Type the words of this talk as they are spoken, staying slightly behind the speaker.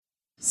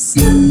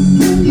Stuck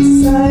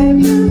inside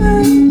my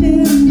mind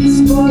in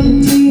this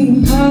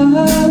quarantine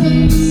house.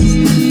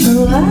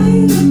 The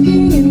light at the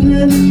end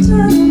of the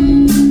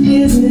tunnel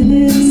isn't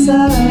in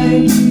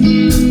sight.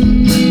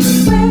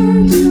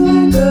 Where do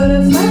I go to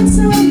find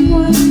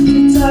someone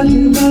to talk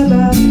to about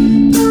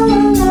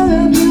all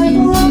of my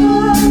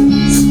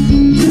flaws?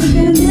 You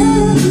can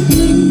never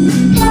be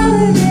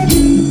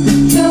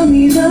validated. Tell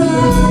me the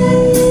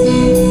lies.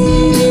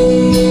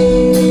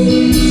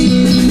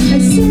 I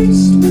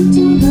searched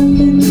until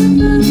nothing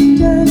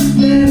found out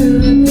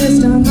there and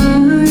missed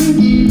online.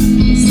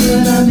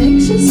 Instead I'm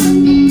anxious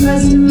and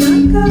depressed and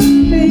my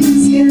coping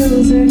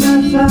skills are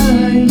not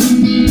fine.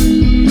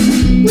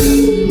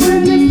 We were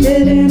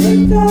drifted and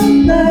it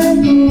felt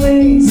like a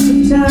waste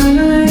of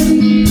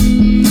time.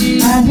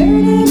 I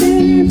heard an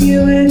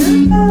interview and I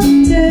felt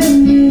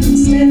an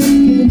instant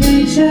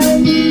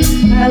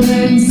connection. I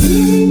learned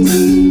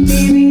CAT,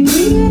 DVD,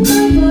 and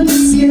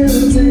mindfulness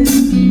skills and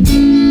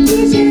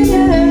each and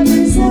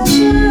every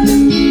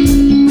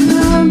session.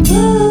 I'm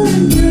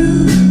pulling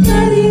through,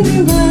 ready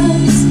to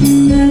ask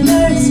the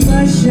next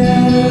question.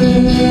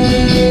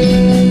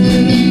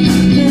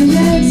 The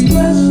next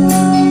question.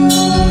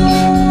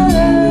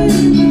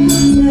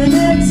 The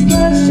next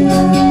question.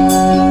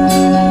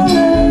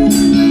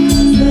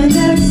 The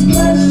next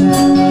question.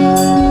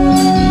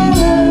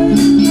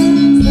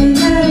 The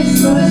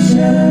next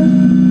question.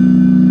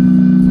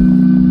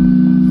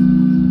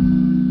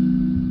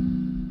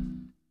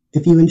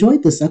 If you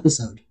enjoyed this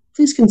episode,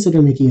 please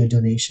consider making a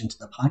donation to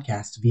the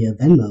podcast via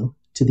Venmo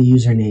to the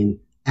username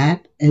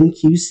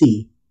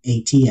 @NQCATX.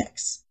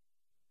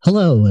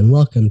 Hello, and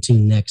welcome to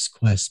Next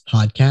Quest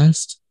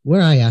Podcast,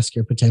 where I ask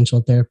your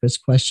potential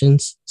therapist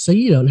questions so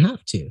you don't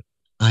have to.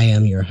 I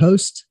am your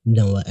host,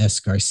 Noah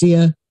S.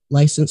 Garcia,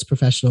 licensed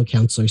professional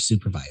counselor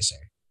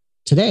supervisor.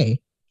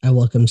 Today, I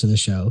welcome to the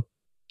show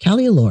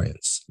Callie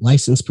Lawrence,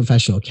 licensed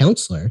professional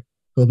counselor,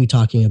 who will be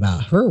talking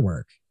about her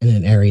work in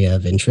an area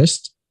of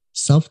interest,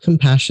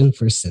 self-compassion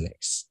for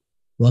cynics.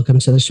 Welcome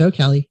to the show,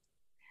 Callie.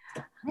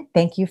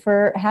 Thank you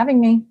for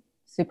having me.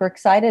 Super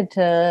excited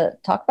to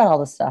talk about all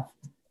this stuff.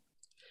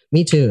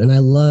 Me too. And I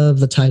love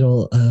the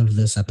title of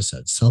this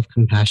episode,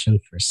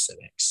 Self-Compassion for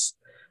Cynics.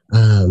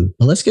 But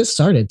let's get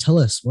started. Tell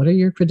us, what are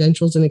your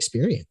credentials and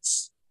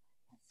experience?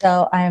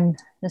 So I'm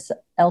this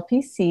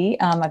LPC.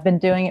 I've been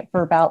doing it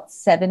for about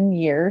 7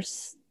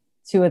 years,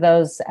 2 of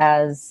those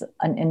as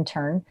an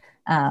intern.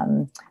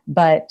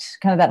 But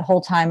kind of that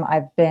whole time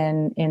I've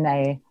been in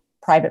a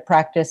private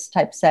practice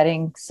type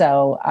setting.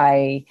 So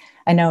I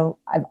know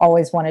I've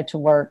always wanted to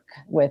work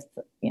with,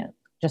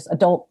 just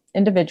adult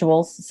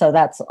individuals. So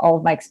that's all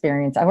of my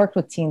experience. I worked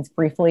with teens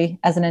briefly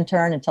as an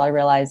intern until I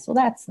realized, well,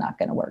 that's not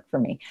going to work for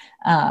me.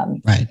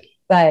 Right.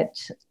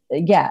 But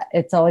yeah,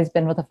 it's always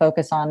been with a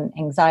focus on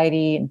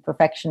anxiety and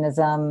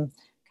perfectionism,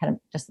 kind of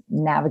just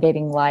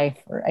navigating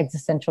life or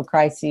existential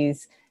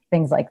crises,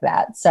 things like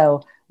that.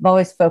 So I've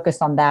always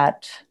focused on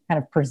that kind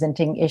of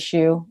presenting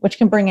issue, which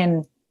can bring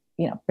in,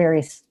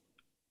 various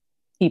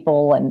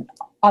people, and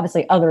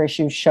obviously other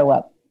issues show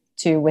up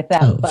too with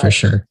that. Oh, but for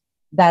sure.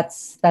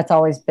 That's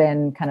always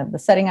been kind of the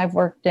setting I've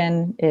worked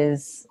in,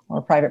 is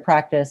more private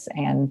practice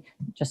and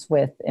just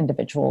with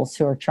individuals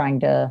who are trying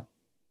to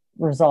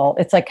resolve.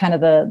 It's like kind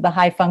of the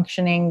high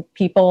functioning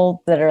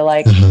people that are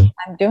like,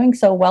 I'm doing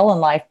so well in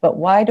life, but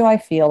why do I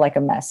feel like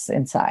a mess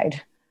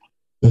inside?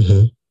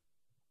 Mm-hmm.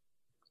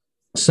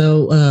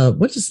 So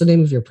what is the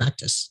name of your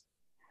practice?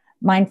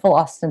 Mindful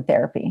Austin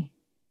Therapy.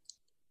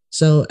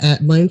 So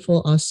at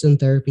Mindful Austin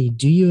Therapy,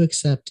 do you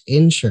accept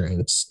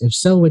insurance? If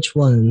so, which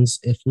ones?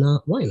 If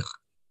not, why not?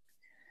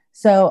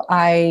 So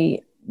I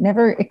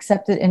never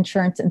accepted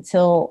insurance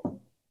until,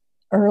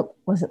 earlier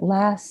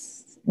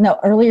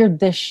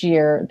this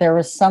year. There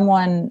was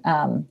someone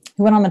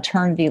who went on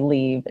maternity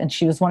leave and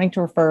she was wanting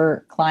to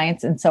refer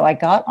clients. And so I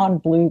got on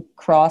Blue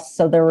Cross.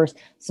 So there were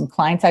some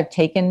clients I've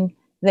taken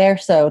there.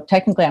 So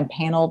technically I'm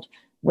paneled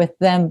with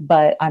them,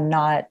 but I'm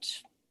not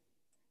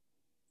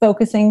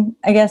focusing,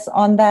 I guess,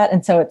 on that.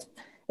 And so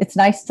it's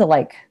nice to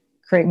like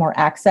create more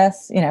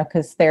access,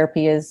 because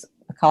therapy is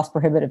a cost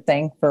prohibitive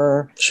thing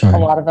for a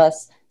lot of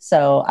us.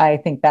 So I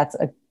think that's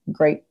a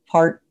great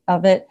part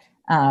of it.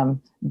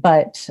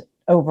 But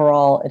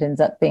overall, it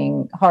ends up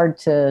being hard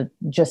to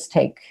just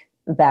take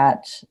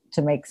that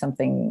to make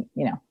something,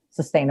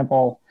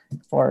 sustainable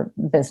for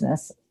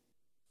business.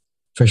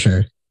 For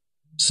sure.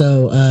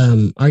 So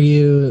are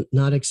you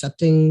not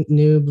accepting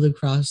new Blue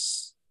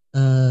Cross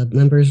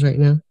members right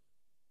now?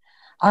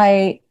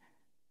 I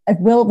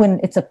will when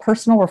it's a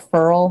personal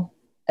referral.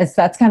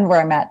 That's kind of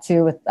where I'm at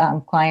too with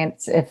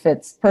clients. If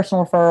it's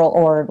personal referral,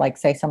 or like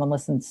say someone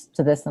listens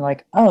to this and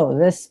like, oh,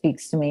 this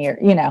speaks to me, or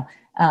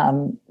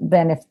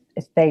then if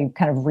they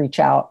kind of reach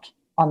out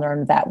on their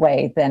own that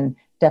way, then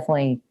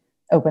definitely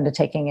open to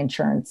taking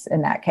insurance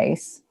in that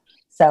case.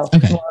 So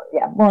okay.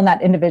 more in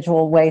that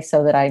individual way,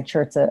 so that I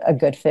ensure it's a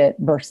good fit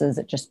versus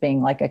it just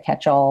being like a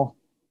catch-all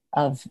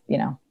of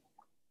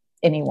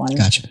anyone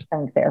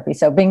coming to therapy.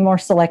 So being more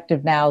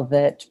selective now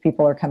that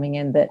people are coming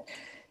in that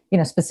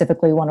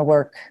specifically want to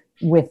work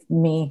with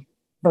me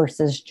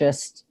versus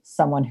just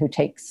someone who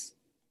takes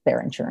their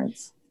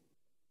insurance.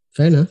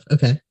 Fair enough.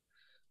 Okay.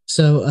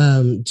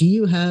 So, do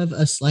you have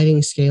a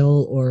sliding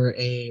scale or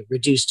a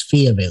reduced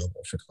fee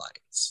available for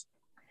clients?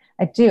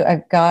 I do.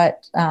 I've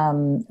got a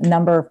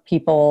number of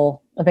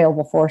people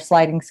available for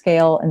sliding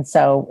scale. And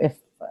so if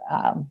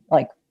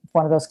like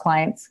one of those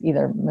clients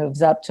either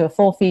moves up to a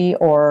full fee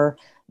or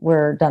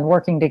we're done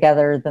working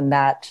together, then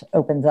that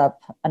opens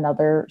up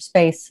another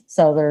space.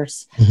 So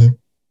there's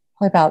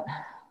probably about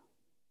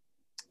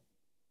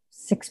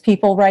 6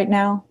 people right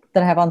now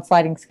that I have on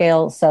sliding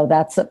scale. So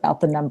that's about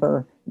the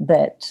number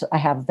that I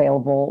have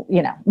available.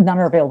 None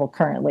are available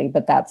currently,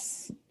 but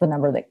that's the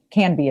number that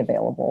can be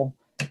available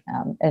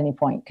at any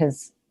point.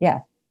 Because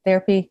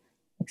therapy,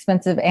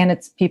 expensive, and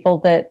it's people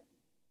that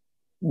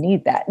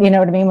need that. You know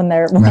what I mean? When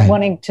they're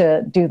wanting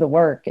to do the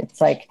work,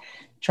 it's like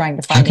trying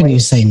to find. How can you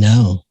say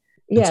no?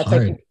 Yeah, it's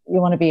hard. Like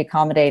you want to be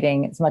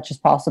accommodating as much as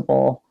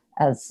possible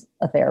as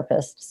a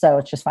therapist. So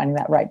it's just finding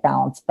that right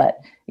balance. But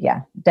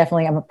yeah,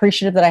 definitely I'm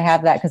appreciative that I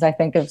have that, because I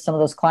think of some of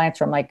those clients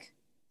where I'm like,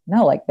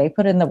 no, like they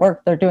put in the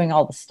work, they're doing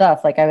all the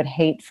stuff. Like I would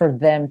hate for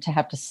them to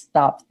have to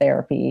stop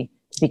therapy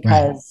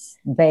because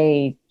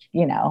they,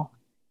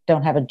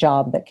 don't have a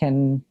job that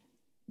can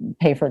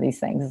pay for these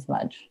things as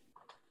much.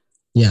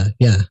 Yeah.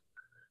 Yeah.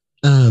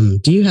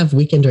 Do you have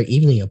weekend or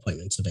evening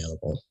appointments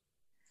available?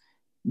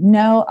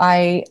 No,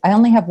 I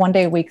only have one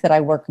day a week that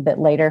I work a bit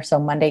later. So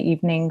Monday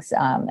evenings,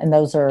 and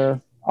those are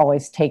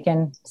always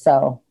taken.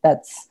 So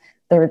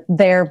they're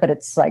there, but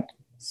it's like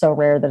so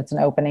rare that it's an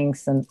opening,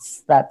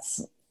 since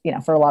that's,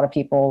 for a lot of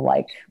people,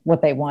 like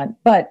what they want.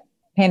 But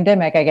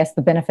pandemic, I guess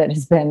the benefit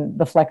has been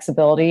the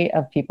flexibility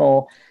of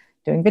people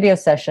doing video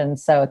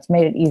sessions. So it's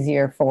made it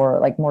easier for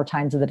like more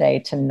times of the day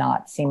to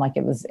not seem like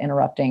it was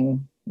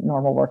interrupting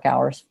normal work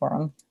hours for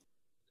them.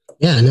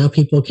 Yeah. Now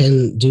people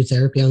can do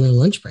therapy on their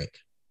lunch break.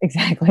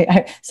 Exactly.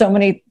 So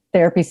many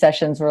therapy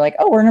sessions were like,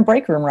 oh, we're in a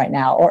break room right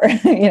now. Or,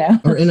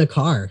 or in a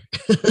car.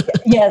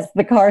 Yes.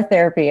 The car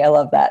therapy. I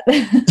love that.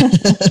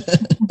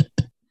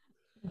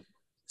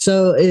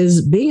 So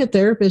is being a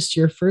therapist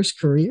your first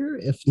career?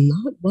 If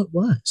not, what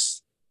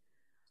was?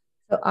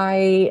 So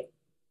I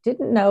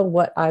didn't know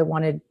what I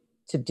wanted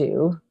to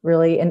do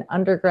really. In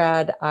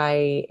undergrad,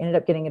 I ended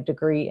up getting a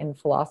degree in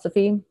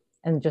philosophy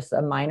and just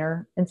a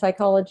minor in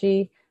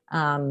psychology.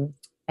 And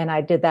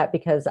I did that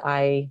because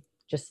I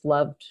just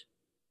loved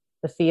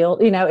the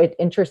field. It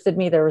interested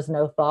me. There was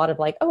no thought of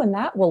like, oh, and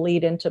that will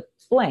lead into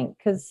blank.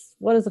 Because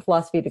what does a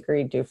philosophy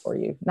degree do for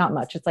you? Not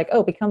much. It's like,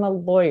 oh, become a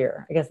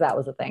lawyer. I guess that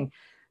was a thing.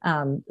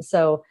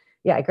 So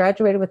yeah, I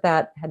graduated with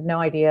that, had no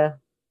idea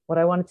what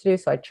I wanted to do.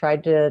 So I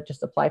tried to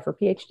just apply for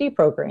PhD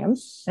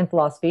programs in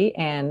philosophy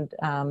and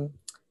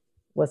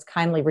was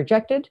kindly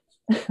rejected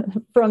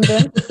from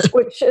them,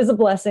 which is a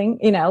blessing,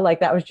 like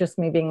that was just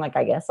me being like,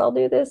 I guess I'll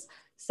do this.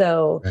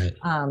 So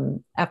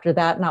after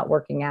that not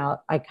working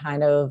out, I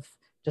kind of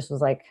just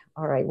was like,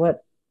 all right,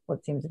 what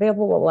seems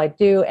available? What will I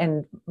do?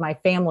 And my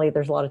family,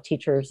 there's a lot of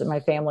teachers in my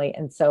family.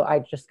 And so I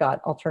just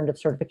got alternative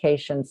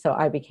certification. So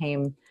I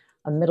became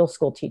a middle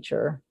school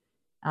teacher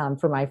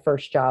for my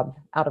first job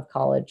out of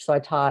college. So I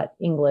taught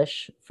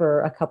English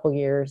for a couple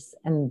years.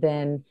 And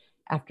then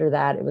after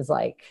that, it was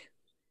like,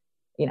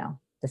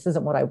 this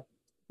isn't what I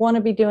want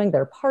to be doing.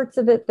 There are parts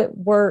of it that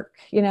work,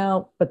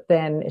 but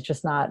then it's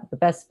just not the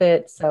best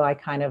fit. So I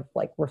kind of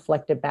like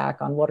reflected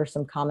back on what are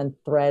some common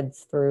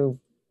threads through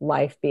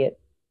life, be it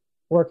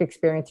work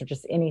experience or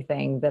just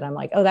anything that I'm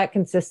like, oh, that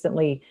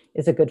consistently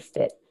is a good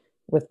fit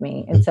with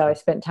me. And so I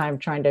spent time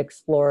trying to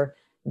explore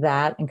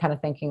that and kind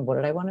of thinking, what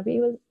did I want to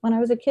be when I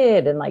was a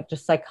kid? And like,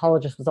 just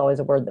psychologist was always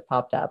a word that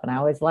popped up. And I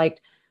always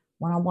liked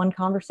one-on-one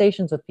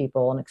conversations with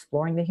people and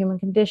exploring the human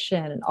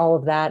condition and all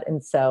of that.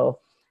 And so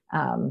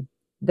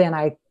then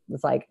I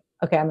was like,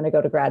 okay, I'm going to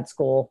go to grad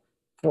school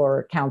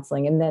for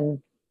counseling. And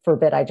then for a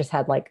bit, I just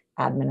had like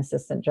admin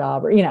assistant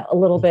job or, a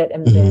little bit.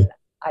 And then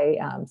I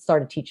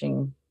started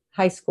teaching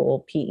high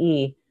school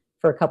PE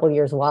for a couple of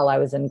years while I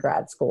was in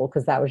grad school,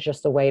 because that was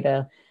just a way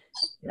to,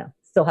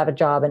 still have a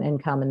job and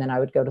income. And then I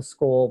would go to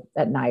school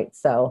at night.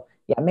 So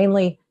yeah,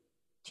 mainly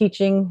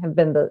teaching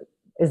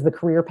is the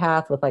career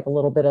path with like a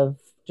little bit of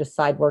just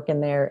side work in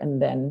there. And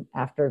then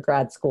after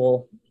grad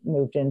school,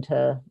 moved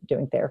into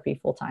doing therapy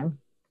full time.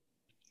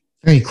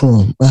 Very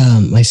cool.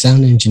 My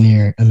sound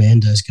engineer,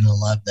 Amanda, is going to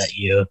love that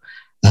you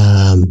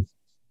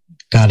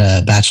got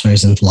a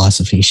bachelor's in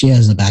philosophy. She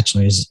has a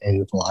bachelor's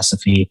in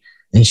philosophy,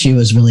 and she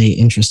was really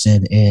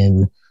interested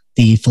in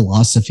the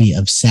philosophy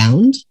of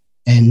sound.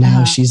 And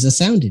now she's a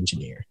sound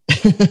engineer.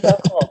 So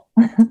cool.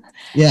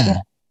 Yeah.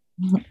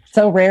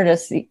 So rare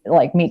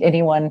to meet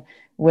anyone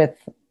with,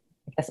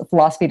 I guess, a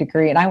philosophy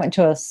degree. And I went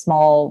to a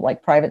small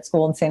private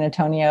school in San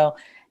Antonio,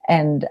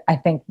 and I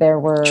think there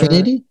were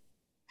Trinity.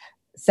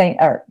 St.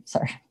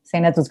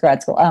 Ed's was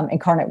grad school.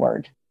 Incarnate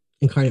Word.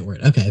 Incarnate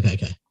Word. Okay.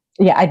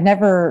 Yeah, I'd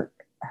never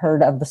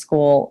heard of the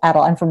school at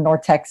all. I'm from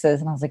North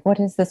Texas, and I was like, "What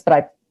is this?" But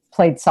I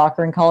played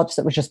soccer in college,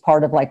 so it was just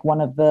part of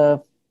one of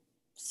the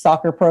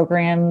soccer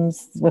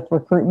programs with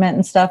recruitment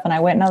and stuff. And I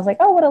went and I was like,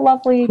 oh, what a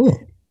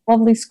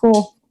lovely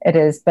school it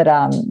is. But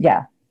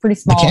yeah, pretty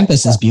The small.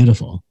 campus is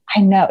beautiful.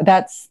 I know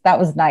that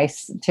was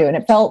nice too. And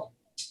it felt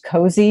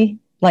cozy.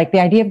 Like the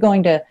idea of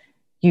going to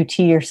UT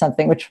or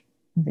something, which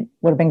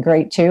would have been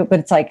great too. But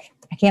it's like,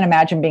 I can't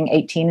imagine being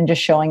 18 and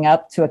just showing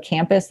up to a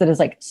campus that is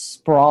like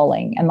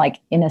sprawling and like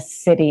in a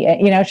city,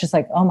 it's just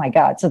like, oh my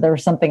God. So there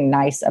was something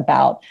nice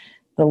about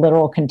the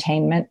literal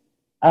containment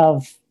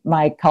of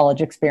my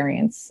college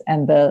experience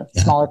and the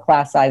smaller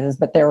class sizes.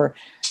 But there were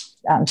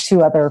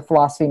 2 other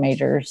philosophy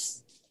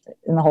majors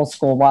in the whole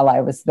school while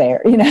I was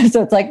there,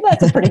 so it's like,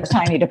 that's a pretty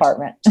tiny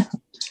department.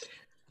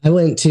 I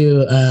went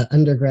to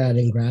undergrad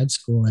and grad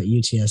school at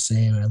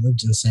UTSA, and I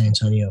lived in San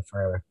Antonio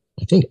for,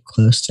 I think,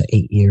 close to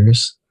 8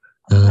 years.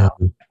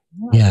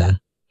 Yeah.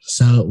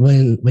 So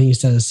when you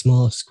said a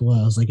small school,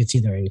 I was like, it's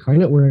either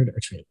Incarnate Word or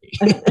Trinity.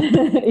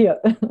 Yeah.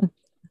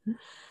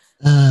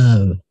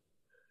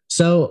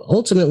 So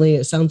ultimately,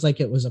 it sounds like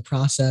it was a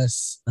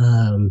process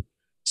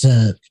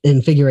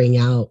in figuring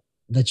out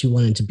that you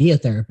wanted to be a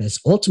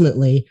therapist.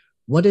 Ultimately,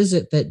 what is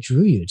it that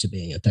drew you to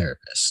being a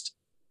therapist?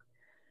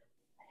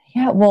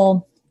 Yeah,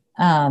 well,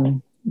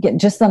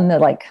 just on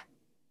the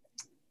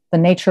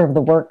nature of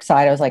the work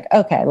side, I was like,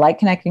 okay, I like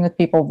connecting with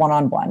people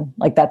one-on-one.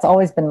 Like that's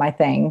always been my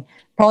thing,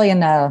 probably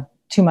in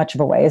too much of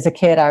a way. As a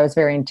kid, I was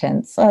very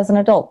intense. As an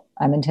adult,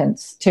 I'm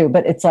intense too.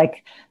 But it's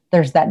like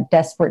there's that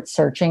desperate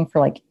searching for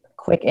like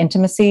quick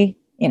intimacy,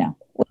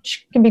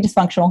 which can be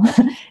dysfunctional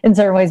in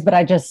certain ways. But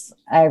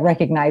I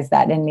recognize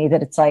that in me,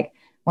 that it's like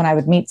when I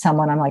would meet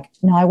someone, I'm like,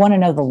 no, I want to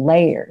know the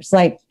layers.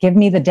 Like, give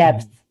me the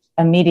depth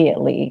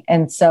immediately.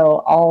 And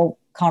so all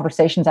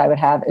conversations I would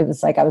have, it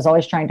was like I was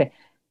always trying to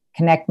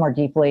connect more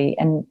deeply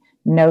and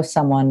know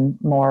someone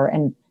more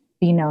and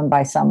be known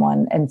by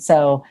someone. And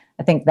so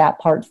I think that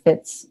part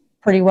fits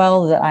pretty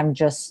well, that I'm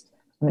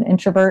an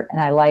introvert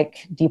and I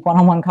like deep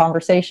one-on-one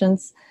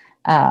conversations.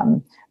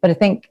 But I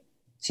think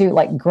too,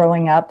 like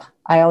growing up,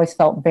 I always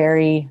felt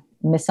very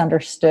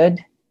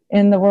misunderstood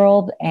in the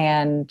world.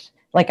 And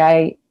like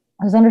I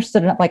was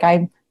understood, like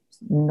I'm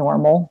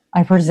normal.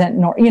 I present,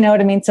 you know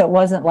what I mean? So it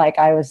wasn't like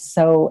I was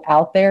so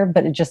out there,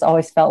 but it just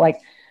always felt like,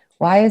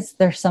 why is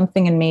there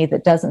something in me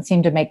that doesn't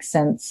seem to make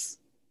sense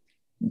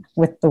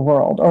with the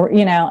world? Or,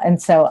 and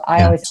so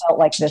I always felt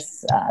like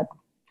this,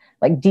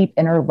 like deep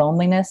inner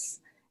loneliness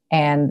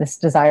and this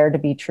desire to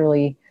be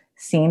truly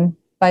seen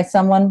by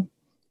someone.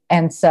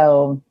 And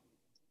so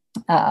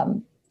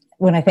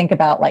when I think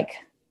about like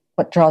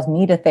what draws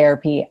me to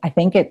therapy, I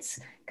think it's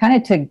kind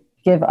of to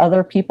give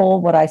other people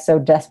what I so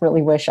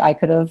desperately wish I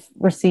could have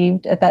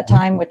received at that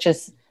time, which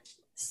is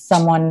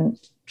someone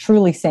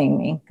truly seeing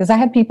me. Because I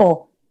had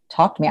people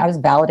talk to me. I was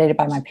validated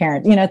by my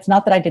parents. It's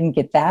not that I didn't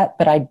get that,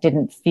 but I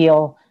didn't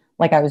feel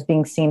like I was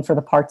being seen for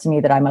the parts of me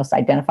that I most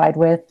identified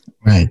with.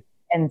 Right.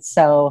 And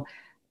so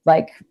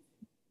like,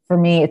 for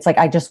me, it's like,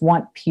 I just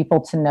want people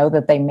to know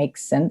that they make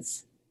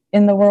sense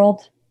in the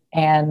world.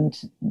 And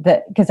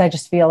that, because I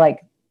just feel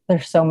like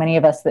there's so many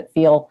of us that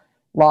feel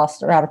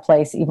lost or out of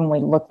place, even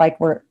when we look like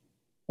we're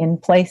in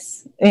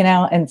place,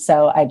 and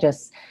so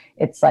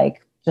it's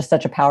like just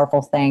such a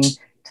powerful thing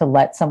to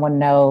let someone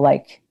know,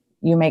 like,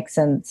 you make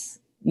sense,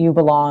 you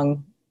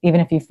belong, even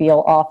if you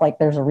feel off, like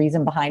there's a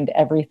reason behind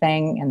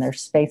everything and there's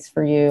space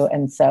for you.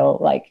 And so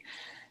like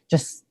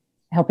just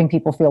helping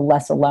people feel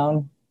less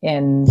alone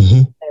in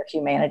their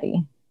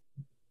humanity.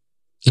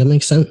 That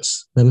makes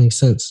sense.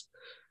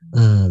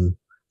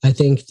 I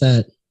think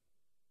that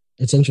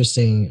it's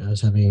interesting. I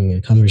was having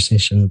a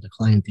conversation with a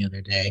client the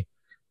other day.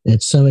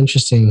 It's so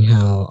interesting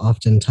how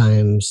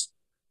oftentimes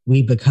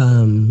we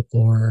become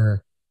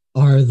or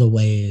are the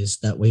ways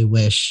that we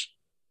wish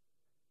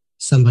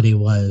somebody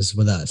was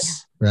with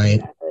us,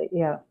 right?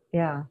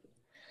 Yeah.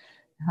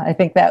 I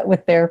think that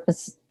with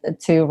therapists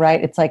too,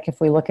 right? It's like,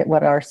 if we look at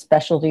what our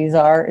specialties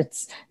are,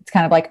 it's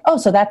kind of like, oh,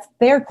 so that's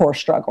their core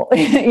struggle.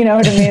 You know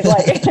what I mean?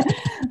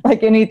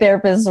 Like any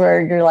therapist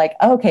where you're like,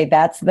 okay,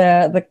 that's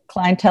the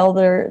clientele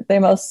they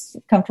most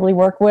comfortably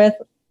work with.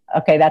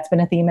 Okay, that's been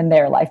a theme in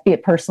their life, be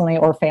it personally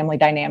or family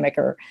dynamic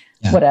or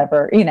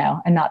whatever,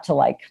 and not to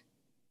like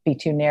be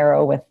too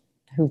narrow with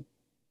who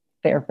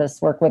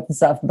therapists work with and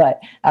stuff. But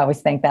I always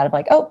think that of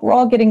like, oh, we're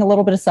all getting a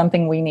little bit of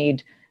something we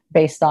need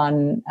based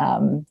on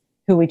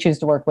who we choose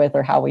to work with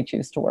or how we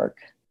choose to work.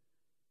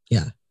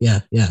 Yeah.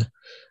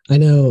 I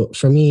know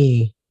for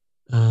me,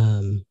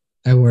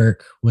 I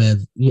work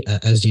with,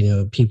 as you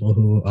know, people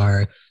who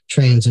are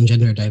trans and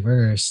gender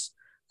diverse.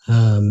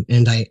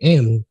 And I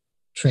am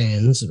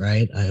trans,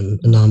 right? I'm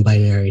a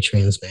non-binary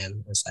trans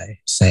man, as I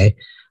say.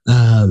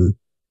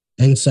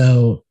 And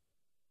so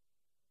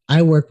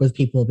I work with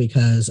people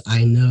because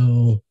I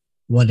know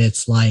what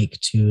it's like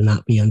to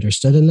not be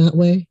understood in that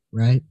way,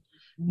 right?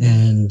 Mm-hmm.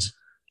 And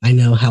I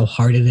know how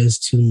hard it is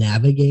to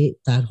navigate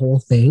that whole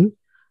thing.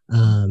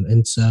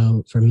 And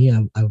so for me,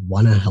 I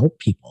want to help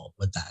people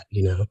with that,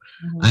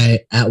 Mm-hmm.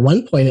 At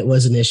one point it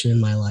was an issue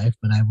in my life,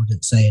 but I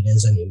wouldn't say it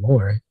is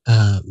anymore.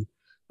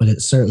 But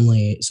it's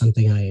certainly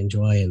something I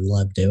enjoy and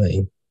love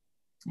doing.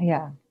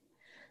 Yeah.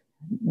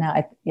 No,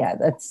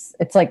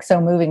 it's like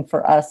so moving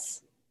for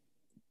us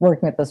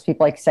working with those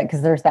people, like you said,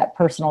 because there's that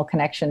personal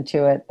connection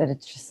to it, that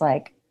it's just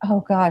like,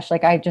 oh gosh,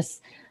 like I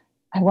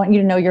want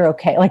you to know you're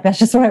okay. Like that's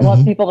just what I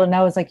want people to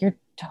know is like you're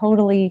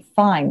totally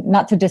fine.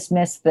 Not to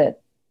dismiss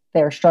that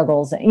their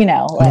struggles,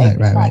 like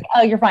Right.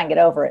 oh, you're fine, get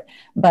over it.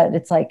 But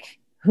it's like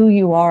who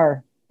you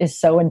are is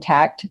so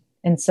intact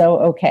and so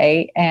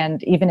okay.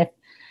 And even if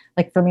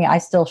like for me, I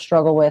still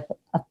struggle with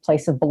a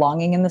place of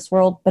belonging in this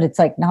world, but it's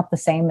like not the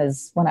same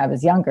as when I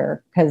was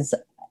younger because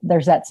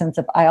there's that sense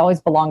of I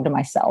always belong to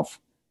myself,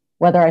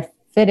 whether I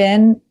fit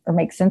in or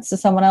make sense to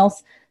someone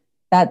else.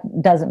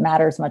 That doesn't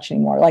matter as much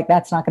anymore. Like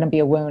that's not going to be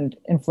a wound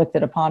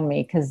inflicted upon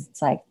me because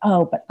it's like,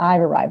 oh, but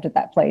I've arrived at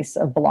that place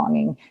of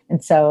belonging.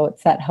 And so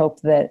it's that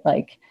hope that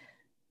like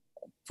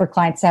for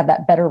clients to have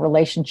that better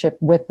relationship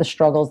with the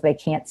struggles they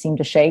can't seem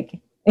to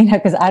shake,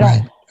 because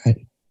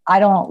I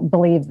don't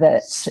believe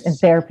that in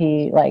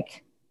therapy,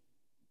 like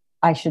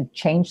I should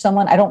change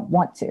someone. I don't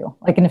want to.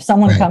 Like, and if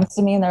someone comes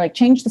to me and they're like,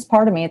 change this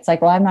part of me, it's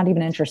like, well, I'm not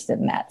even interested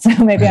in that.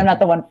 So maybe I'm not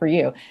the one for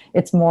you.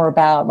 It's more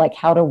about like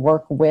how to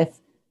work with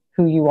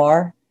who you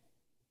are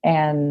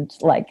and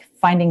like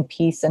finding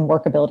peace and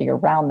workability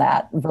around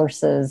that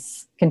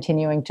versus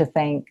continuing to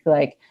think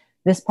like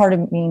this part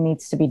of me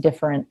needs to be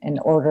different in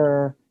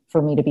order for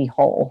me to be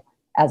whole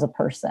as a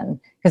person.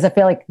 Because I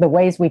feel like the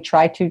ways we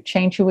try to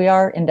change who we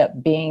are end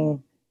up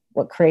being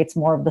what creates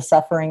more of the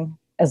suffering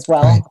as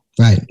well.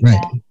 Right.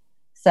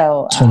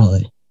 So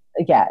totally.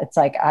 Yeah, it's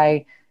like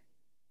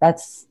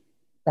that's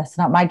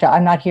not my job.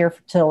 I'm not here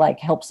to like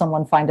help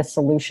someone find a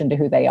solution to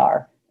who they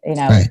are. It's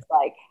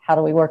like how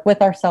do we work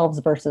with ourselves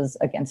versus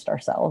against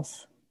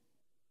ourselves?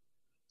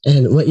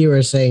 And what you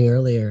were saying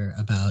earlier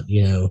about,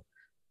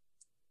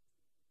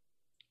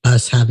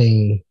 us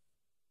having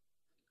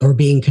or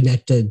being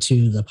connected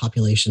to the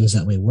populations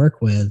that we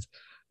work with,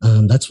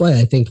 that's why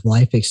I think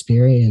life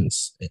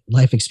experience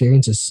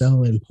is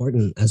so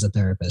important as a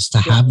therapist to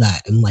have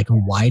that in like a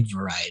wide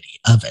variety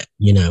of it,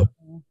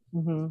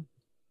 Mm-hmm.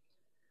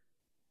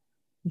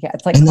 Yeah,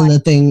 it's like, and then the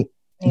thing,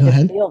 go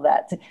ahead. Feel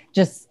that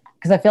just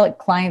because I feel like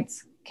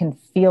clients can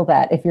feel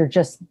that if you're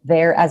just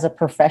there as a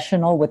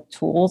professional with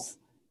tools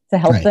to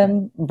help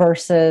them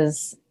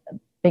versus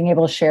being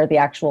able to share the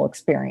actual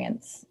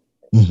experience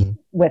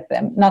with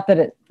them. Not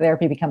that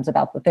therapy becomes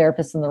about the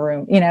therapist in the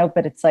room,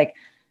 but it's like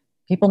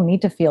people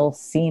need to feel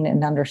seen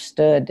and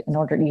understood in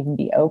order to even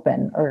be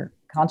open or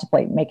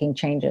contemplate making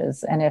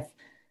changes. And if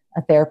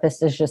a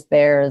therapist is just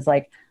there as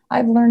like,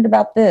 I've learned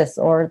about this,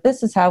 or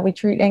this is how we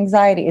treat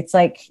anxiety. It's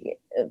like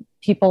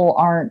people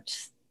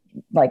aren't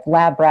like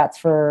lab rats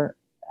for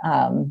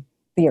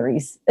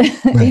theories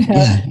to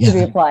be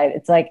applied.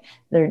 It's like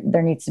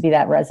there needs to be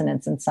that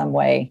resonance in some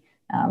way.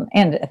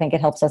 And I think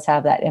it helps us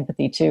have that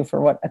empathy too for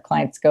what a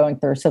client's going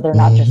through. So they're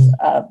not just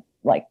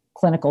like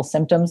clinical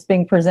symptoms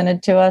being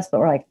presented to us, but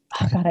we're like,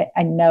 oh God,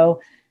 I know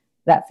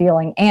that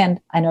feeling and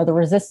I know the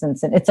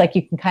resistance. And it's like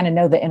you can kind of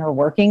know the inner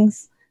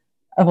workings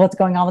of what's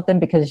going on with them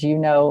because you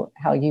know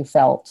how you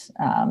felt.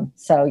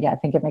 So yeah, I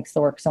think it makes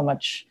the work so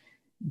much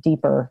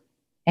deeper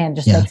and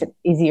just makes it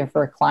easier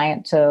for a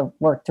client to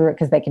work through it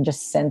because they can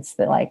just sense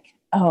that like,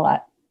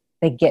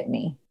 they get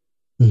me.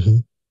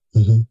 And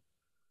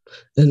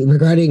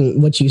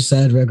regarding what you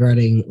said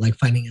regarding like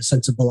finding a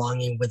sense of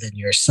belonging within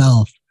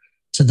yourself,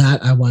 to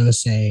that, I want to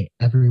say,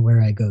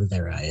 everywhere I go,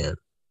 there I am.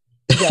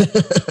 Yeah,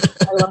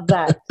 I love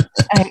that.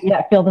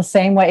 I feel the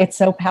same way. It's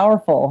so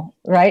powerful,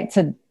 right?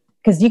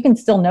 Because you can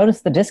still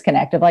notice the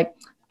disconnect of like,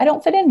 I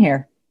don't fit in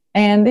here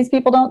and these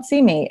people don't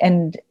see me.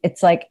 And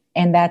it's like,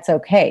 and that's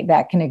okay.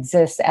 That can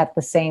exist at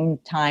the same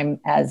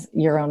time as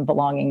your own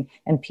belonging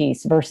and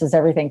peace versus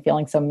everything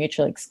feeling so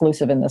mutually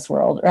exclusive in this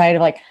world, right?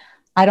 Like,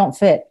 I don't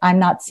fit. I'm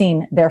not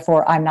seen.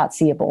 Therefore, I'm not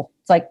seeable.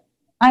 It's like,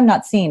 I'm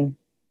not seen.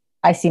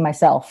 I see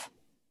myself.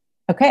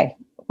 Okay,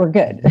 we're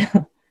good.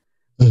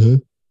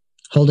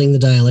 Holding the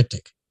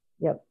dialectic.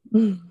 Yep.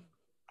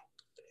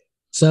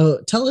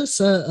 So tell us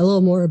a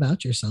little more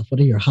about yourself. What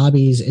are your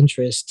hobbies,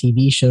 interests,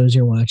 TV shows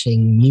you're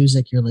watching,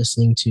 music you're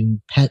listening to,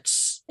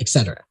 pets,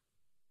 etc.?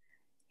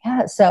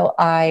 Yeah, so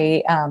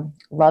I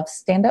love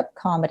stand-up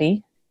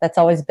comedy. That's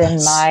always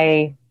been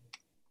my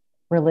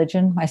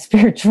religion, my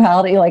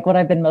spirituality, like what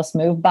I've been most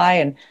moved by.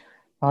 And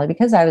probably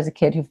because I was a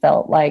kid who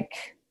I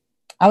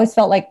always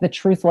felt like the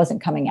truth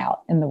wasn't coming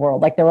out in the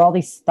world. Like there were all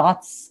these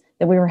thoughts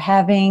that we were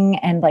having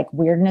and like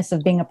weirdness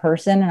of being a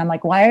person. And I'm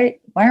like, why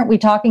aren't we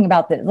talking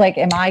about this? Like,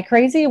 am I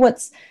crazy? Why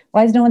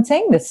is no one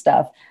saying this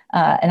stuff?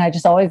 And I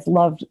just always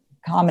loved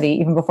comedy,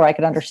 even before I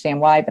could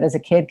understand why. But as a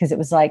kid, because it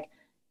was like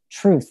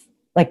truth,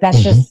 like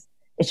that's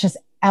it's just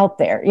out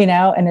there,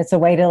 and it's a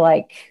way to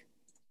like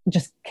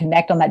just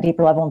connect on that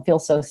deeper level and feel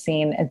so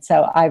seen. And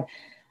so I've,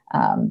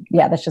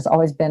 that's just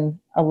always been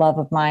a love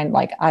of mine.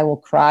 Like I will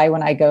cry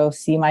when I go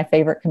see my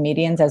favorite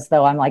comedians as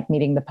though I'm like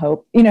meeting the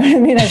Pope. You know what I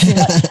mean?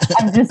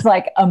 I'm just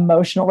like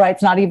emotional, right?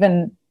 It's not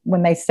even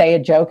when they say a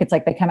joke, it's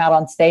like they come out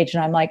on stage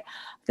and I'm like,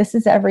 this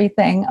is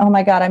everything. Oh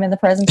my God, I'm in the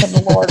presence of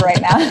the Lord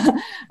right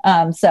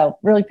now. So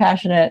really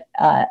passionate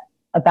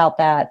about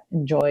that.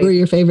 Enjoy. Who are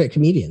your favorite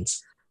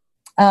comedians?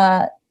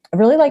 I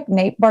really like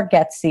Nate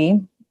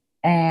Bargatze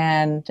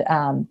and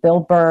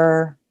Bill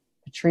Burr,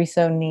 Patrice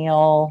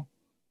O'Neill.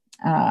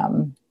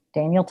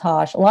 Daniel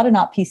Tosh, a lot of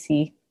not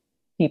PC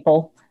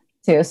people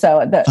too.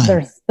 So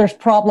there's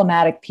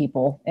problematic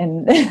people,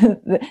 and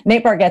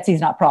Nate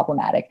Bargatze's not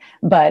problematic,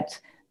 but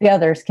the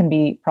others can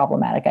be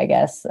problematic, I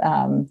guess.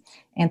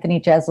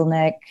 Anthony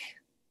Jeselnik,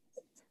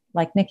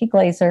 like Nikki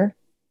Glazer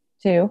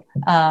too.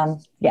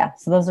 Yeah,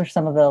 so those are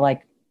some of the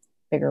like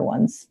bigger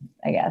ones,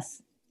 I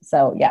guess.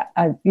 So yeah,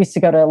 I used to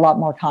go to a lot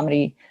more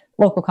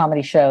local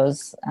comedy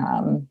shows.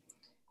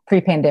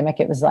 Pre-pandemic,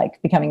 it was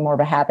like becoming more of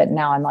a habit.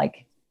 Now I'm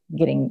like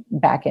getting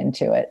back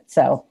into it.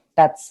 So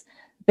that's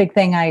a big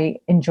thing I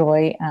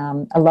enjoy.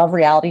 I love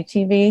reality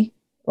TV,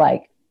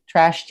 like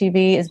trash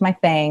TV is my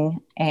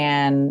thing.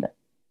 And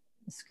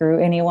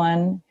screw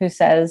anyone who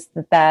says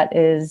that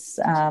is,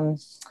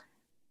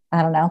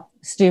 I don't know,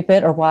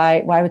 stupid, or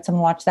why would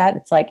someone watch that?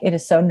 It's like, it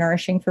is so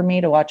nourishing for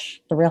me to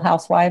watch The Real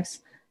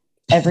Housewives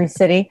every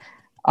city.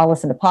 I'll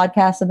listen to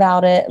podcasts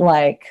about it.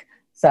 Like,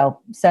 so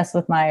obsessed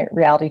with my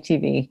reality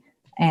TV,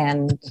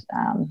 and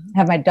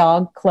have my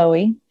dog,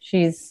 Chloe.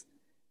 She's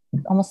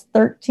almost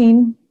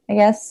 13, I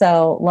guess.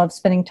 So love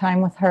spending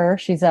time with her.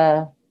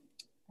 I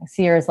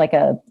see her as like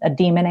a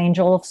demon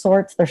angel of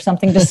sorts. There's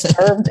something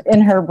disturbed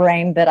in her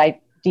brain that I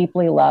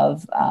deeply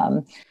love.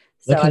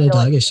 What kind of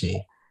dog is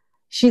she?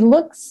 She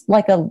looks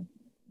like a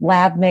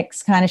lab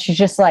mix kind of. She's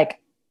just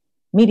like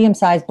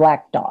medium-sized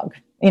black dog,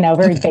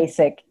 very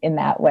basic in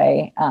that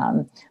way.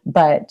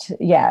 But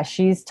yeah,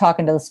 she's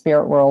talking to the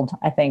spirit world,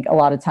 I think, a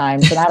lot of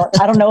times. And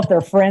I don't know if they're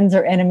friends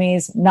or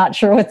enemies, not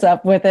sure what's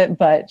up with it,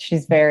 but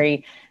she's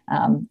very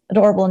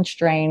adorable and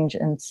strange.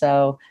 And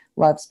so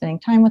love spending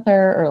time with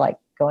her, or like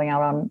going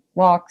out on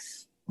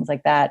walks, things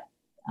like that.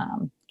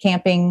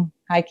 Camping,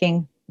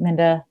 hiking,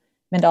 into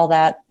all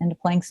that, into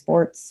playing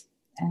sports.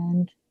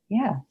 And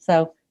yeah,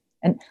 so,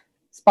 and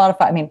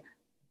Spotify,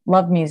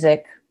 love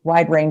music,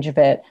 wide range of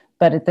it.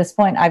 But at this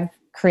point, I've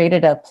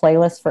created a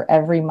playlist for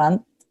every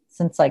month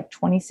since like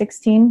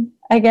 2016,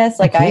 I guess.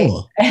 Like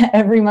cool.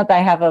 Every month I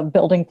have a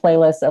building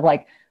playlist of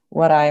like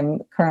what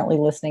I'm currently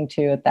listening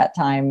to at that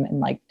time, and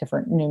like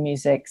different new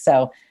music.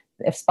 So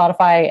if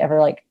Spotify ever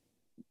like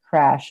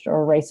crashed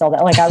or erased all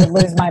that, like I would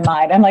lose my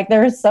mind. I'm like,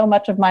 there is so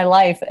much of my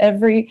life.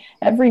 Every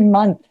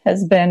month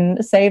has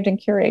been saved and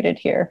curated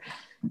here.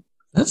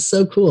 That's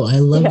so cool. I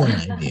love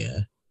that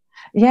idea.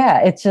 Yeah,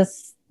 it's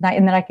just,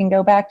 and then I can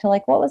go back to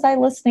like, what was I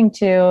listening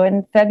to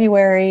in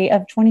February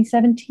of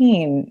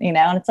 2017,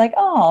 and it's like,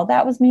 oh,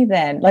 that was me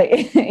then. Like,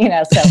 so,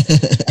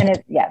 and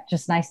it's,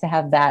 just nice to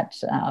have that,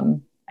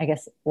 I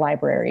guess,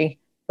 library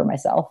for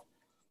myself.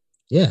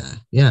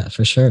 Yeah,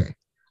 for sure.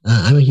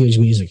 I'm a huge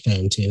music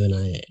fan too, and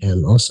I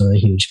am also a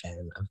huge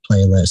fan of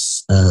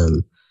playlists.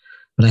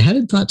 But I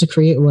hadn't thought to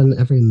create one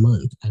every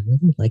month. I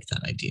really like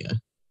that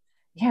idea.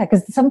 Yeah,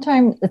 because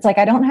sometimes it's like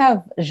I don't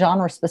have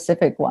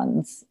genre-specific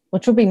ones,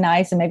 which would be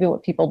nice, and maybe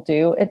what people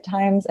do at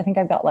times. I think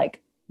I've got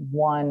like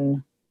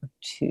one or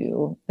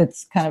two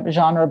that's kind of a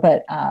genre,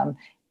 but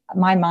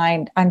my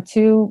mind, I'm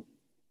too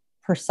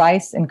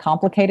precise and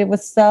complicated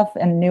with stuff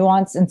and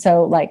nuance, and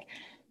so like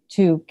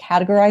to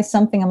categorize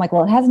something, I'm like,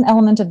 well, it has an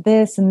element of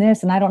this and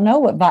this, and I don't know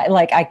what.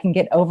 Like I can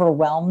get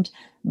overwhelmed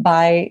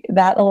by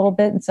that a little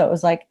bit, and so it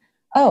was like,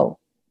 oh,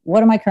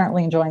 what am I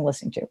currently enjoying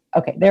listening to?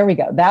 Okay, there we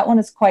go. That one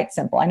is quite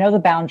simple. I know the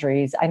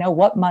boundaries. I know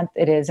what month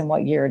it is and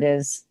what year it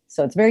is.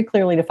 So it's very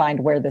clearly defined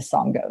where this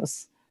song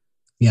goes.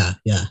 Yeah.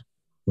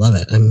 Love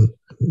it. I'm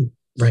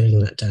writing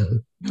that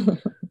down.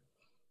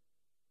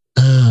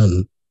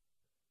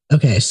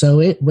 Okay,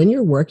 so when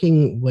you're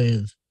working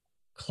with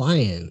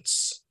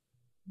clients,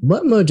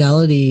 what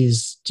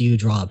modalities do you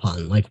draw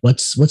upon? Like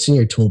what's in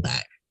your tool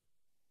bag?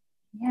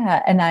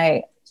 Yeah, and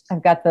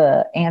I've got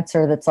the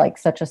answer that's like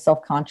such a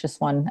self-conscious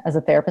one as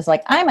a therapist.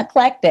 Like, I'm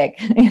eclectic.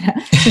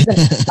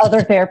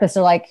 Other therapists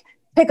are like,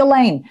 pick a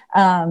lane.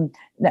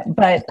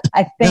 But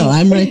I think... No,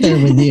 I'm right there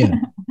with you.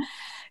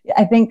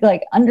 I think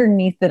like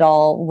underneath it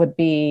all would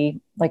be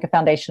like a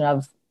foundation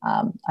of,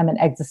 I'm an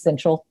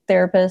existential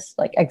therapist.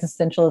 Like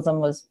existentialism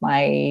was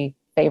my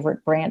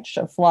favorite branch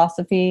of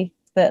philosophy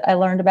that I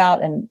learned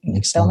about. And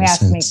don't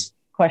ask me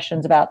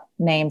questions about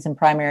names and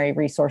primary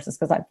resources,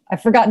 because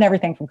I've forgotten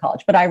everything from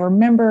college, but I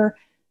remember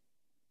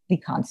the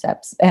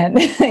concepts and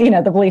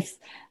the beliefs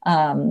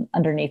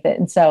underneath it.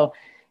 And so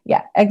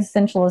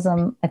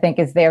existentialism I think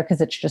is there because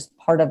it's just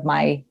part of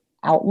my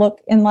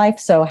outlook in life.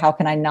 So how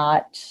can I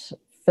not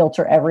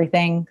filter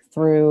everything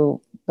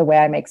through the way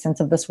I make sense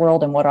of this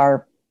world and what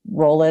our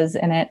role is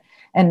in it?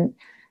 And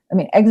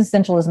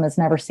existentialism is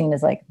never seen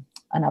as like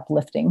an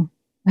uplifting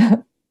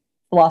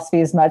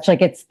philosophy as much.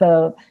 Like it's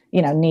the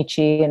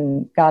Nietzsche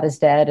and God is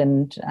dead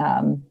and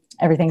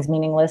everything's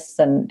meaningless,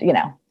 and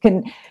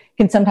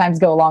can sometimes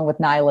go along with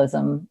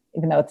nihilism,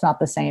 even though it's not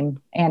the same,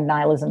 and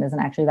nihilism isn't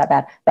actually that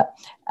bad. But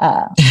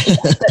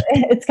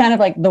it's kind of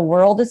like the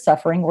world is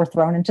suffering, we're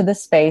thrown into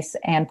this space,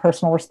 and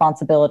personal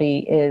responsibility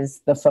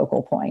is the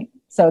focal point.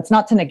 So it's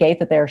not to negate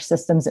that there are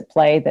systems at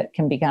play that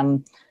can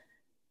become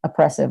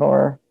oppressive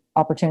or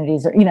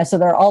opportunities, or so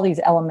there are all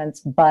these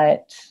elements.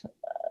 But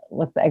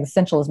with the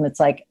existentialism, it's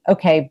like,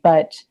 okay,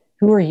 but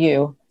who are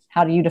you?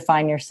 How do you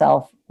define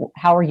yourself?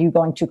 how are you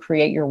going to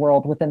create your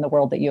world within the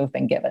world that you have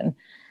been given?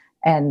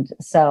 And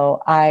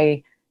so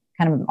I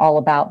kind of all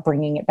about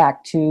bringing it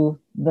back to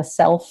the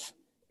self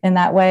in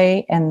that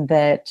way, and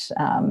that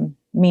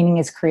meaning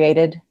is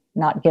created,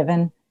 not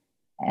given.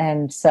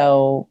 And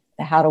so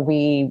how do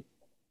we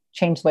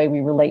change the way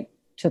we relate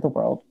to the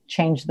world,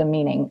 change the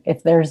meaning?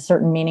 If there's a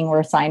certain meaning we're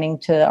assigning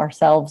to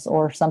ourselves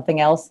or something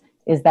else,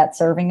 is that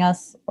serving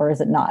us or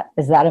is it not?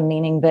 Is that a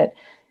meaning that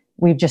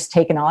we've just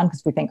taken on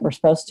because we think we're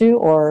supposed to,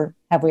 or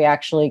have we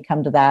actually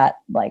come to that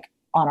like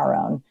on our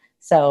own?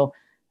 So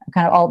I'm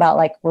kind of all about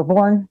like, we're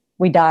born,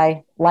 we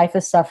die, life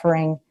is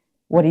suffering.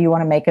 What do you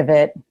want to make of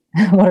it?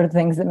 What are the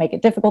things that make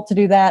it difficult to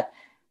do that?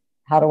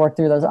 How to work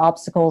through those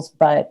obstacles,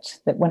 but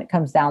that when it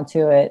comes down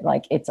to it,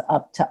 like it's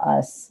up to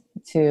us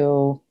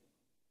to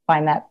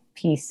find that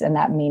peace and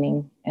that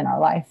meaning in our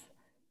life.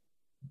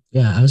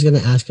 Yeah, I was going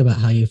to ask about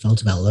how you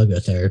felt about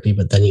logotherapy,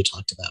 but then you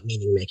talked about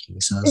meaning making.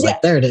 So I was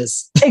like, there it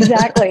is.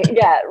 Exactly.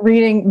 Yeah.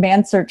 Reading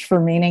Man's Search for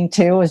Meaning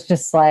too was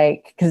just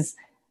like, because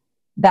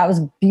that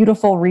was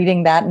beautiful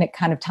reading that, and it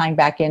kind of tying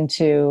back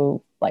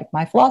into like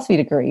my philosophy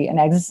degree and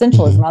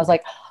existentialism. I was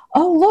like,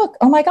 oh, look,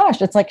 oh my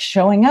gosh, it's like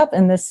showing up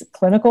in this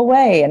clinical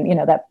way. And, you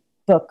know, that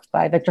book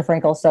by Viktor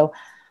Frankl, so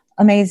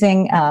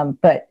amazing.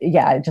 But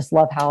yeah, I just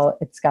love how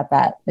it's got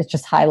that, it's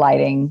just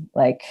highlighting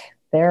like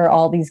there are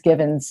all these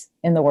givens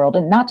in the world.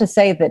 And not to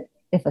say that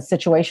if a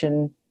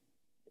situation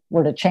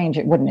were to change,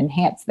 it wouldn't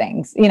enhance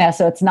things, you know,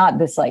 so it's not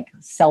this like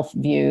self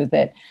view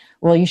that,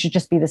 well, you should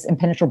just be this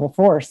impenetrable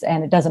force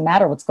and it doesn't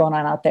matter what's going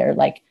on out there.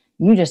 Like,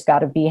 you just got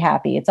to be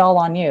happy. It's all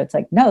on you. It's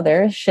like, no,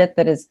 there is shit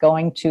that is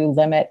going to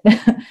limit,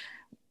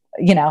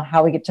 you know,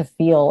 how we get to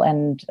feel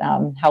and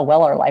how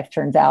well our life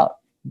turns out.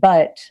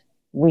 But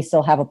we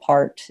still have a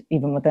part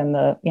even within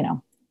the, you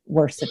know,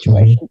 worst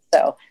situation.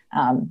 So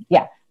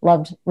yeah,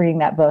 loved reading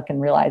that book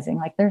and realizing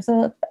like there's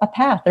a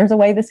path, there's a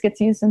way this gets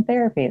used in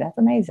therapy. That's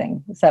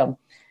amazing. So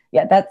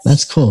yeah,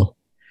 that's cool.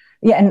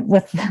 Yeah. And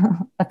with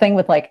a thing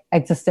with like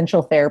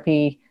existential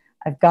therapy,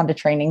 I've gone to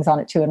trainings on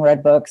it too and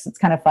read books. It's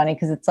kind of funny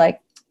because it's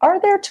like, are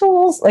there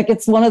tools? Like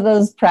it's one of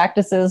those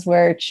practices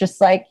where it's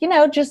just like, you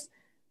know, just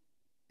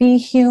be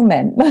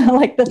human.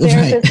 Like the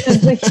therapist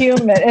is the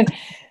human. And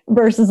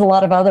versus a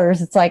lot of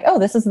others, it's like, oh,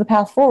 this is the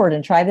path forward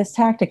and try this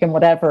tactic and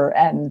whatever.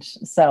 And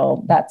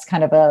so that's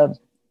kind of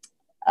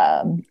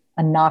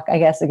a knock, I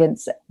guess,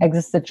 against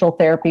existential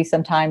therapy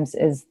sometimes,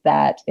 is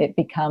that it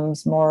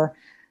becomes more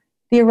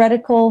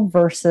theoretical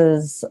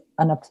versus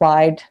an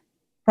applied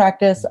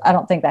practice. I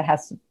don't think that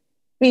has to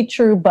be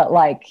true, but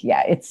like,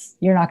 yeah,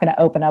 you're not going to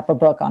open up a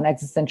book on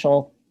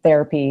existential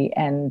therapy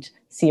and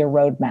see a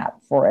roadmap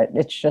for it.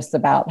 It's just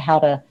about how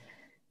to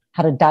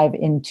dive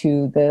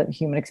into the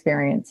human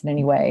experience in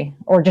any way,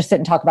 or just sit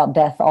and talk about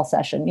death all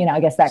session. You know, I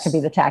guess that could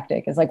be the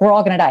tactic. It's like, we're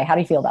all going to die. How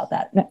do you feel about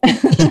that?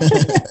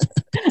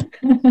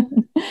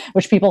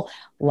 Which people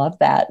love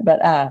that.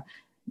 But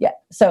yeah,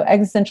 so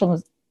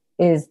existentialism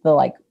is the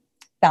like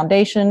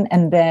foundation.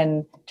 And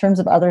then in terms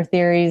of other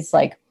theories,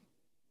 like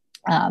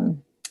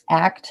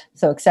ACT,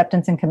 so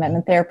acceptance and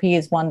commitment therapy,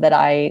 is one that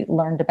I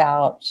learned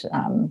about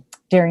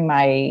during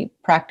my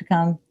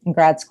practicum in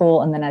grad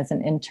school. And then as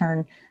an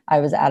intern, I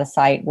was at a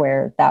site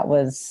where that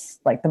was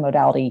like the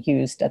modality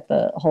used at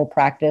the whole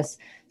practice.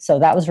 So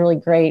that was really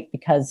great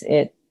because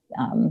it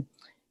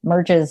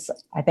merges,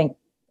 I think,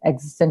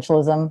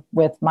 existentialism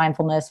with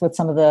mindfulness, with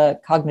some of the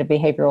cognitive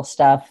behavioral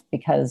stuff,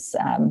 because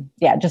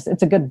yeah, just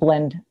it's a good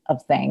blend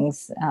of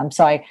things.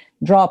 So I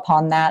draw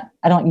upon that.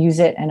 I don't use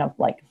it in a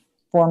like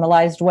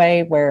formalized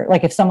way where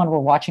like if someone were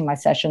watching my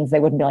sessions, they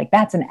wouldn't be like,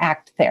 that's an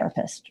ACT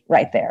therapist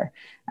right there.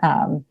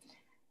 And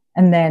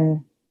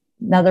then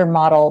another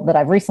model that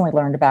I've recently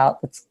learned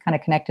about that's kind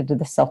of connected to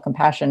the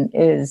self-compassion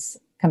is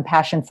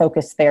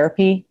compassion-focused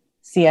therapy,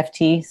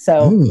 CFT.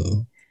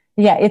 So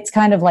yeah, it's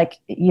kind of like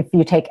if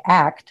you take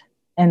ACT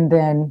and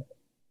then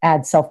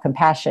add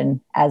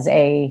self-compassion as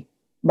a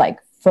like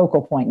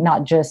focal point,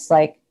 not just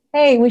like,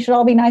 hey, we should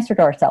all be nicer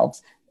to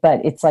ourselves,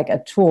 but it's like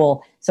a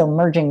tool. So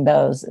merging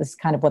those is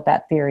kind of what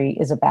that theory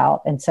is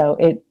about. And so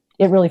it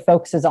really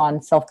focuses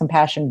on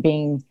self-compassion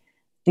being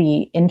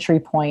the entry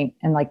point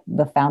and like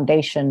the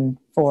foundation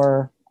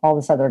for all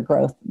this other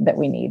growth that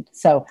we need.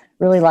 So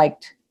really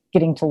liked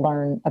getting to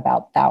learn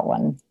about that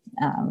one.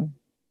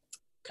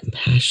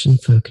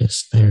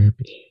 Compassion-focused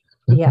therapy.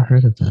 I've never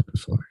heard of that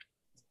before.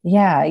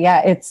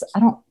 Yeah. It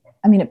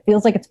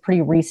feels like it's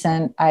pretty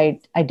recent. I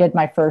did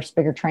my first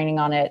bigger training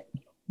on it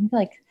maybe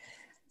like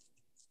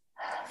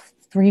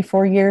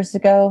 3-4 years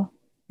ago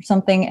or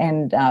something,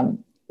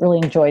 and really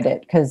enjoyed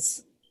it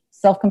because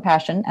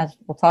self-compassion, as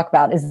we'll talk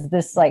about, is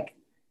this like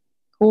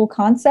cool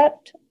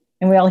concept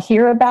and we all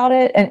hear about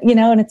it, and you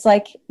know, and it's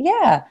like,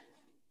 yeah,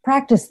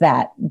 practice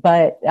that,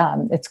 but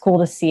it's cool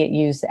to see it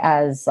used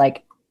as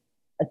like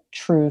a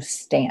true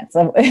stance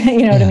of,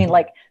 you know what I mean,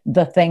 like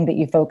the thing that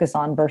you focus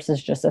on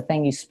versus just a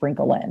thing you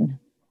sprinkle in.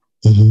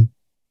 Mm-hmm.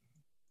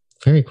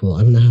 Very cool.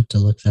 I'm gonna have to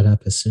look that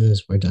up as soon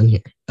as we're done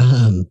here.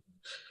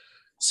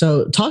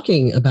 So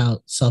talking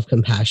about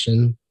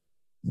self-compassion,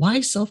 why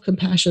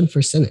self-compassion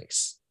for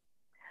cynics?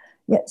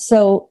 Yeah.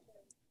 So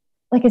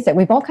like I said,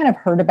 we've all kind of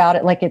heard about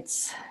it. Like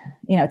it's,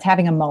 it's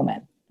having a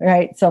moment,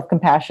 right?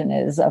 Self-compassion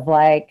is of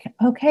like,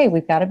 okay,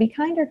 we've got to be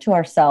kinder to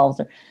ourselves,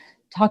 or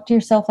talk to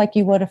yourself like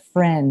you would a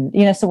friend,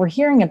 so we're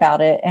hearing about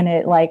it and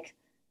it like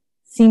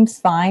seems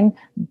fine.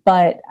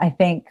 But I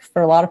think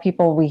for a lot of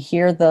people, we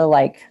hear the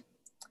like,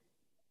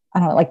 I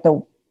don't know, like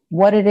the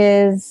what it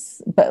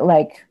is, but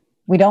like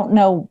we don't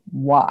know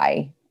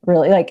why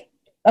really. Like,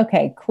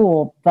 okay,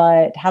 cool,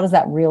 but how does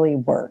that really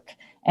work?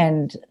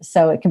 And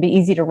so it can be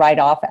easy to write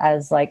off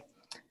as like,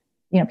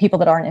 people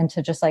that aren't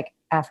into just like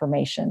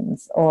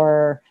affirmations,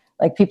 or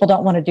like people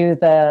don't want to do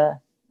the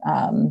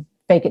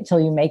fake it till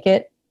you make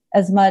it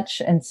as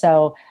much. And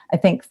so I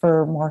think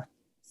for more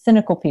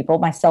cynical people,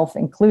 myself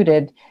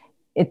included,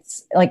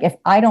 it's like, if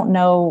I don't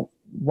know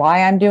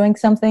why I'm doing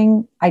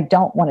something, I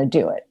don't want to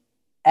do it.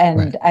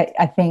 And right.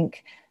 I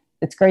think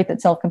it's great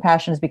that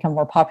self-compassion has become a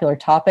more popular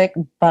topic,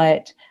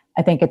 but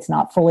I think it's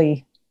not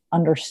fully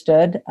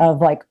understood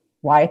of like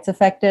why it's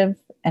effective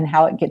and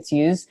how it gets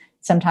used.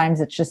 Sometimes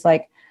it's just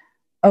like,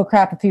 oh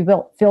crap, if you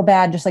feel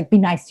bad, just like be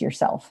nice to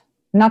yourself.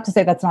 Not to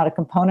say that's not a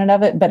component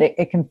of it, but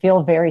it can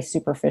feel very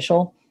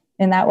superficial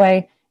in that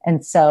way.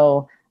 And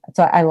so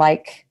I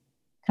like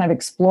kind of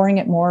exploring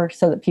it more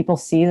so that people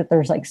see that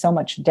there's like so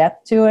much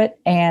depth to it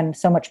and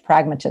so much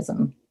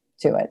pragmatism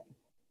to it.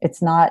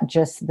 It's not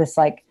just this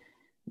like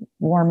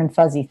warm and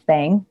fuzzy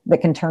thing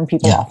that can turn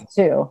people off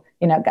too.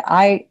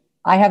 I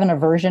have an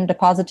aversion to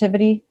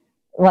positivity.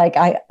 Like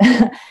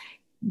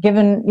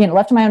given,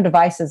 left to my own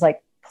devices,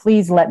 like,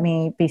 please let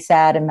me be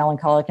sad and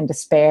melancholic and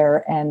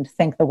despair and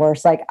think the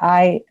worst. Like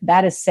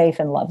that is safe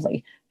and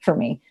lovely for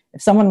me.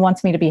 If someone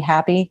wants me to be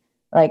happy,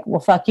 like,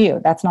 well, fuck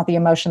you. That's not the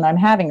emotion that I'm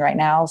having right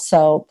now.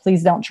 So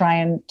please don't try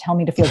and tell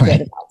me to feel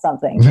good about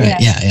something. Right.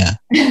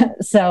 Yeah.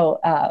 So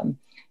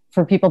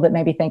for people that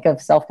maybe think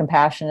of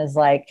self-compassion as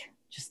like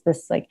just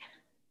this, like,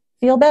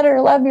 feel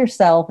better, love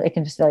yourself, it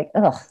can just be like,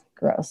 ugh,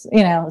 gross.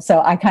 So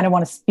I kind of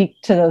want to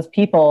speak to those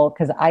people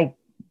because I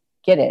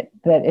get it.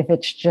 That if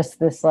it's just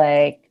this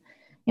like,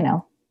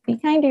 be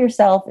kind to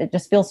yourself, it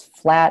just feels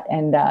flat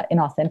and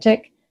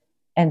inauthentic.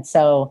 And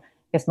so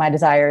I guess my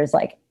desire is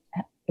like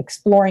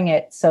exploring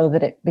it so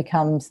that it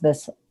becomes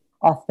this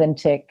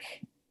authentic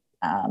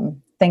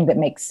thing that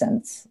makes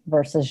sense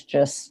versus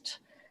just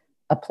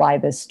apply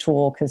this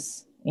tool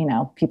because,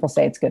 people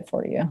say it's good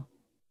for you.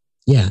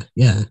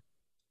 Yeah.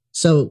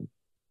 So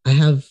I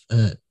have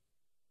kind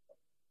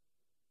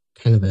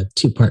of a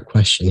two-part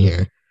question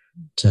here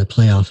to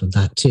play off of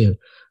that too.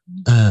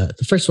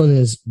 The first one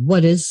is,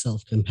 what is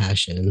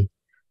self-compassion?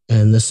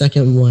 And the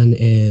second one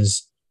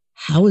is,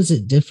 how is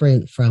it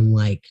different from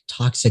like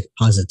toxic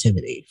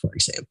positivity, for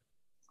example?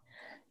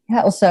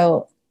 Yeah,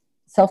 so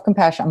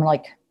self-compassion, I'm going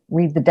to like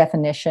read the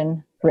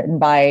definition written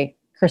by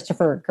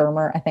Christopher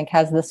Germer, I think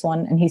has this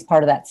one, and he's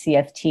part of that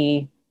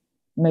CFT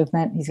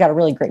movement. He's got a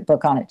really great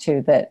book on it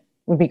too that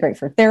would be great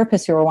for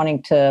therapists who are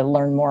wanting to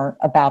learn more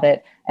about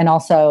it, and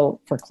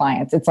also for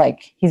clients. It's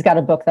like he's got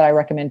a book that I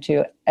recommend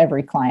to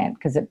every client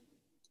because it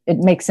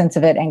makes sense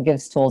of it and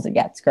gives tools.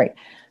 It's great.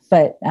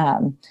 But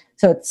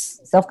so it's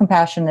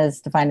self-compassion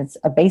is defined as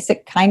a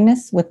basic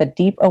kindness with a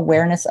deep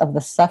awareness of the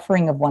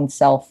suffering of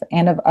oneself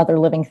and of other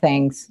living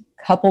things,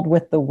 coupled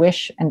with the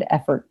wish and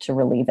effort to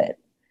relieve it.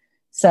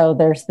 So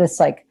there's this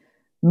like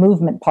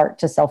movement part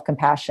to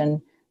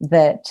self-compassion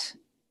that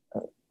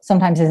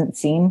sometimes isn't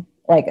seen.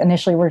 Like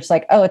initially we're just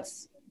like, oh,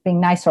 it's being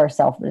nice to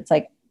ourselves, but it's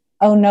like,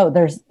 oh no,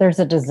 there's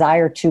a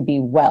desire to be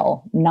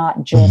well,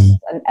 not just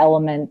an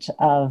element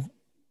of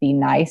be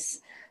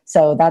nice.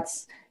 So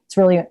it's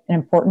really an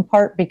important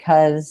part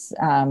because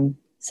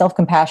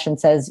self-compassion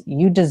says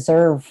you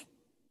deserve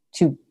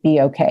to be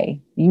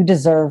okay. You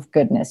deserve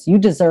goodness. You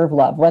deserve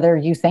love, whether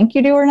you think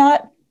you do or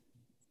not.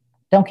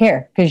 Don't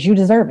care because you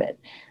deserve it.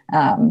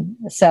 And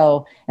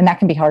that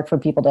can be hard for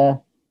people to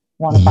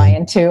want to buy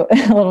into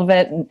a little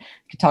bit, and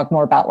could talk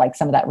more about like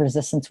some of that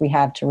resistance we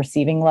have to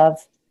receiving love.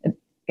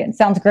 It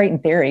sounds great in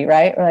theory,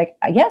 right? We're like,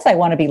 yes, I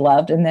want to be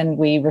loved. And then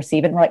we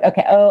receive it and we're like,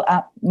 okay,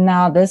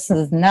 no, this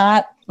is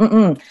not, I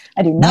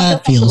do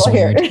not that feels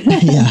weird.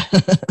 Yeah.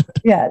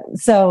 Yeah.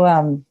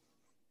 So,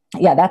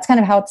 that's kind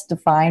of how it's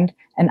defined.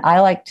 And I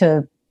like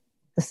to,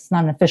 this is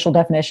not an official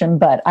definition,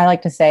 but I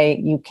like to say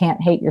you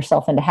can't hate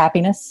yourself into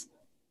happiness.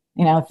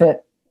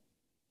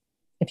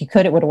 If you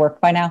could, it would have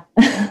worked by now.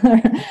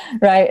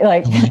 Right?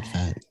 Like, I like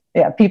that.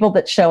 Yeah, people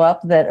that show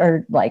up that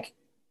are like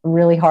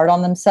really hard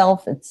on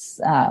themselves, it's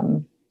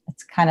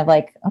kind of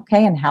like,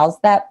 okay, and how's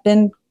that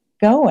been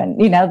going?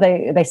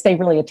 They stay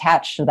really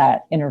attached to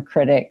that inner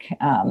critic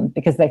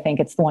because they think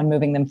it's the one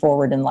moving them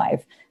forward in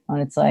life. And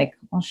it's like,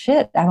 well,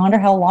 shit, I wonder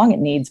how long it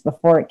needs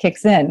before it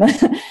kicks in,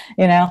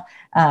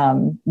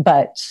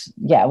 But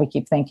yeah, we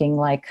keep thinking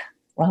like,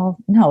 well,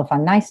 no, if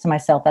I'm nice to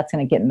myself, that's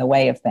going to get in the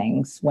way of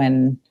things,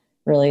 when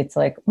really it's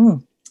like,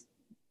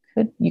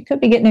 you could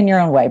be getting in your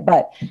own way.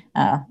 But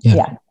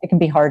it can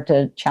be hard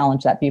to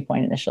challenge that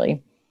viewpoint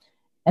initially.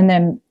 And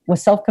then with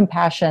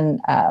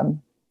self-compassion,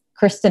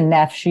 Kristin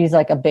Neff, she's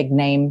like a big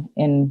name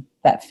in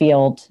that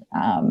field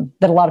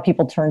that a lot of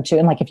people turn to.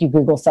 And like if you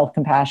Google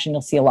self-compassion,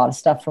 you'll see a lot of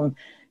stuff from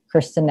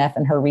Kristin Neff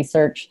and her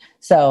research.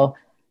 So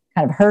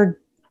kind of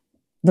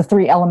the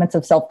 3 elements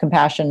of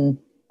self-compassion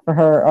for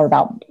her are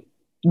about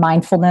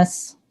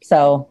mindfulness.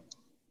 So,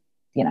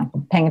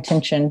 paying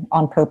attention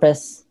on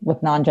purpose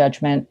with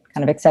non-judgment,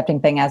 kind of accepting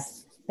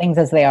things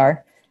as they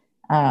are,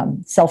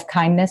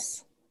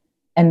 self-kindness,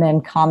 and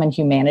then common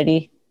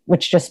humanity,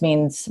 which just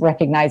means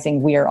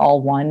recognizing we are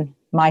all one.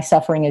 My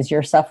suffering is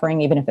your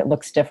suffering, even if it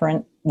looks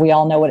different. We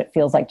all know what it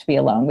feels like to be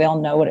alone. We all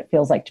know what it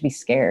feels like to be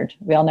scared.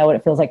 We all know what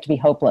it feels like to be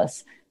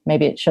hopeless.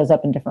 Maybe it shows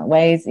up in different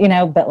ways,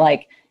 but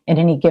like in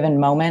any given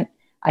moment,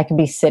 I can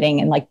be sitting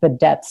in like the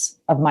depths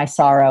of my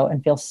sorrow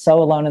and feel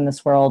so alone in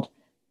this world,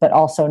 but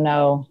also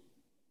know,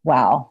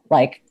 wow,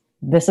 like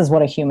this is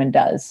what a human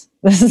does.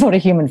 This is what a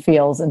human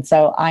feels. And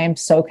so I am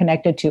so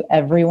connected to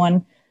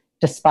everyone,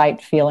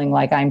 despite feeling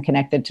like I'm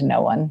connected to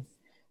no one.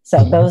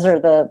 So those are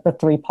the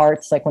 3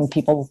 parts. Like when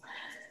people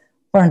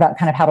learn about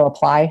kind of how to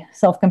apply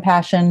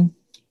self-compassion,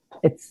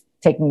 it's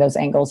taking those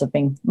angles of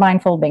being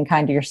mindful, being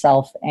kind to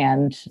yourself,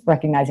 and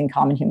recognizing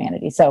common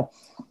humanity. So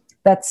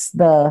that's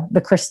the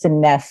Kristin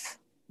Neff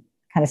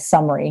kind of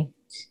summary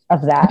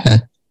of that. Okay.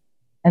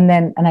 And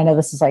I know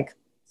this is like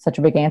such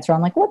a big answer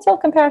on like, what's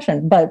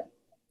self-compassion? But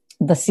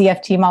the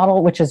CFT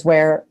model, which is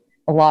where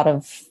a lot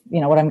of,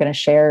 what I'm going to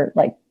share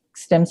like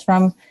stems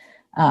from,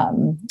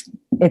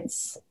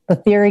 it's the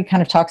theory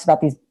kind of talks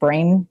about these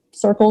brain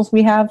circles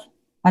we have.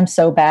 I'm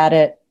so bad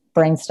at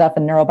brain stuff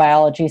and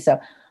neurobiology, so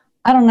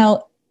I don't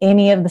know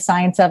any of the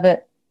science of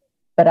it,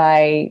 but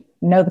I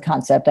know the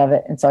concept of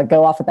it. And so I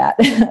go off of that.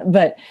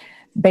 But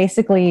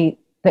basically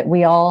that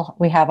we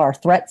have our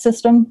threat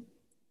system,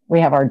 we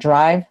have our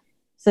drive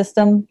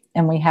system,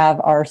 and we have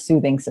our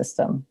soothing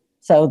system.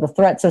 So the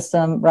threat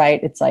system,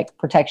 right, it's like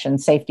protection,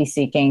 safety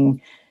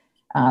seeking.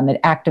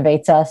 It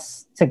activates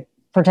us to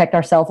protect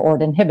ourselves, or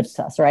it inhibits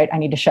us, right? I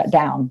need to shut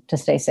down to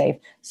stay safe.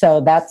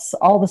 So that's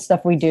all the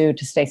stuff we do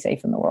to stay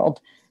safe in the world.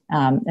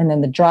 And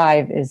then the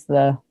drive is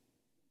the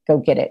go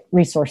get it,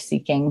 resource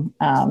seeking,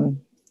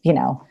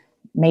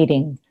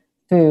 mating,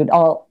 food,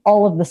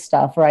 all of the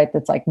stuff, right?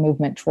 That's like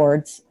movement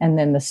towards. And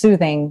then the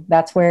soothing,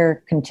 that's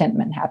where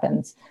contentment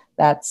happens.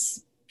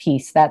 That's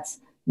peace. That's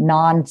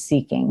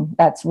non-seeking.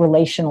 That's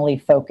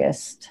relationally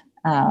focused.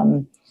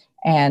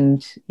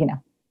 And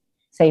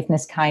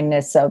safeness,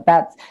 kindness. So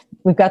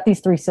we've got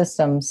these 3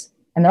 systems,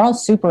 and they're all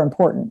super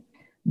important.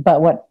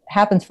 But what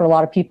happens for a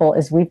lot of people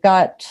is we've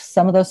got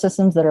some of those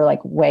systems that are like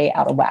way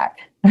out of whack,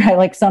 right?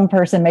 Like some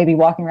person may be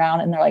walking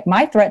around and they're like,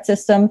 my threat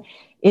system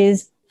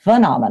is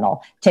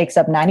phenomenal, takes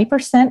up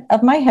 90%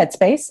 of my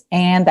headspace,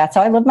 and that's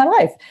how I live my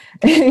life,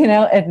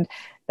 and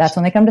that's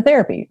when they come to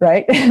therapy,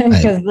 right?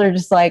 Because they're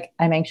just like,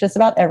 I'm anxious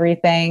about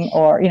everything,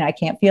 or, I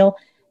can't feel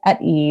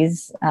at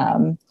ease.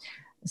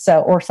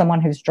 Or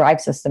someone whose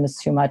drive system is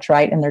too much,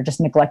 right? And they're just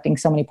neglecting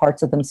so many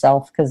parts of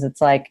themselves because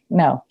it's like,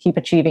 no, keep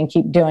achieving,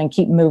 keep doing,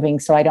 keep moving,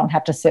 so I don't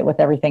have to sit with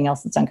everything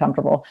else that's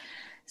uncomfortable.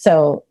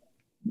 So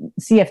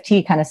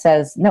CFT kind of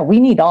says, no, we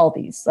need all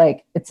these.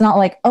 Like, it's not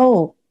like,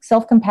 oh,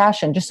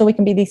 self-compassion, just so we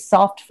can be these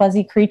soft,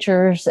 fuzzy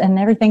creatures and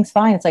everything's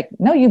fine. It's like,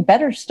 no, you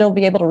better still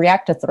be able to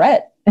react to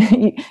threat.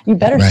 you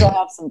better still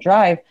have some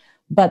drive.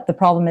 But the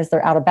problem is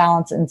they're out of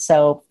balance. And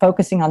so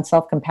focusing on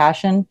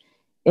self-compassion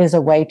is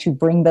a way to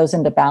bring those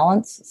into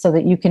balance so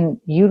that you can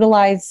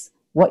utilize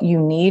what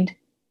you need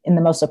in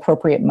the most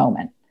appropriate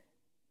moment.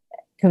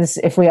 Because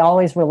if we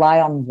always rely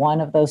on one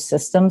of those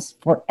systems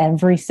for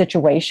every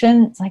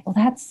situation, it's like, well,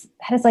 that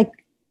is like,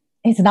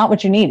 it's not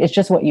what you need. It's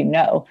just what you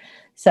know.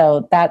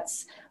 So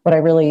that's what I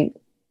really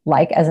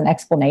like as an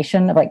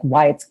explanation of like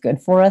why it's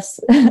good for us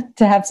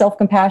to have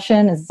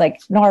self-compassion. Is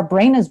like, our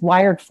brain is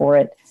wired for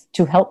it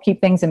to help keep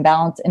things in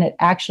balance. And it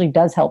actually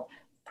does help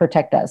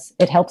protect us.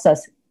 It helps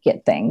us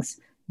get things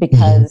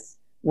because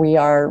we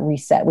are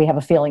reset. We have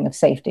a feeling of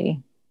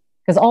safety,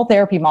 because all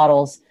therapy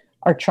models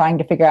are trying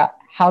to figure out,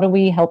 how do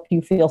we help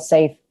you feel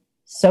safe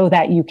so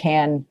that you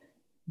can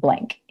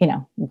blank,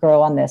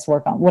 grow on this,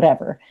 work on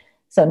whatever.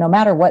 So no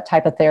matter what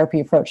type of therapy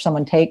approach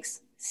someone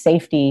takes,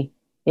 safety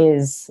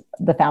is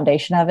the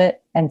foundation of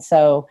it. And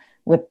so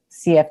with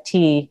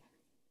CFT,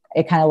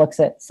 it kind of looks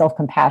at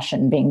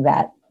self-compassion being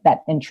that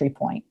entry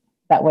point,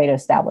 that way to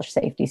establish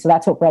safety. So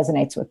that's what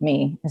resonates with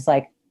me. It's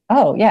like,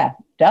 oh yeah,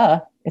 duh.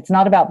 It's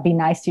not about be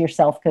nice to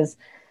yourself because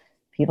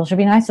people should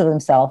be nice to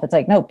themselves. It's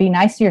like, no, be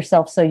nice to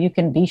yourself so you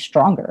can be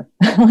stronger.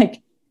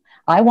 Like,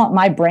 I want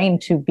my brain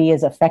to be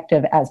as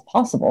effective as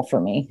possible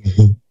for me.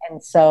 Mm-hmm.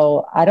 And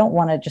so I don't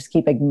want to just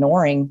keep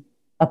ignoring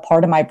a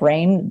part of my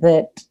brain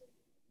that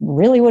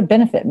really would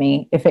benefit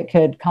me if it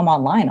could come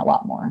online a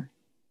lot more.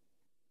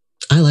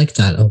 I like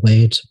that, a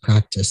way to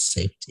practice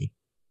safety.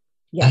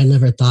 Yes. I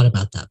never thought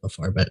about that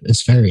before, but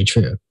it's very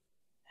true.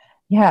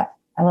 Yeah,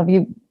 I love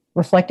you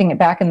reflecting it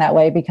back in that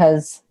way,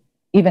 because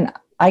even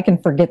I can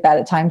forget that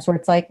at times, where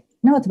it's like,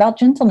 no, it's about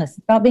gentleness.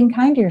 It's about being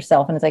kind to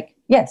yourself. And it's like,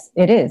 yes,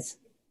 it is,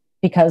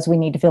 because we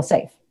need to feel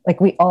safe. Like,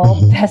 we all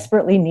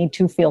desperately need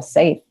to feel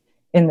safe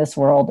in this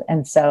world.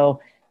 And so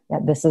yeah,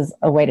 this is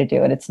a way to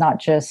do it. It's not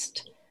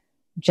just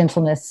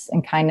gentleness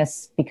and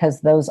kindness,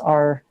 because those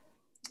are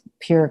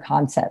pure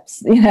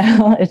concepts.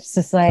 It's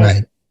just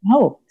like,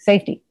 no,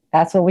 safety.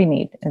 That's what we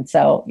need. And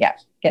so, yeah,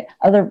 get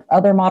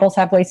other models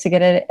have ways to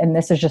get it. And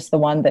this is just the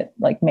one that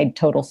like made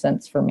total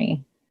sense for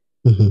me.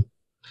 Mm-hmm.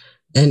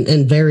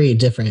 And very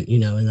different, you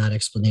know, in that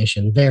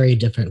explanation, very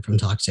different from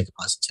toxic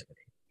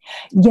positivity.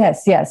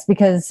 Yes.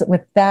 Because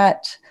with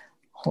that,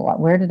 hold on,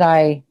 where did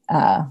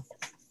I'm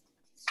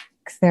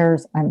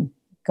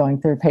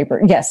going through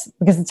paper. Yes,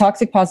 because the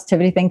toxic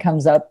positivity thing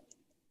comes up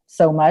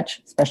so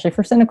much, especially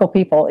for cynical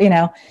people, you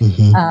know,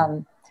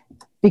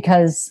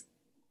 because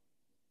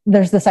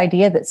there's this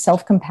idea that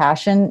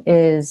self-compassion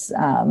is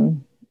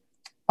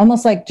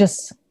almost like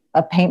just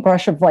a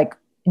paintbrush of like,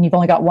 and you've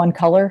only got one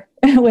color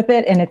with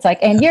it. And it's like,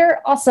 and you're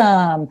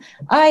awesome.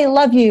 I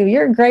love you.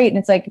 You're great. And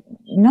it's like,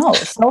 no,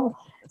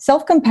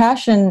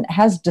 self-compassion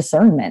has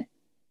discernment.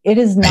 It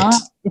is not,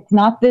 it's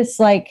not this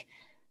like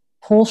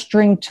pull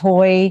string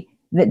toy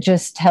that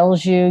just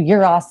tells you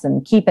you're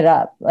awesome, keep it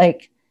up.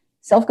 Like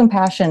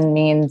self-compassion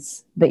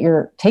means that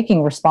you're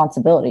taking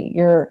responsibility.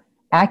 You're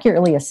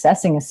accurately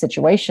assessing a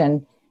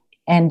situation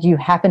and you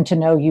happen to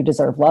know you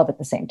deserve love at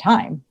the same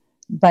time.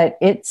 But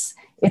it's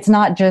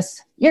not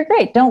just, you're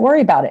great, don't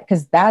worry about it,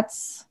 because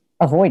that's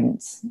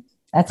avoidance.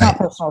 That's not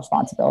personal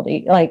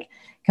responsibility. Like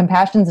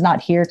compassion's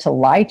not here to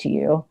lie to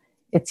you.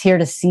 It's here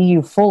to see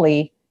you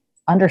fully,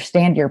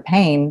 understand your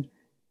pain.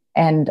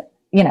 And,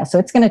 you know, so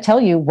it's going to tell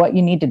you what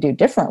you need to do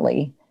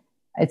differently.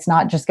 It's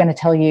not just going to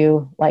tell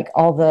you like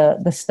all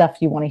the stuff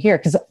you want to hear.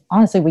 Because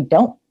honestly, we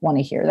don't want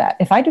to hear that.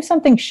 If I do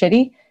something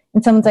shitty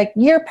and someone's like,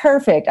 you're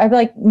perfect, I'd be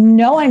like,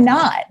 no, I'm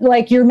not.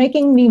 Like, you're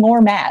making me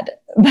more mad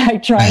by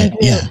trying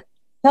to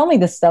tell me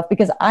this stuff,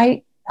 because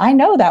I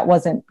know that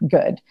wasn't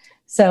good.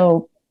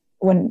 So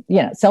when,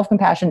 you know,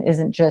 self-compassion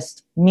isn't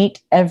just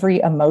meet every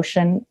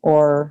emotion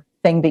or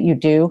thing that you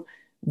do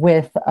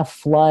with a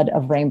flood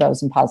of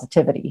rainbows and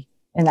positivity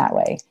in that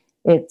way.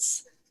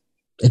 It's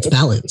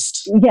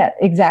balanced. Yeah,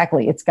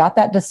 exactly. It's got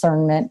that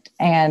discernment,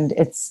 and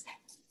it's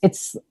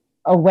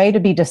a way to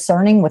be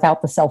discerning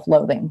without the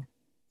self-loathing.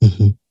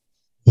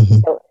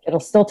 So it'll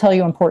still tell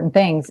you important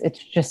things.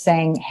 It's just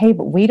saying, hey,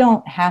 but we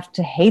don't have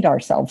to hate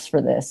ourselves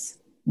for this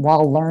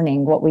while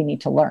learning what we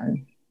need to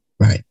learn.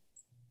 Right.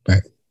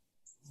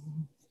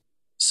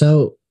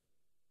 So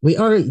we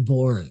aren't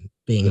born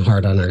being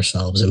hard on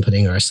ourselves and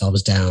putting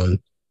ourselves down.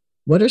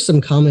 What are some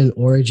common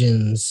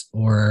origins of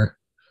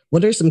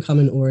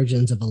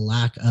a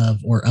lack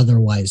of or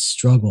otherwise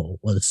struggle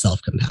with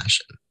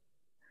self-compassion?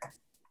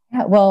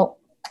 Yeah, well,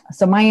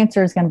 so my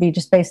answer is going to be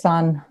just based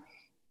on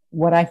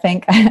what I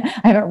think. I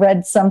haven't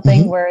read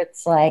something where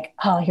it's like,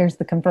 oh, here's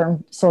the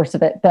confirmed source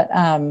of it. But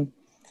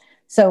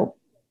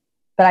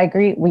but I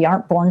agree. We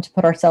aren't born to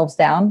put ourselves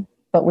down,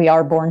 but we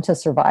are born to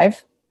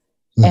survive.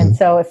 And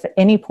so if at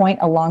any point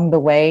along the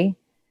way,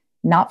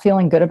 not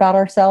feeling good about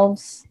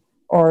ourselves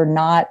or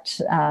not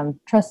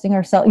trusting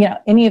ourselves, you know,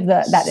 any of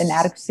that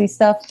inadequacy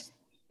stuff,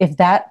 if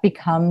that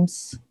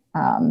becomes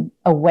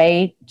a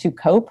way to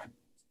cope,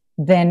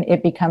 then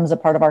it becomes a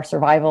part of our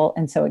survival.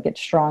 And so it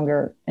gets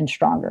stronger and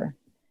stronger.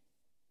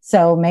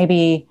 So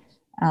maybe,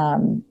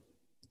 you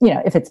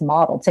know, if it's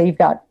modeled, say you've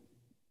got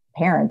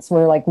parents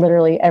where like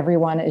literally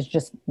everyone is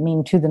just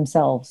mean to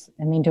themselves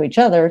and mean to each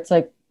other. It's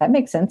like, that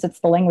makes sense. It's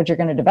the language you're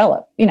going to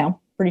develop, you know,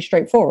 pretty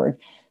straightforward.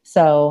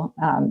 So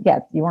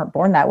you weren't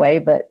born that way,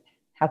 but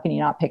how can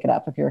you not pick it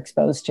up if you're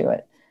exposed to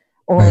it?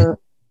 Or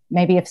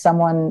maybe if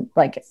someone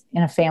like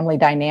in a family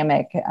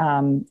dynamic,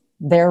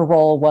 their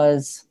role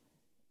was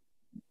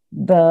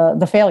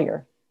the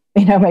failure.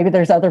 You know, maybe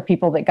there's other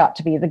people that got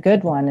to be the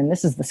good one and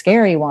this is the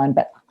scary one,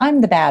 but I'm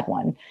the bad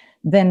one.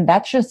 Then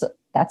that's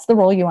the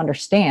role you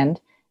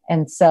understand.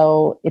 And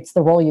so it's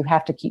the role you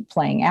have to keep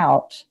playing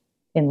out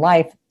in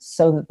life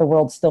so that the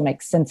world still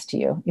makes sense to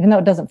you, even though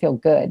it doesn't feel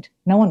good.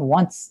 No one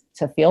wants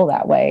to feel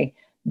that way,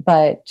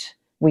 but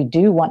we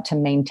do want to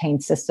maintain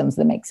systems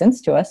that make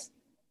sense to us.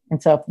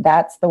 And so if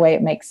that's the way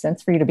it makes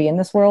sense for you to be in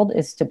this world,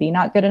 is to be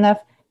not good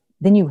enough,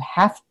 then you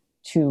have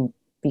to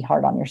be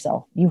hard on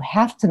yourself. You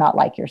have to not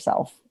like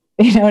yourself.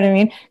 You know what I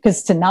mean?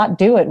 Because to not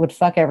do it would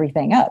fuck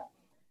everything up.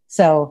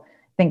 So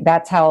I think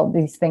that's how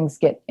these things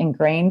get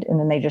ingrained, and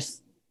then they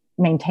just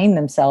maintain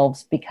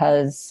themselves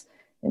because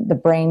the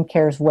brain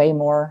cares way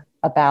more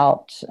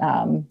about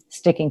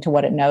sticking to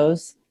what it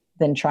knows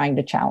than trying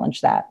to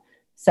challenge that.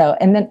 So,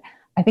 and then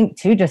I think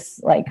too,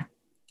 just like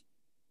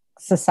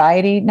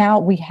society now,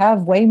 we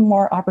have way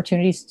more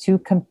opportunities to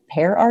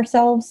compare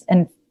ourselves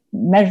and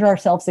measure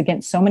ourselves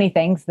against so many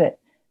things that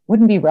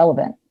wouldn't be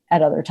relevant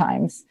at other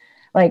times.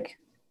 Like,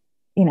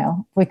 you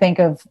know, if we think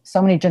of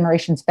so many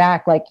generations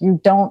back, like you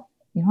don't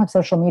have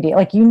social media,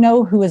 like, you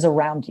know, who is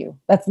around you.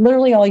 That's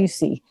literally all you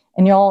see.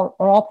 And y'all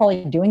are all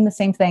probably doing the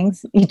same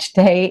things each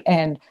day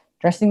and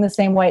dressing the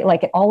same way.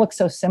 Like, it all looks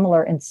so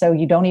similar. And so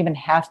you don't even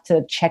have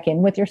to check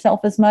in with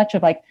yourself as much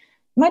of like,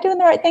 am I doing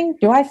the right thing?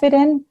 Do I fit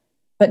in?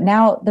 But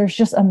now there's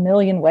just a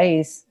million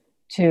ways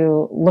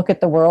to look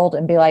at the world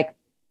and be like,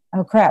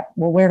 oh crap,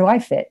 well, where do I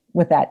fit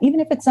with that? Even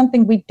if it's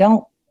something we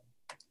don't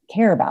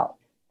care about.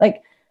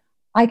 Like,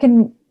 I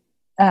can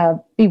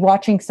be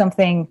watching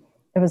something.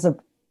 It was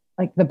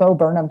like the Bo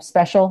Burnham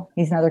special.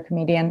 He's another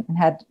comedian and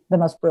had the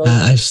most brilliant.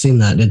 I've seen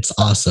that. It's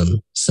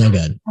awesome. So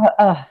good.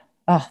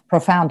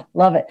 Profound.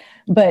 Love it.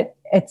 But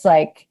it's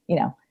like,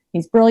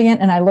 he's brilliant.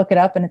 And I look it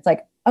up and it's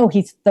like, oh,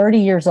 he's 30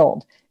 years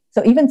old.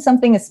 So even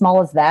something as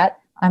small as that,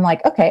 I'm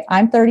like, okay,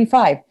 I'm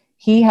 35.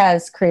 He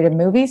has created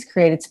movies,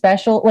 created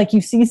special. Like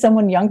you see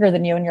someone younger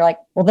than you and you're like,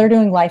 well, they're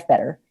doing life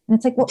better. And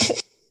it's like, well,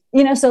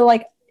 so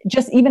like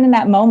just even in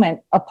that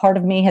moment, a part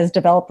of me has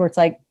developed where it's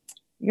like,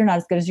 you're not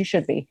as good as you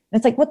should be. And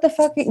it's like, what the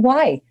fuck?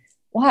 Why?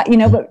 But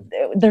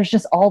there's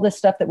just all this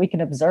stuff that we can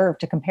observe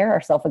to compare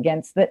ourselves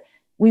against that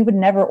we would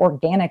never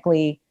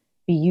organically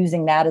be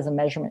using that as a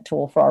measurement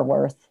tool for our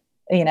worth.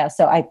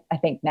 So I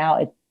think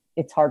now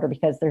it's harder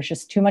because there's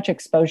just too much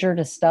exposure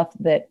to stuff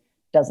that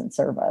doesn't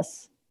serve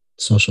us.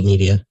 Social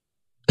media.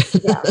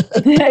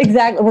 Yeah,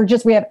 exactly.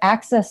 We have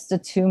access to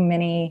too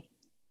many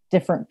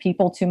different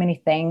people, too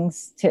many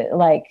things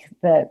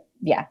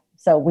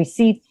so we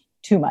see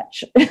too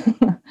much.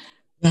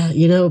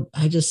 Yeah,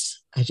 I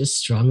just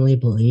strongly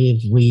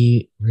believe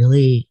we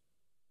really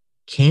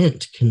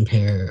can't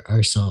compare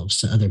ourselves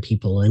to other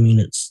people. I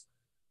mean,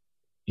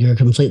 you're a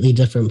completely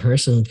different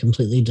person with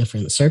completely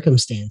different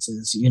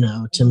circumstances.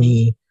 To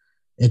me,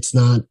 it's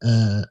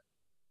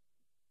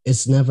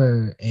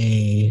never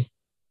a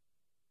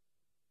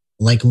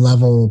like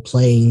level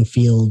playing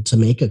field to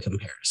make a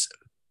comparison,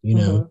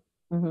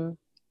 Mm-hmm. Mm-hmm.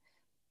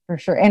 For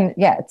sure. And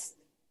yeah,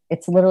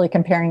 it's literally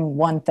comparing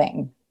one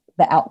thing,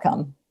 the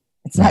outcome.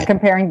 It's not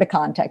comparing the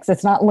context.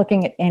 It's not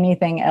looking at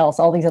anything else,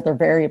 all these other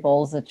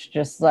variables. It's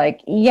just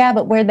like, yeah,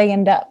 but where'd they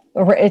end up?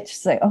 Or it's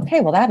just like,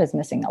 okay, well, that is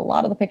missing a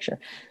lot of the picture.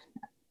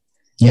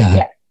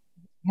 Yeah.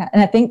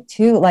 And I think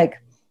too,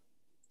 like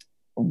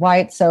why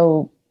it's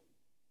so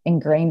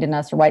ingrained in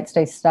us or why it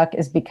stays stuck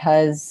is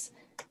because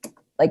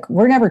like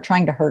we're never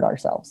trying to hurt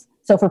ourselves.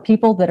 So for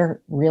people that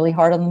are really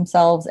hard on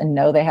themselves and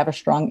know they have a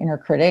strong inner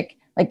critic,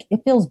 like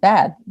it feels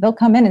bad. They'll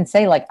come in and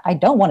say like, I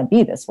don't want to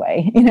be this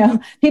way.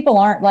 People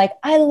aren't like,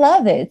 I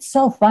love it. It's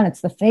so fun.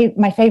 It's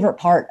my favorite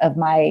part of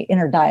my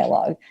inner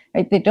dialogue,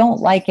 right? They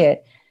don't like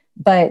it,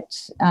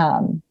 but,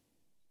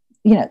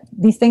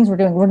 these things we're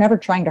doing, we're never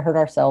trying to hurt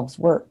ourselves.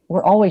 We're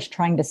always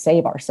trying to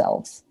save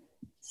ourselves.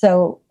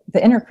 So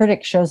the inner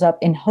critic shows up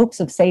in hopes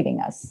of saving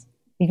us,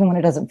 even when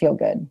it doesn't feel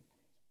good.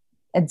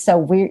 And so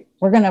we're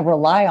going to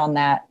rely on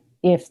that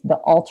if the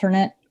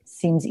alternate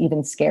seems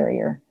even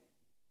scarier.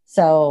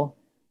 So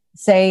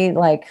say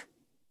like,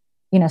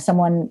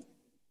 someone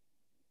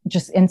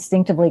just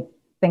instinctively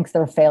thinks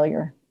they're a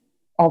failure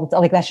all the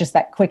time. Like that's just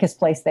that quickest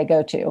place they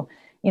go to.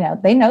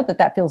 They know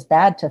that feels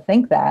bad to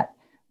think that,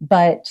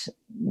 but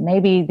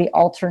maybe the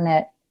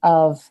alternate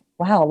of,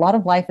 wow, a lot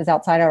of life is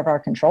outside of our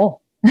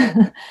control.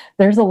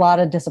 There's a lot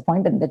of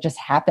disappointment that just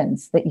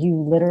happens that you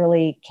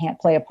literally can't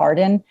play a part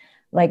in.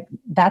 Like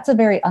that's a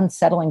very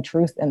unsettling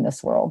truth in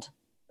this world,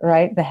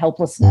 right? The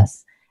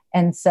helplessness.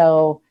 And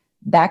so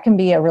that can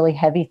be a really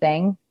heavy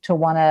thing to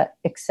want to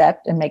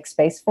accept and make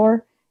space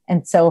for.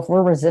 And so if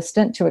we're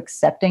resistant to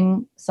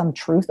accepting some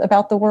truth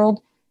about the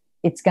world,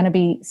 it's going to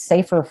be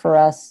safer for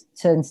us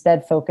to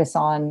instead focus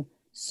on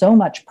so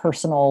much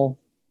personal,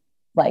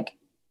 like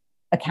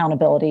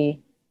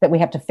accountability that we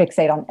have to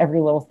fixate on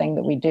every little thing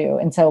that we do.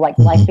 And so like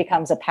life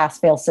becomes a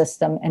pass-fail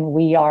system and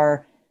we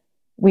are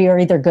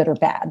either good or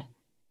bad.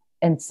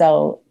 And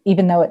so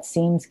even though it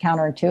seems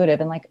counterintuitive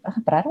and like, oh,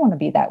 but I don't want to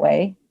be that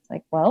way. It's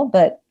like, well,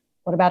 but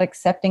what about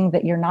accepting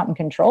that you're not in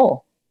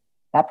control?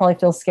 That probably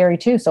feels scary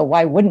too. So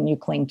why wouldn't you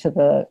cling to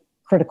the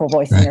critical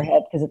voice in your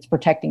head? Because it's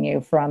protecting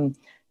you from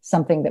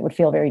something that would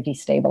feel very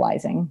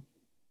destabilizing.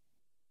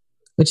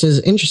 Which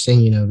is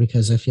interesting,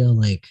 because I feel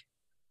like,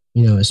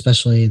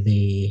 especially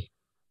the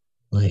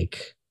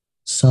like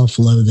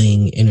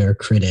self-loathing inner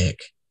critic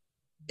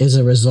is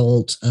a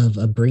result of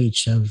a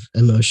breach of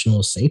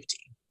emotional safety.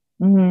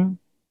 Mm-hmm.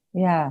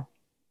 Yeah.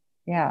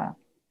 Yeah.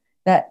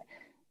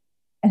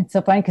 And it's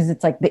so funny because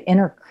it's like the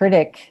inner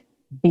critic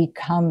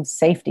becomes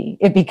safety.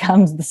 It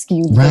becomes the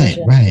skewed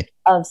version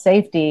of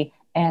safety,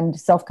 and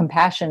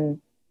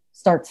self-compassion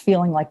starts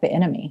feeling like the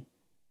enemy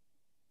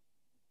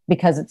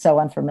because it's so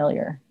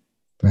unfamiliar.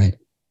 Right.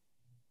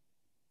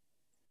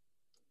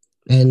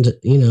 And,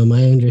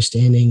 my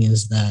understanding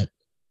is that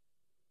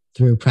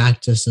through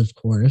practice, of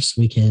course,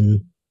 we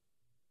can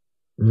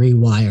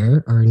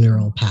rewire our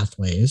neural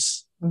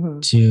pathways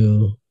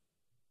to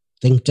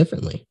think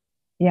differently.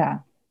 Yeah.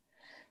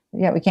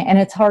 Yeah, we can. And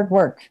it's hard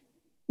work.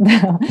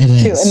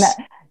 It is.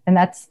 And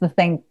that's the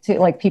thing too.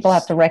 Like people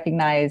have to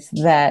recognize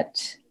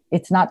that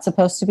it's not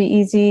supposed to be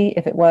easy.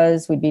 If it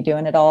was, we'd be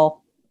doing it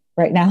all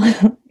right now,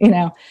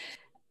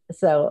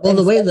 So well,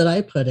 the way that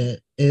I put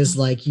it is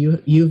like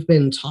you've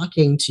been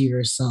talking to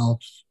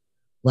yourself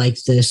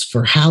like this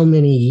for how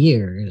many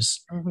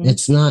years?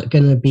 It's not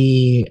going to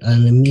be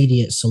an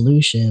immediate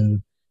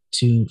solution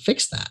to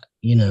fix that.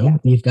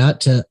 You've got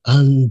to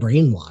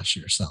unbrainwash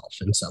yourself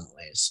in some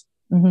ways.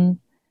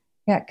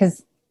 Yeah,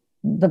 because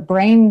the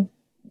brain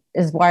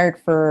is wired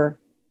for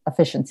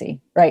efficiency,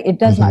 right? It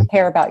does not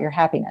care about your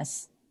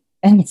happiness.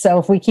 And so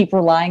if we keep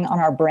relying on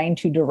our brain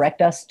to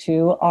direct us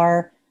to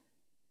our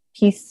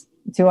peace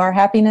to our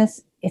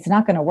happiness, it's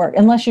not going to work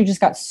unless you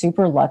just got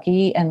super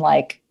lucky and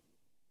like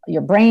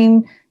your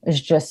brain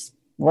is just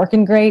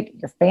working great,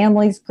 your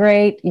family's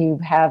great, you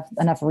have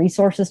enough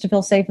resources to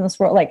feel safe in this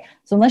world. Like,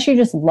 so unless you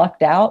just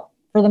lucked out,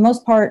 for the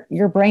most part,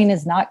 your brain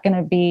is not going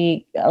to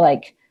be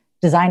like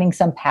designing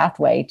some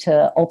pathway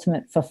to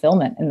ultimate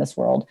fulfillment in this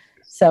world.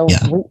 So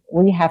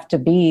we have to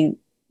be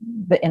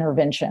the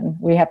intervention.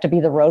 We have to be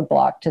the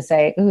roadblock to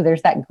say, ooh,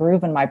 there's that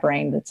groove in my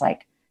brain that's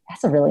like,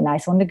 that's a really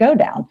nice one to go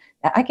down.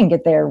 I can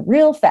get there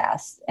real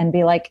fast and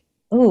be like,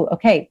 ooh,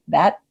 okay,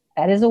 that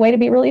is a way to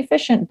be really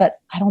efficient,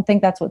 but I don't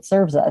think that's what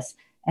serves us.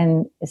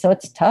 And so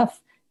it's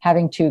tough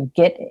having to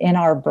get in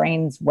our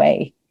brain's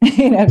way,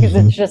 because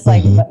it's just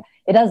like,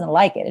 it doesn't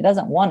like it. It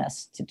doesn't want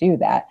us to do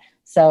that.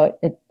 So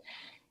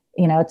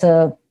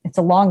it's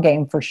a long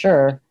game for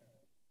sure,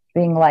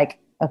 being like,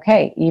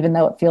 okay, even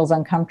though it feels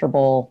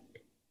uncomfortable,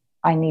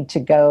 I need to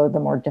go the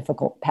more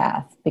difficult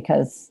path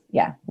because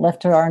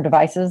left to our own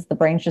devices, the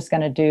brain's just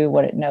going to do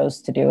what it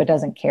knows to do. It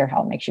doesn't care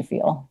how it makes you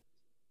feel.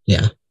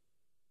 Yeah.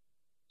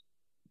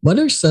 What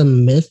are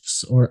some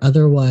myths or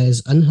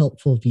otherwise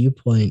unhelpful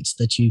viewpoints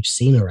that you've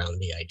seen around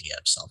the idea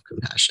of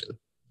self-compassion?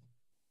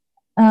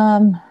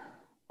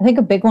 I think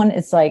a big one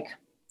is like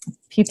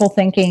people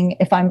thinking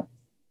if I'm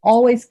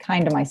always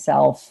kind to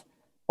myself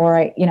or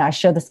I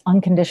show this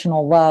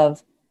unconditional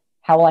love,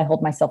 how will I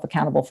hold myself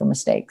accountable for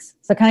mistakes?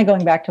 So kind of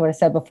going back to what I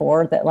said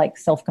before, that like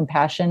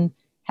self-compassion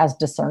has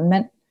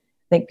discernment.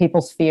 I think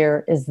people's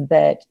fear is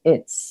that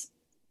it's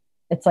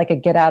like a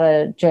get out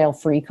of jail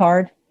free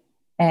card.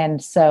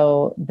 And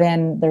so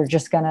then they're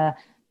just going to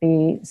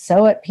be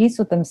so at peace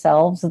with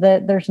themselves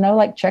that there's no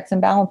like checks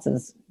and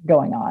balances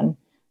going on.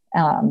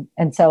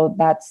 And so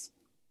that's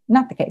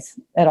not the case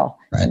at all.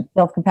 Right.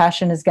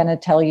 Self-compassion is going to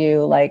tell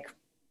you like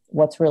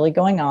what's really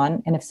going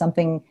on. And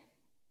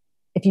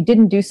if you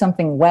didn't do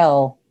something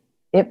well,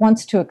 it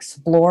wants to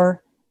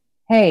explore,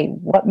 hey,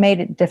 what made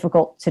it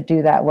difficult to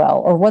do that well?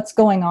 Or what's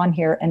going on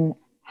here? And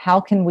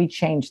how can we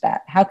change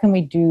that? How can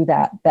we do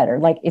that better?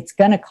 Like it's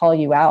going to call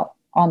you out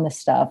on the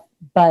stuff,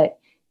 but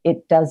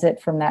it does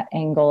it from that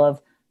angle of,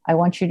 I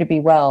want you to be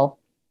well.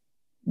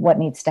 What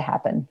needs to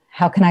happen?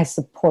 How can I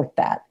support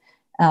that?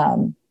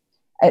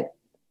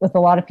 With a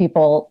lot of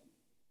people,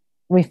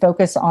 we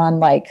focus on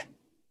like,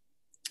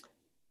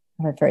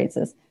 how do I phrase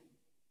this?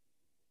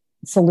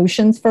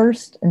 Solutions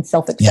first and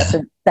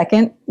self-acceptance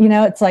second.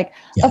 It's like,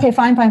 okay,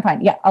 fine.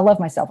 Yeah, I love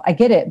myself. I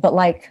get it. But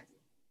like,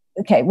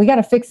 okay, we got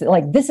to fix it.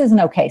 Like, this isn't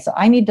okay. So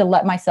I need to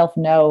let myself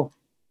know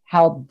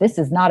how this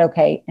is not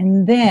okay.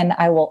 And then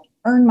I will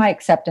earn my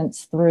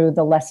acceptance through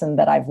the lesson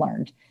that I've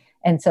learned.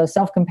 And so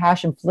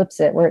self-compassion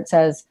flips it where it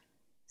says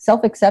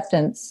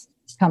self-acceptance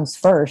comes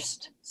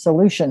first,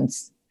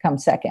 solutions come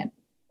second.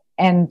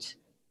 And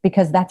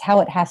because that's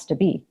how it has to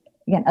be.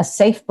 Again, a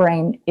safe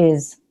brain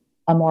is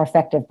a more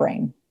effective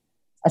brain.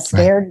 A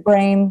scared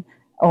brain,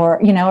 or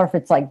if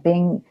it's like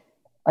being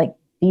like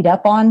beat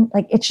up on,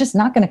 like it's just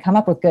not going to come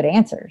up with good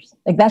answers.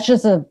 Like that's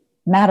just a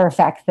matter of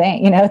fact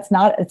thing. It's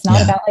not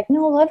about like,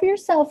 no, love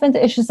yourself. And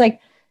it's just like,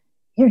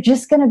 you're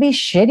just going to be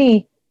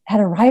shitty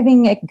at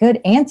arriving at good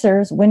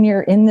answers when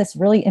you're in this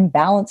really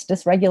imbalanced,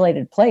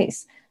 dysregulated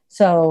place.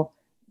 So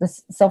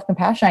this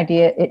self-compassion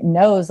idea, it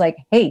knows like,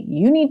 hey,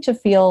 you need to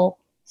feel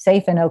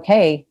safe and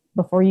okay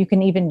before you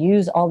can even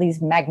use all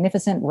these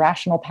magnificent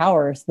rational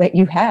powers that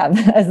you have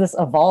as this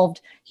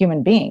evolved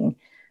human being.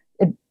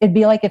 It'd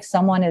be like if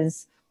someone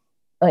is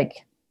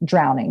like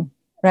drowning,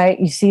 right?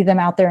 You see them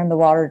out there in the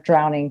water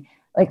drowning,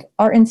 like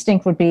our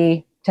instinct would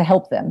be to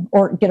help them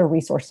or get a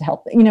resource to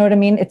help them. You know what I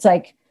mean? It's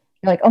like,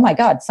 you're like, oh my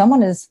God,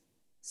 someone is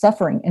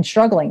suffering and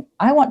struggling.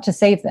 I want to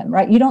save them,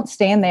 right? You don't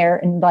stand there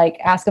and like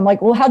ask them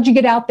like, well, how'd you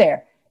get out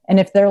there?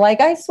 And if they're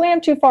like, I swam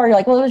too far, you're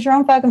like, well, it was your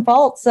own fucking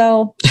fault.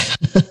 So,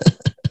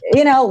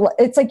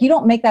 it's like, you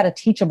don't make that a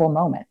teachable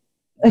moment.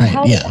 Like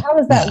how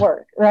does that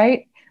work?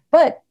 Right.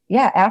 But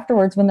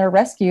afterwards, when they're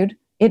rescued,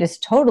 it is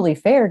totally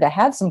fair to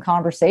have some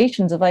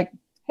conversations of like,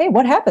 hey,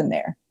 what happened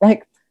there?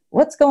 Like,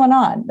 what's going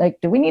on?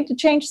 Like, do we need to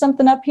change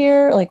something up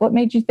here? Like, what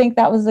made you think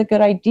that was a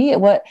good idea?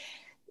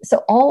 So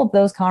all of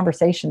those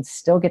conversations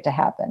still get to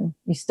happen.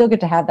 You still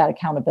get to have that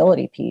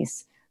accountability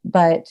piece,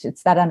 but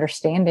it's that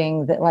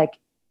understanding that like,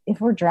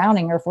 if we're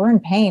drowning or if we're in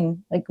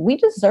pain, like we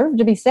deserve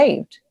to be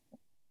saved.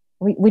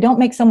 We don't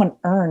make someone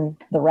earn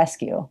the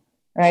rescue,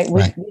 right?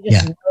 We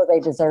just know they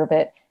deserve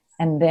it.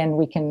 And then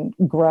we can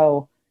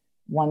grow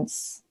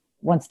once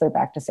they're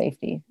back to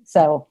safety.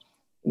 So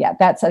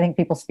that's, I think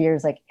people's fear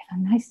is like, if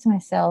I'm nice to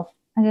myself,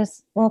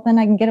 then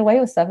I can get away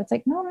with stuff. It's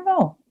like,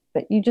 no.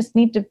 But you just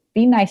need to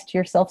be nice to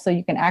yourself so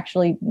you can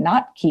actually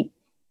not keep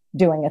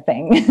doing a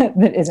thing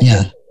that isn't good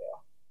for you.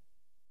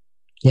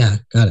 Yeah,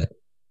 got it.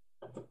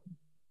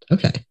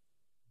 Okay.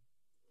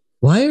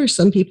 Why are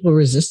some people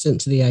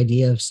resistant to the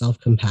idea of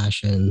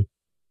self-compassion?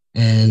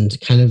 And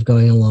kind of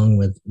going along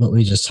with what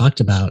we just talked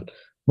about,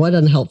 what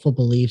unhelpful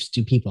beliefs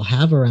do people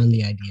have around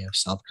the idea of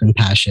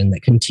self-compassion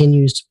that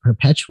continues to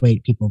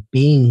perpetuate people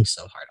being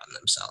so hard on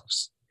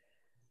themselves?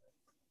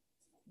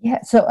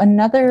 Yeah. So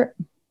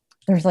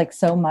there's like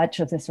so much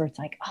of this where it's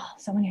like, oh,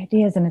 so many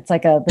ideas. And it's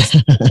like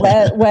this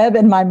web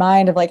in my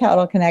mind of like how it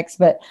all connects.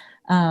 But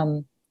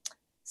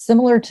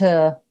similar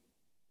to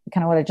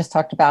kind of what I just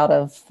talked about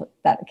of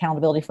that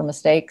accountability for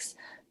mistakes,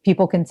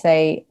 people can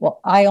say,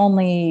 well, I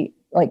only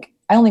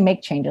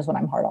make changes when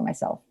I'm hard on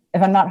myself.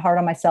 If I'm not hard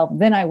on myself,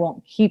 then I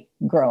won't keep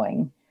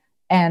growing.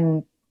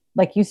 And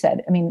like you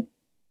said, I mean,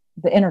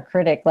 the inner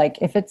critic, like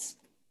if it's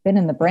been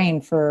in the brain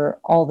for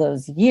all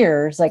those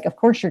years, like, of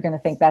course you're going to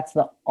think that's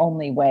the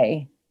only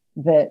way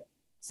that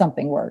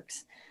something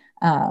works.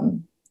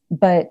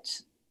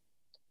 But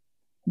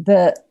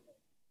the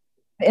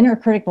inner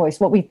critic voice,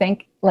 what we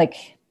think, like,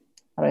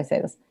 how do I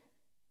say this?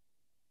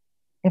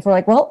 If we're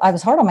like, well, I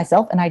was hard on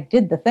myself and I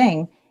did the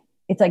thing,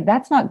 it's like,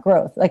 that's not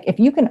growth. Like if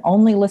you can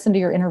only listen to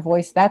your inner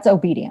voice, that's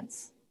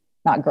obedience,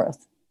 not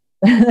growth.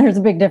 There's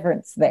a big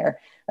difference there.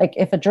 Like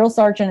if a drill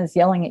sergeant is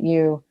yelling at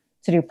you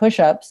to do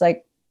push-ups,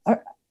 like,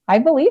 I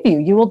believe you,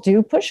 you will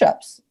do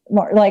push-ups.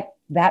 More like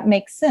that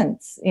makes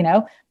sense, you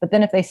know? But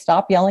then if they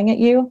stop yelling at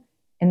you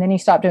and then you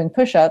stop doing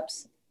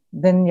push-ups,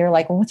 then you're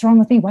like, well, what's wrong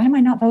with me? Why am I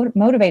not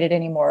motivated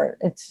anymore?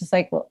 It's just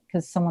like, well,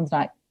 because someone's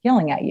not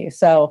yelling at you.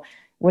 So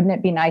wouldn't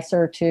it be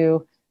nicer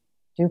to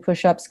do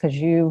push-ups because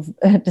you've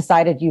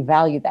decided you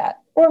value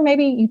that? Or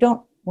maybe you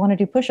don't want to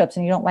do push-ups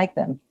and you don't like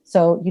them.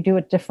 So you do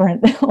a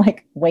different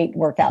like weight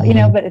workout, you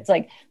know, but it's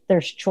like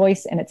there's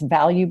choice and it's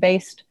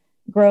value-based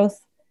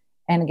growth.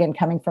 And again,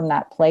 coming from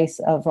that place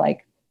of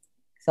like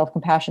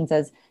self-compassion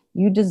says,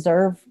 you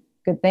deserve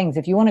good things.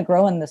 If you want to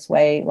grow in this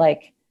way,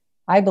 like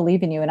I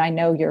believe in you and I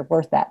know you're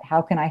worth that.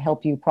 How can I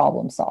help you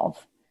problem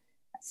solve?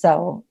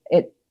 So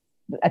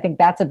I think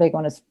that's a big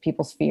one is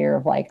people's fear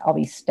of like, I'll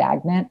be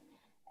stagnant.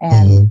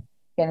 And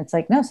it's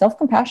like, no,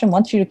 self-compassion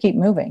wants you to keep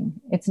moving.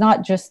 It's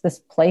not just this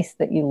place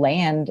that you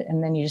land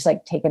and then you just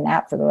like take a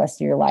nap for the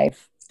rest of your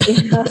life.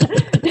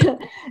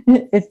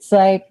 It's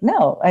like,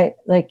 no,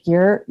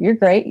 you're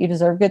great. You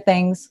deserve good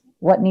things.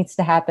 What needs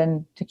to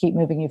happen to keep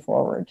moving you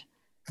forward?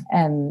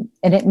 And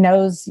it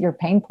knows your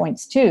pain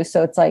points too.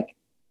 So it's like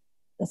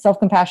the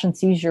self-compassion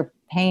sees your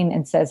pain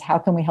and says, how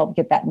can we help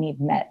get that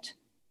need met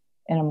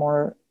in a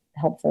more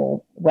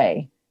helpful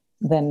way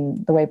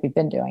than the way we've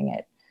been doing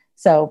it?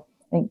 So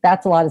I think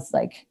that's a lot is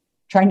like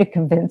trying to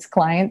convince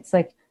clients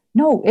like,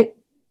 no,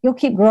 you'll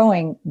keep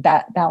growing.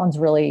 That one's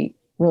really,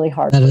 really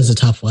hard. That is a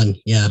tough one.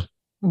 Yeah.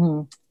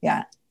 Mm-hmm.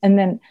 Yeah. And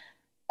then,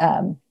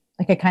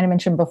 like I kind of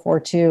mentioned before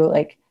too,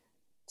 like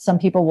some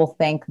people will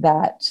think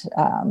that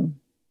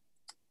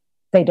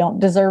they don't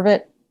deserve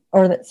it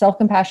or that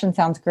self-compassion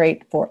sounds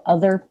great for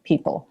other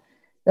people.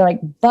 They're like,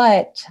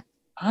 but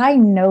I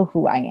know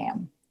who I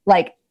am.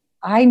 Like,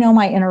 I know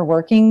my inner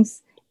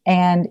workings.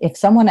 And if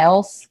someone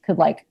else could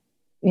like,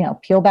 you know,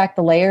 peel back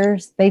the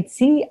layers, they'd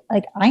see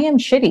like, I am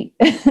shitty.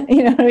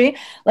 You know what I mean?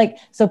 Like,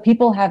 so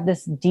people have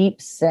this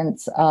deep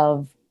sense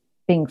of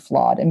being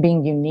flawed and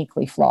being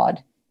uniquely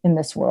flawed in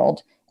this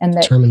world. And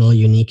that terminal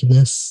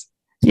uniqueness.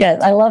 Yeah.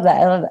 I love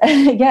that.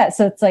 Yeah.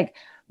 So it's like,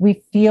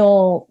 we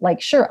feel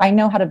like, sure, I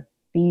know how to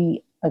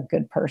be a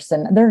good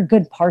person. There are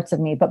good parts of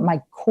me, but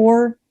my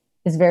core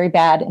is very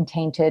bad and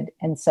tainted.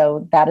 And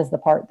so that is the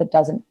part that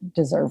doesn't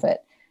deserve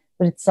it.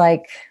 But it's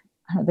like,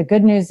 the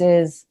good news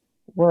is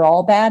we're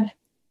all bad.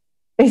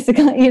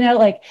 Basically, you know,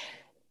 like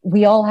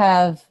we all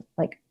have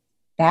like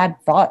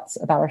bad thoughts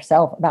about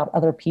ourselves, about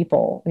other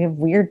people. We have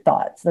weird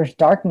thoughts. There's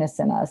darkness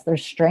in us.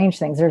 There's strange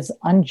things. There's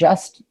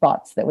unjust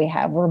thoughts that we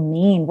have. We're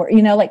mean. We're,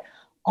 you know, like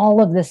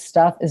all of this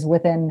stuff is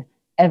within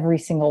every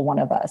single one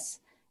of us.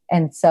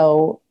 And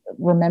so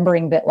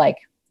remembering that like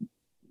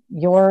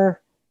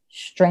your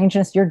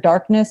strangeness, your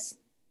darkness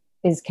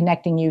is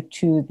connecting you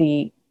to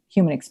the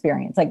human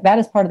experience. Like that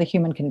is part of the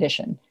human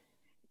condition.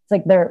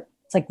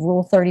 It's like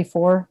rule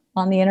 34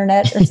 on the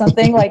internet or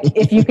something. Like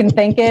if you can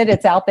think it,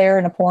 it's out there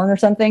in a porn or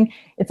something.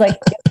 It's like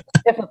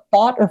if a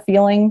thought or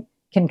feeling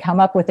can come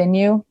up within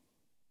you,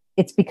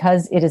 it's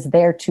because it is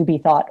there to be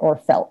thought or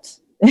felt.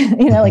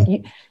 You know,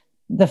 like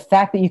the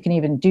fact that you can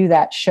even do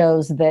that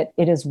shows that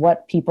it is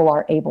what people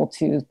are able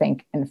to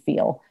think and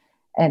feel.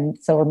 And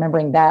so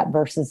remembering that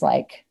versus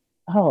like,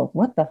 oh,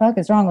 what the fuck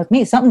is wrong with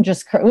me? Something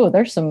just,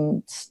 there's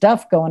some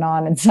stuff going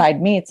on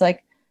inside me. It's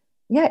like,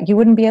 yeah, you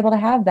wouldn't be able to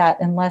have that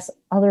unless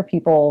other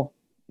people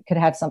could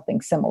have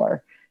something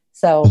similar.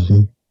 So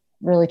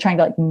really trying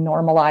to like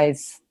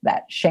normalize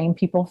that shame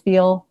people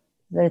feel,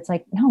 that it's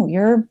like, no,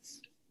 you're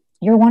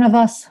one of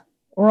us.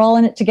 We're all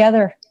in it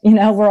together. You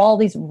know, we're all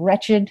these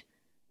wretched,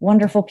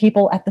 wonderful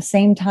people at the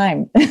same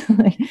time.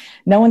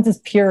 No one's as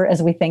pure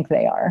as we think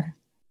they are.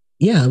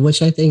 Yeah,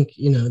 which I think,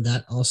 you know,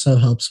 that also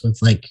helps with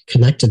like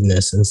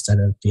connectedness instead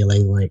of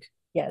feeling like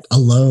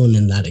alone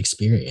in that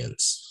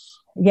experience.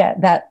 Yeah,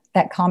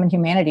 that common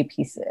humanity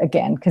piece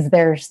again, because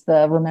there's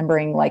the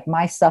remembering like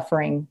my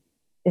suffering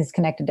is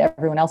connected to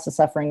everyone else's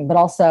suffering, but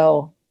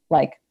also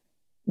like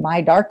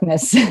my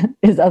darkness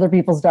is other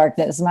people's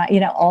darkness. My,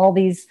 you know, all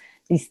these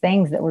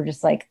things that we're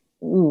just like,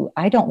 ooh,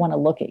 I don't want to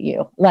look at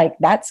you. Like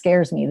that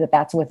scares me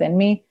that's within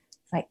me.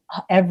 It's like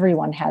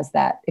everyone has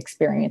that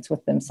experience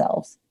with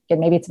themselves.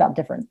 And maybe it's about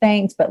different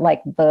things, but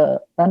like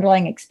the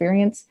underlying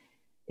experience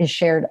is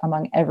shared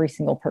among every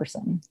single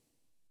person.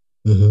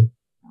 Mm-hmm.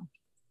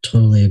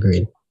 Totally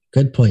agreed.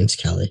 Good points,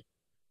 Kelly.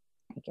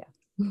 Thank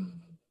you.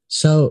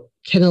 So,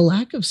 can a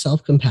lack of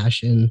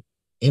self-compassion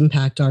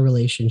impact our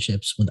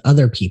relationships with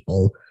other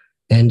people?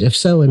 And if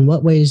so, in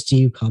what ways do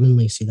you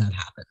commonly see that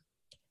happen?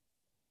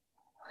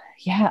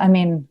 Yeah, I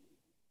mean,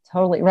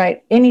 totally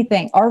right.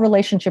 Anything, our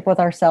relationship with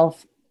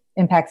ourselves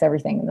impacts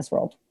everything in this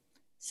world.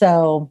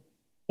 So,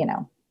 you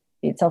know,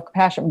 be it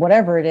self-compassion,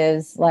 whatever it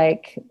is,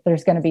 like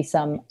there's going to be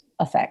some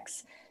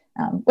effects,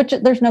 which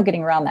there's no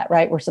getting around that,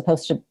 right? We're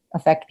supposed to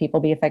affect people,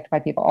 be affected by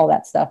people, all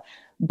that stuff.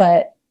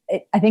 But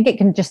I think it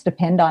can just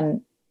depend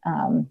on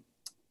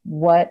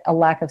what a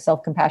lack of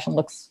self-compassion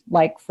looks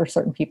like for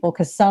certain people,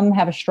 because some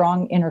have a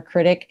strong inner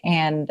critic,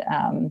 and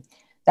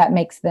that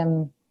makes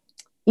them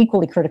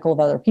equally critical of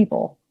other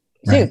people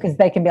too, because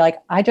they can be like,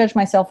 I judge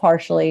myself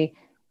harshly,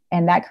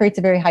 and that creates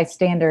a very high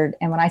standard.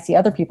 And when I see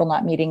other people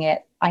not meeting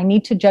it, I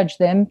need to judge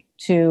them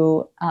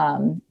to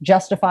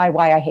justify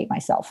why I hate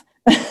myself.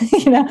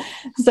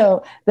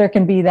 So there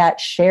can be that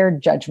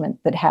shared judgment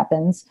that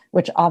happens,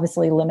 which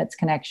obviously limits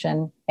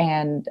connection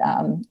and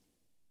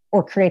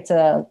or creates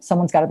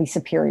someone's got to be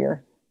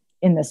superior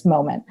in this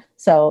moment.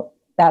 So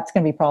that's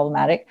going to be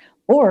problematic.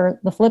 Or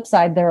the flip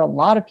side, there are a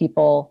lot of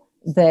people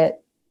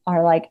that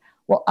are like,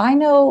 well, I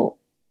know,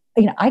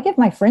 I give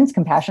my friends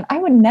compassion. I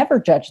would never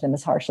judge them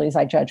as harshly as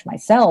I judge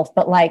myself.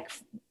 But like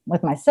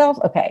with myself,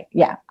 okay,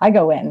 yeah, I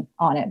go in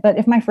on it. But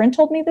if my friend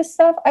told me this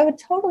stuff, I would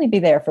totally be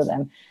there for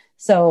them.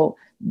 So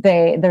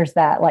there's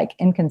that like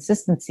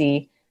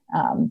inconsistency.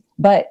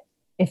 But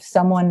if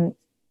someone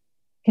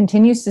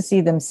continues to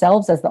see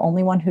themselves as the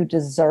only one who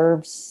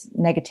deserves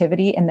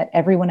negativity, and that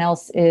everyone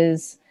else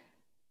is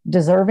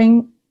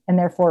deserving and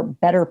therefore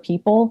better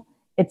people,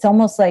 it's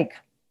almost like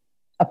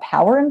a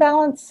power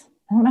imbalance.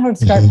 I don't know how to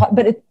describe it,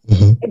 but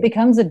it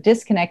becomes a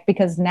disconnect,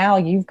 because now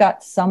you've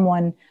got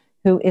someone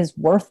who is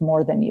worth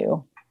more than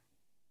you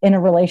in a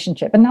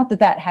relationship. And not that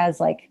that has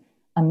like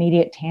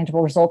immediate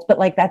tangible results, but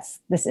like that's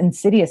this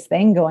insidious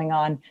thing going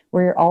on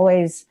where you're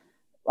always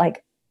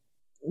like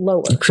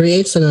lower. It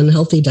creates an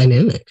unhealthy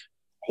dynamic.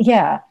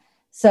 Yeah.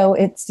 So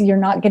you're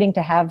not getting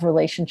to have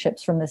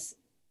relationships from this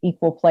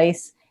equal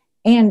place.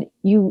 And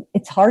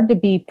it's hard to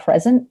be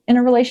present in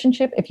a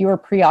relationship if you are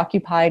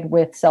preoccupied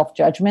with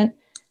self-judgment,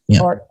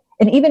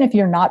 and even if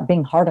you're not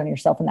being hard on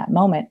yourself in that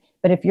moment,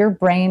 but if your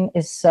brain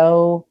is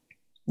so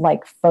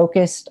like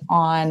focused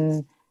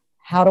on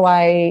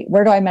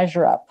where do I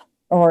measure up?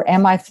 Or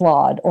am I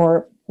flawed?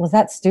 Or was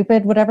that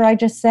stupid, whatever I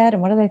just said?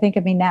 And what do they think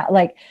of me now?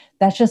 Like,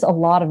 that's just a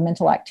lot of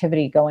mental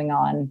activity going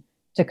on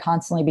to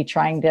constantly be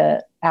trying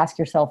to ask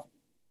yourself,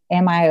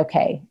 am I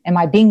okay? Am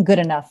I being good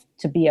enough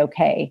to be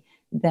okay?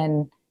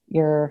 Then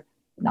you're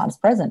not as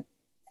present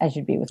as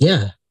you'd be with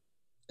people.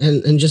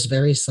 And just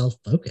very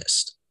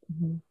self-focused.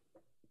 Mm-hmm.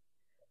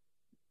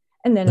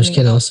 And then which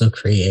can also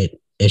create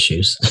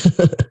issues.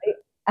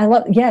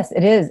 Yes,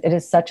 it is. It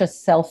is such a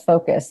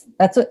self-focus.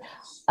 That's what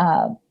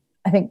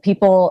I think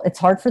people, it's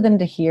hard for them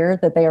to hear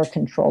that they are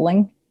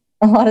controlling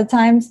a lot of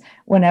times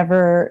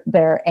whenever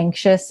they're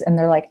anxious and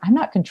they're like, I'm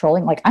not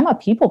controlling, like I'm a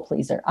people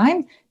pleaser.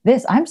 I'm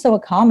so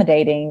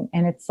accommodating.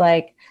 And it's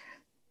like,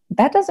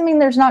 that doesn't mean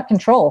there's not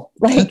control.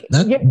 Like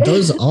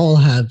those all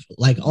have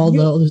like all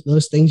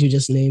those things you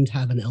just named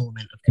have an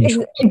element of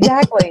control.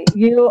 Exactly.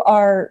 You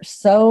are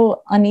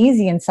so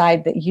uneasy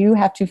inside that you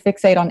have to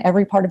fixate on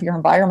every part of your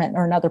environment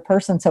or another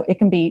person. So it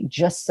can be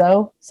just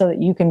so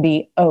that you can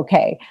be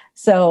okay.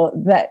 So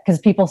that, because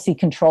people see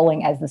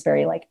controlling as this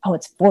very like, oh,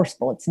 it's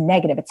forceful, it's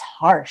negative, it's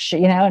harsh,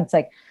 and it's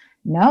like,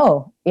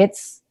 no,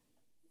 it's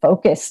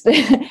focused.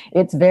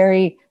 It's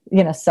very,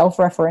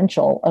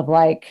 self-referential of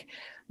like,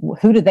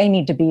 who do they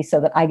need to be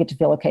so that I get to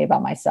feel okay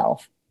about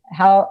myself?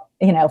 How,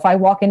 if I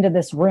walk into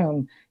this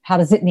room, how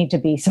does it need to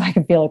be so I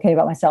can feel okay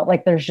about myself?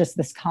 Like there's just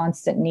this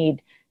constant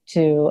need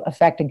to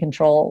affect and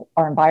control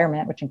our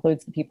environment, which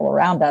includes the people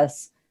around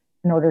us,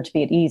 in order to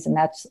be at ease. And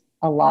that's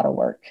a lot of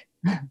work.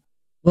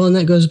 Well, and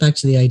that goes back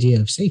to the idea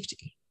of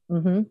safety.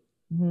 Mm-hmm.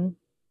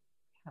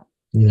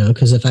 Mm-hmm.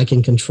 Because if I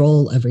can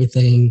control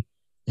everything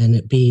and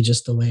it be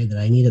just the way that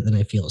I need it, then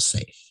I feel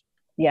safe.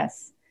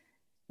 Yes.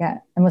 Yeah.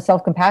 And with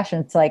self-compassion,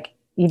 it's like,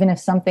 even if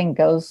something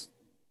goes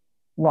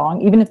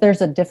wrong, even if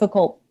there's a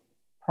difficult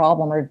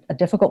problem or a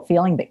difficult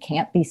feeling that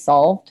can't be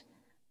solved,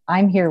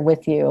 I'm here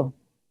with you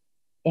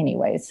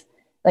anyways.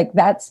 Like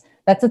that's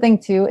the thing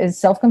too, is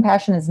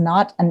self-compassion is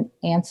not an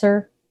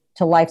answer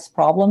to life's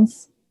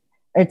problems.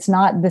 It's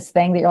not this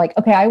thing that you're like,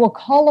 okay, I will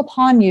call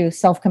upon you,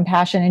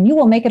 self-compassion, and you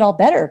will make it all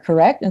better,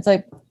 correct? And it's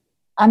like,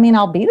 I mean,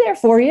 I'll be there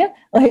for you.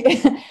 Like,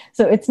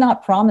 so it's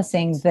not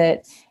promising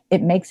that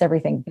it makes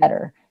everything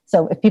better.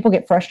 So if people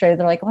get frustrated,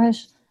 they're like, well,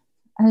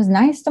 I was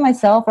nice to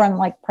myself, or I'm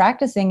like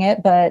practicing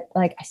it, but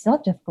like I still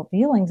have difficult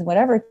feelings and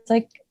whatever. It's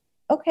like,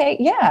 okay,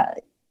 yeah,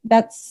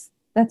 that's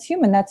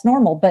human. That's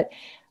normal. But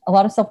a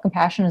lot of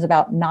self-compassion is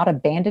about not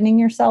abandoning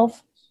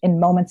yourself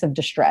in moments of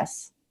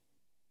distress.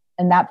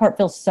 And that part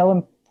feels so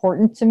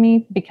important to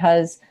me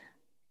because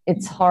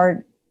it's hard.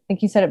 I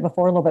think you said it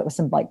before a little bit with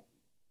some like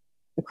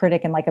the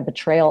critic and like a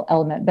betrayal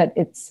element, but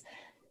it's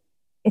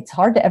it's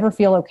hard to ever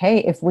feel okay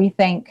if we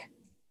think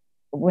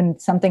when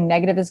something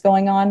negative is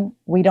going on,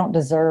 we don't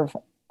deserve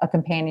a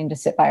companion to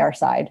sit by our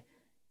side.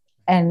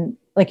 And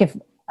like, if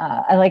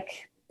I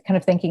like kind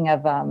of thinking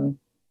of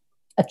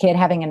a kid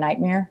having a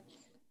nightmare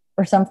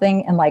or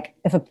something, and like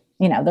if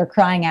they're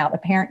crying out, a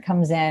parent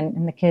comes in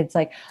and the kid's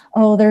like,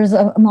 oh, there's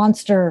a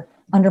monster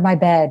under my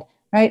bed,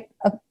 right?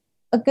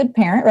 A good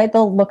parent, right?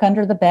 They'll look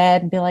under the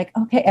bed and be like,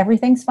 okay,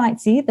 everything's fine.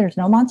 See, there's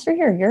no monster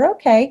here. You're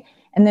okay.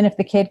 And then if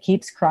the kid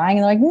keeps crying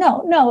and they're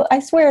like, no, I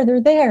swear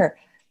they're there.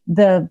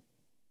 The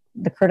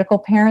critical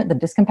parent, the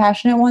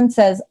discompassionate one,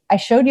 says, I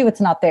showed you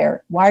it's not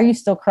there. Why are you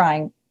still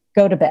crying?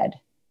 Go to bed.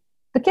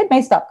 The kid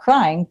may stop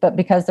crying, but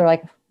because they're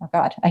like, oh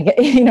God, I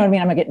get, you know what I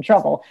mean? I'm gonna get in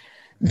trouble.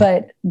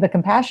 But the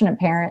compassionate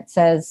parent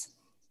says,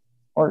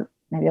 or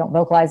maybe don't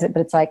vocalize it,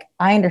 but it's like,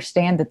 I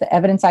understand that the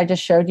evidence I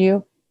just showed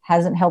you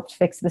hasn't helped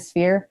fix this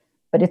fear,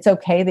 but it's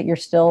okay that you're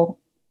still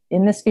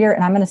in this fear.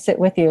 And I'm going to sit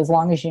with you as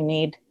long as you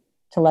need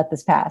to let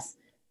this pass.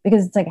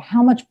 Because it's like,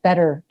 how much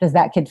better does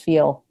that kid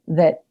feel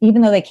that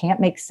even though they can't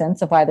make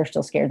sense of why they're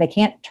still scared, they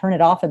can't turn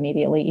it off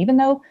immediately, even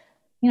though,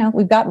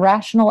 we've got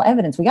rational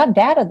evidence, we got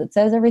data that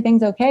says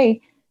everything's okay.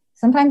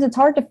 Sometimes it's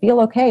hard to feel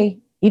okay,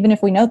 even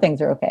if we know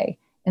things are okay.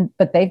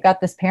 But they've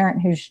got this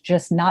parent who's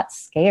just not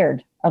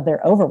scared of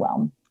their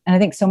overwhelm. And I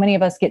think so many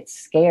of us get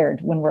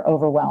scared when we're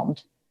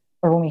overwhelmed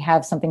or when we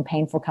have something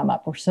painful come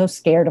up. We're so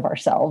scared of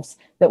ourselves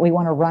that we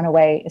want to run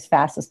away as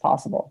fast as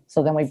possible.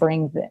 So then we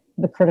bring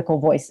the critical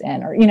voice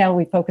in, or,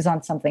 we focus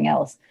on something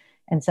else.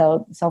 And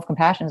so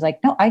self-compassion is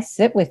like, no, I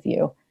sit with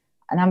you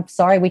and I'm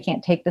sorry we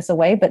can't take this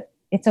away, but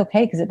it's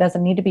okay because it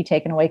doesn't need to be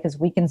taken away because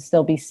we can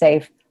still be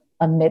safe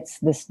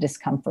amidst this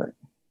discomfort.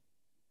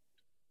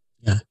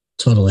 Yeah,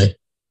 totally.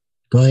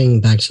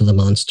 Going back to the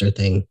monster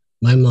thing,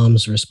 my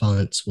mom's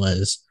response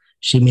was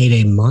she made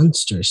a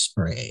monster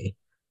spray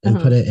and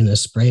put it in a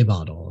spray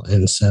bottle.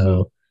 And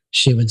so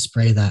she would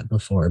spray that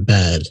before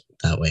bed.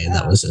 That way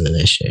that wasn't an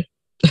issue.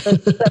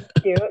 That's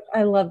cute.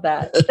 I love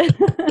that.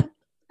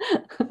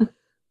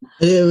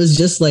 It was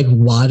just like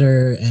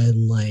water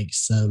and like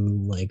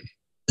some like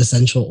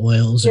essential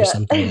oils or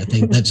something, I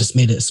think, that just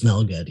made it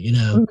smell good,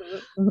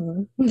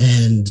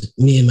 And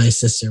me and my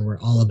sister were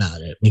all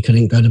about it. We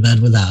couldn't go to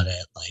bed without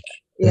it. Like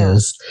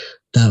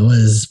that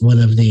was one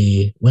of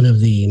the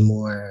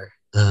more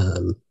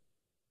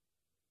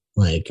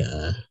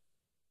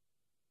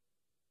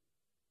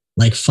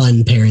like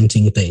fun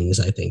parenting things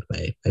I think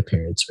my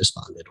parents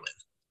responded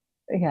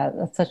with. Yeah,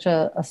 that's such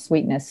a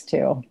sweetness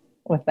too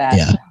with that.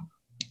 Yeah.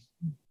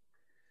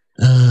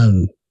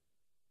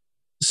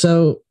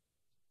 So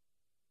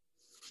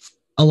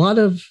a lot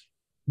of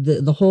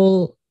the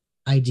whole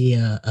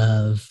idea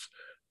of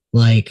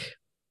like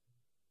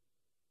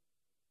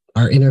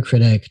our inner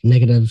critic,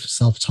 negative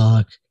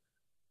self-talk,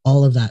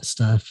 all of that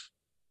stuff,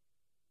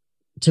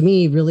 to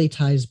me, really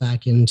ties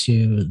back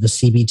into the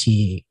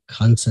CBT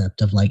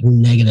concept of like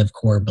negative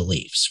core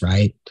beliefs,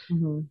 right?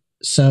 Mm-hmm.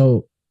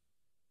 So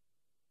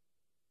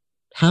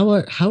how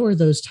are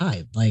those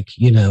tied? Like,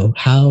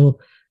 how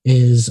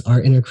is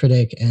our inner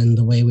critic and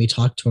the way we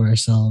talk to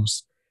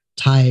ourselves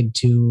tied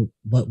to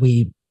what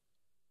we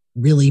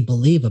really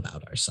believe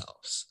about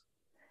ourselves?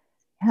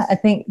 Yeah, I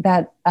think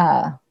that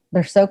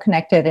they're so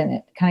connected, and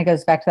it kind of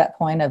goes back to that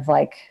point of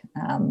like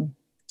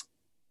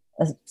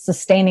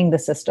sustaining the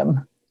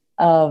system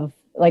of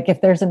like,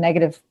 if there's a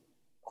negative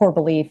core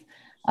belief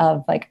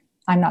of like,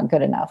 I'm not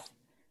good enough.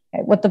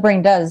 Okay, what the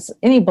brain does,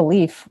 any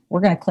belief,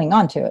 we're going to cling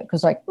on to it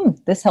because like,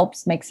 this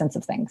helps make sense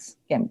of things.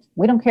 Again,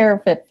 we don't care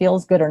if it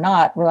feels good or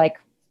not. We're like,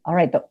 all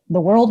right, the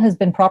world has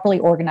been properly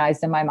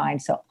organized in my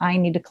mind, so I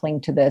need to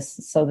cling to this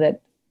so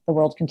that the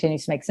world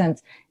continues to make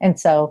sense. And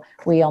so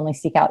we only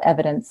seek out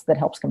evidence that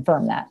helps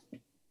confirm that,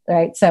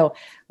 right? So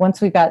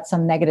once we've got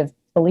some negative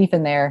belief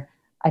in there,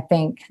 I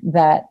think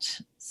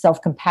that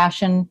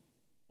self-compassion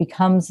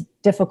becomes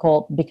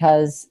difficult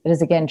because it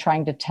is, again,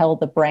 trying to tell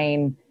the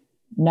brain,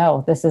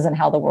 no, this isn't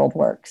how the world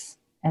works.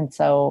 And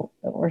so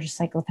we're just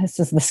like, well, this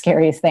is the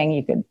scariest thing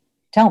you could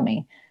tell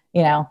me.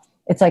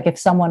 It's like if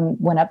someone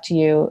went up to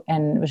you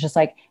and was just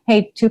like,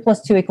 hey, 2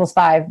 + 2 =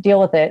 5, deal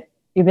with it.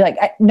 You'd be like,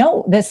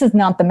 no, this is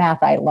not the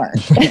math I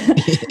learned,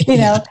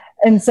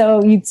 And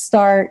so you'd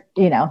start,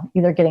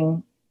 either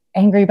getting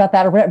angry about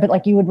that or whatever, but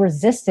like you would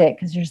resist it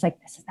because you're just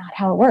like, this is not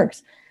how it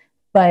works.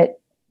 But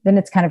then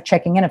it's kind of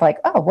checking in of like,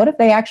 oh, what if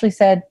they actually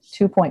said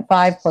 2.5 +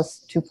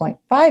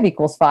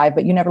 2.5 = 5,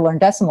 but you never learned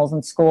decimals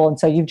in school. And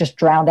so you've just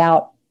drowned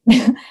out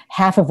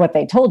half of what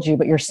they told you,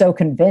 but you're so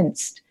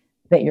convinced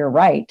that you're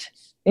right,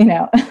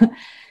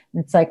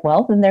 It's like,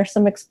 well, then there's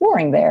some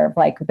exploring there,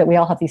 like that we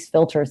all have these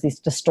filters, these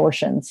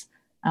distortions,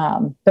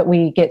 but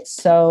we get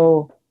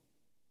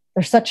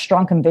there's such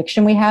strong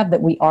conviction we have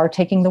that we are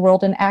taking the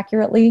world in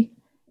accurately.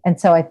 And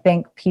so I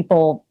think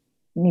people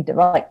need to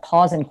like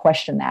pause and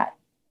question that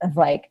of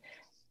like,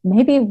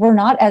 maybe we're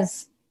not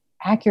as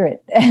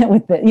accurate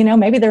with it,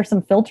 maybe there's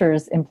some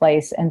filters in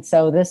place. And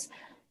so this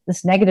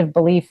negative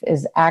belief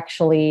is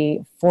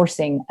actually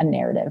forcing a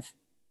narrative.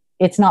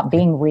 It's not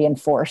being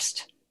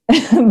reinforced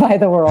by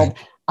the world.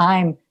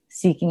 I'm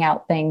seeking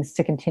out things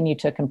to continue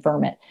to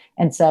confirm it.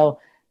 And so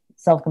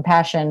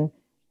self-compassion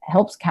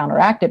helps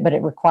counteract it, but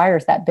it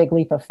requires that big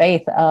leap of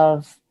faith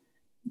of,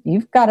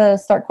 you've got to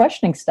start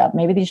questioning stuff.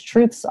 Maybe these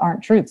truths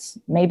aren't truths.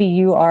 Maybe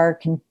you're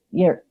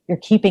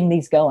keeping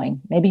these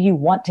going. Maybe you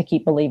want to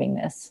keep believing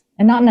this,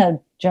 and not in a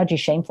judgy,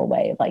 shameful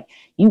way. Like,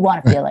 you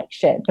want to feel like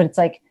shit, but it's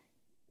like,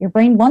 your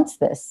brain wants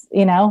this,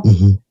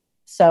 Mm-hmm.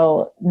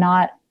 So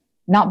not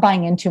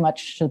buying in too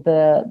much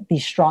to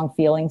these strong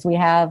feelings we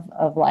have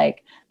of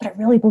like, but I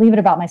really believe it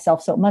about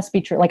myself, so it must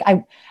be true. Like,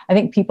 I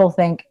think people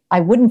think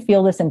I wouldn't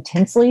feel this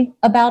intensely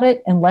about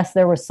it unless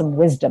there was some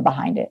wisdom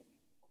behind it.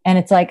 And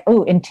it's like,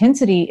 oh,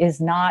 intensity is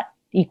not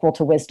equal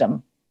to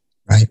wisdom,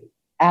 right?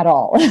 At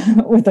all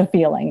with a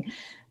feeling.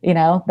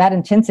 That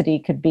intensity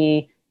could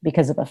be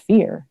because of a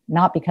fear,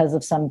 not because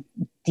of some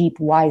deep,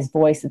 wise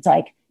voice. It's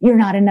like, you're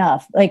not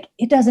enough. Like,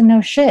 it doesn't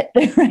know shit,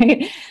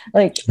 right?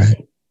 Like,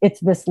 right. It's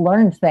this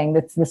learned thing,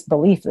 that's this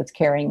belief that's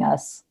carrying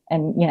us,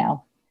 and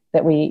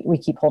that we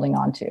keep holding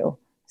on to.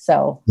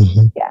 So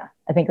Mm-hmm. yeah,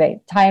 I think they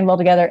tie in well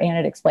together, and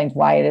it explains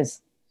why it is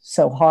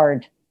so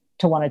hard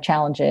to want to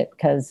challenge it,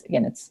 because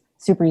again, it's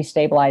super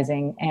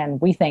destabilizing,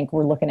 and we think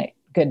we're looking at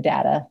good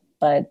data,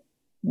 but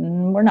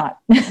we're not.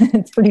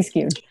 It's pretty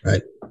skewed.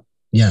 Right.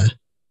 Yeah.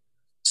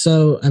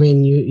 So, I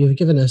mean, you've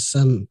given us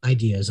some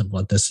ideas of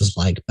what this is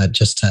like, but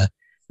just to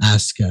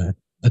ask a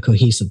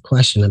cohesive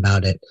question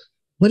about it,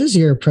 what is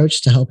your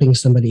approach to helping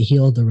somebody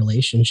heal the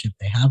relationship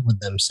they have with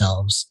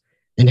themselves?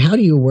 And how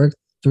do you work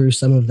through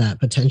some of that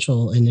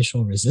potential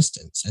initial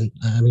resistance and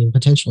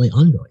potentially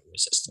ongoing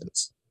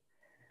resistance?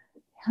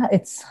 Yeah,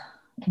 it's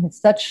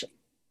such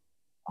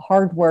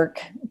hard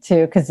work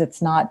too, because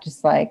it's not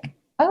just like,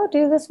 oh,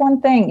 do this one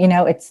thing.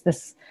 It's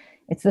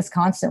this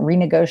constant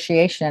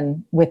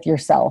renegotiation with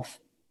yourself.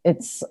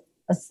 It's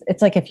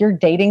like, if you're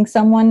dating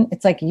someone,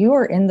 it's like you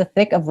are in the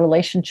thick of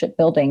relationship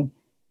building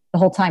the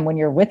whole time, when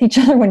you're with each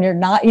other, when you're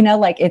not,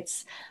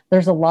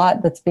 there's a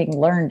lot that's being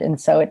learned. And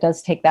so it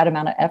does take that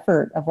amount of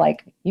effort of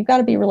like, you've got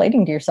to be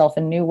relating to yourself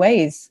in new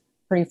ways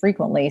pretty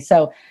frequently.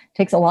 So it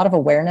takes a lot of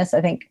awareness.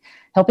 I think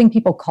helping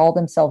people call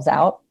themselves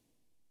out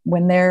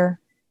when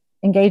they're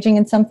engaging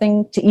in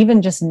something, to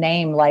even just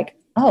name like,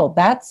 oh,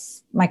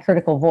 that's my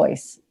critical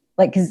voice.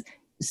 Like, because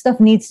stuff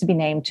needs to be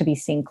named to be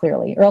seen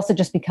clearly, or else it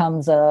just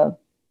becomes a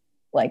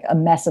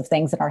mess of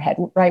things in our head,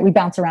 right? We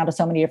bounce around to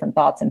so many different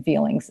thoughts and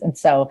feelings. And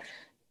so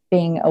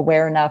being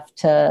aware enough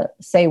to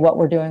say what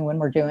we're doing when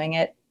we're doing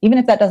it, even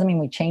if that doesn't mean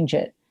we change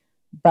it.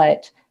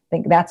 But I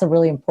think that's a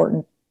really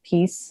important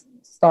piece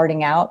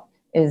starting out,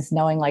 is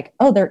knowing like,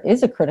 oh, there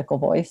is a critical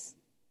voice,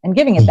 and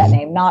giving it that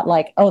name, not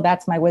like, oh,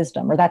 that's my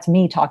wisdom, or that's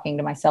me talking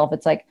to myself.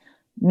 It's like,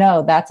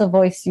 no, that's a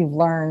voice you've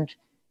learned.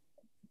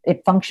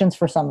 It functions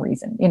for some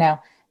reason,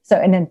 So,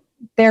 and in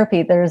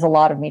therapy, there's a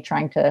lot of me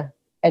trying to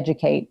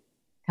educate,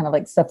 kind of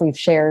like stuff we've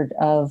shared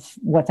of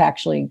what's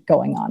actually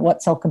going on,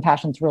 what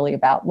self-compassion is really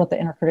about, what the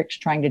inner critic's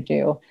trying to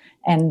do.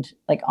 And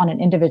like on an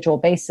individual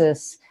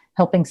basis,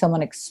 helping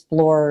someone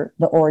explore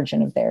the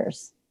origin of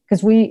theirs.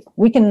 Because we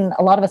can,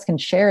 a lot of us can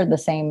share the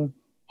same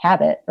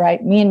habit,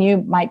 right? Me and you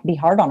might be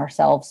hard on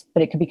ourselves,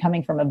 but it could be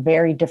coming from a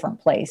very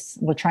different place.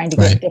 We're trying to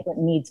get different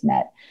needs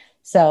met.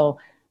 So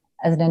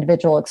as an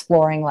individual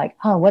exploring like,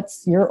 oh,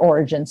 what's your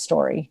origin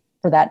story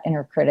for that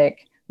inner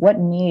critic? What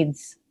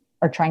needs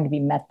are trying to be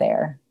met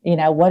there?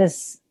 What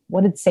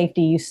did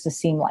safety used to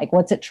seem like?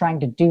 What's it trying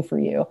to do for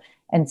you?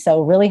 And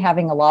so really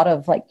having a lot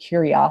of like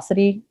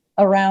curiosity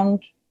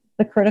around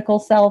the critical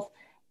self,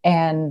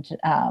 and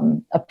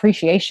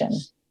appreciation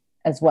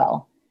as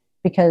well,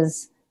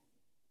 because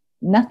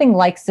nothing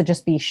likes to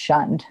just be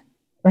shunned,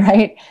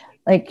 right?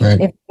 Like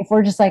if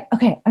we're just like,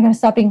 okay, I got to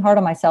stop being hard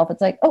on myself.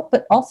 It's like, oh,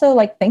 but also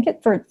like, thank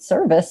it for its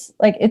service.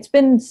 Like, it's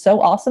been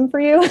so awesome for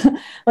you.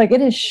 Like,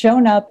 it has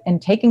shown up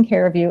and taken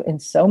care of you in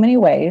so many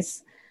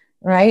ways.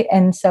 Right.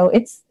 And so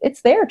it's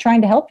there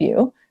trying to help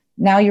you.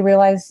 Now you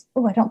realize,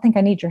 oh, I don't think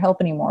I need your help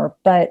anymore,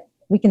 but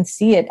we can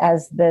see it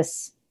as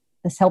this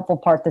helpful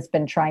part that's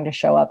been trying to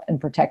show up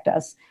and protect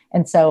us.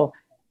 And so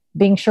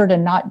being sure to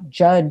not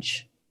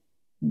judge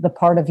the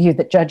part of you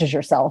that judges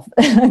yourself,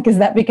 because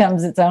that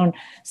becomes its own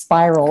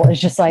spiral.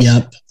 It's just like,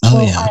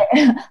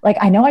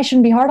 I know I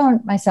shouldn't be hard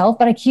on myself,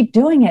 but I keep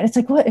doing it. It's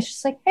like, what? It's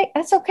just like, hey,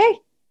 that's okay.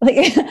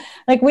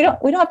 Like we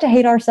don't have to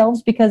hate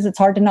ourselves, because it's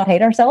hard to not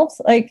hate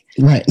ourselves. Like,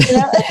 right.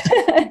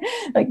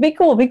 Like be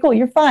cool.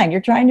 You're fine.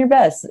 You're trying your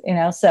best,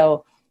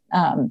 So,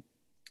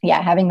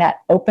 having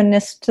that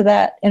openness to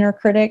that inner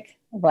critic,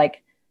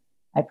 like,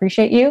 I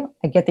appreciate you.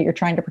 I get that you're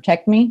trying to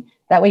protect me.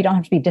 That way you don't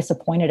have to be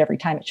disappointed every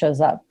time it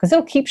shows up, because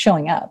it'll keep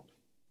showing up.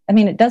 I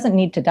mean, it doesn't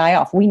need to die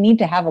off. We need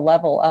to have a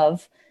level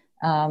of,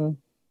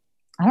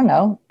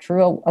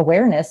 true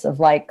awareness of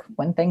like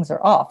when things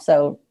are off.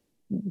 So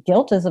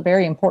guilt is a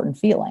very important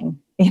feeling,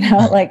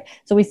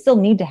 so we still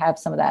need to have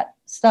some of that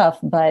stuff,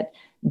 but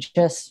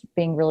just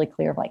being really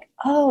clear of like,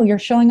 oh, you're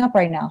showing up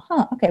right now.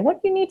 Huh? Okay.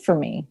 What do you need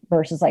from me?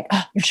 Versus like,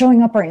 oh, you're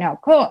showing up right now.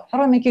 Cool. How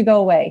do I make you go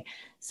away?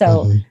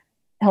 So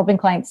helping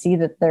clients see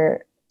that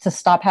they're to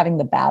stop having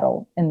the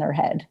battle in their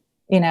head,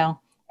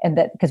 and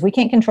that, because we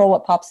can't control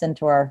what pops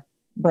into our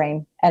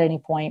brain at any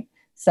point.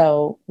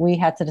 So we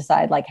had to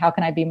decide, like, how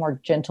can I be more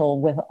gentle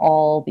with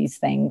all these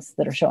things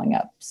that are showing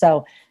up?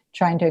 So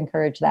trying to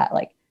encourage that,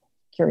 like,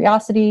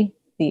 curiosity,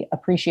 the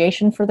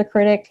appreciation for the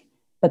critic,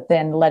 but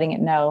then letting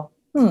it know,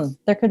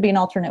 there could be an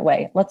alternate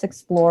way. Let's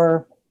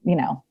explore,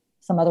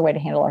 some other way to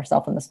handle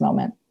ourselves in this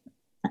moment.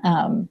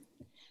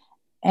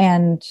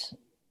 And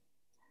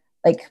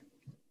like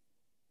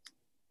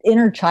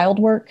inner child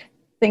work, I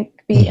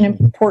think be an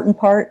important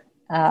part.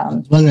 I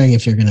was wondering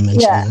if you're going to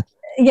mention that.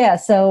 Yeah.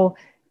 So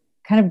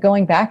kind of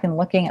going back and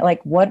looking at,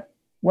 like, what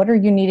are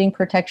you needing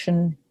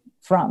protection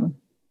from?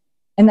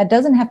 And that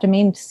doesn't have to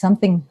mean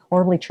something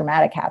horribly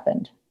traumatic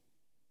happened.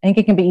 I think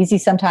it can be easy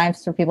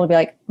sometimes for people to be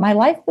like, my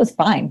life was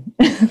fine.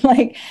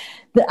 Like,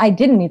 I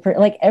didn't need,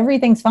 like,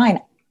 everything's fine.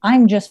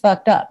 I'm just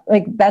fucked up.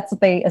 Like, that's what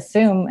they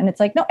assume. And it's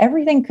like, no,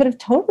 everything could have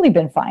totally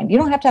been fine. You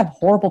don't have to have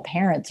horrible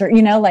parents, or,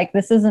 like,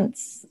 this isn't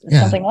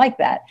something like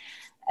that.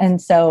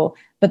 And so,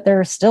 but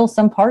there's still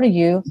some part of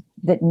you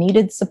that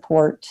needed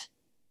support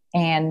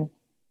and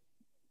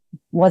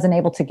wasn't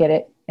able to get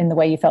it in the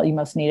way you felt you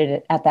most needed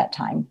it at that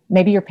time.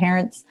 Maybe your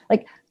parents,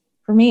 like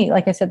for me,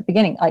 like I said at the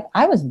beginning, like,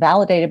 I was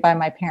validated by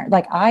my parents.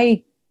 Like,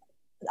 I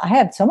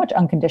had so much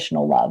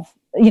unconditional love,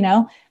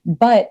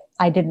 but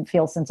I didn't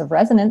feel a sense of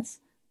resonance.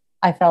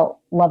 I felt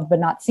loved but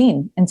not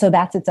seen. And so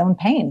that's its own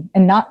pain.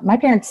 And my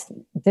parents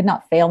did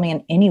not fail me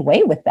in any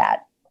way with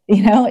that.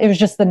 It was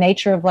just the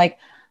nature of, like,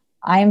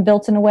 I am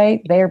built in a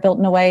way, they are built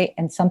in a way,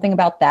 and something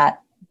about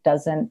that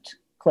doesn't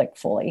click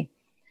fully.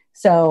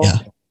 So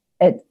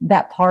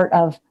that part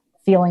of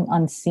feeling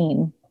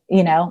unseen,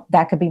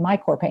 that could be my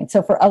core pain.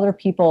 So for other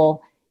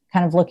people,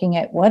 kind of looking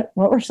at what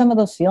were some of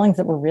those feelings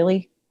that were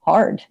really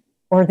hard,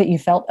 or that you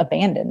felt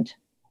abandoned,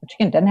 which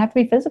again, doesn't have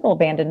to be physical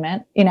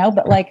abandonment,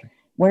 but like,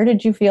 where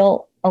did you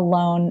feel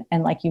alone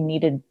and like you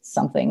needed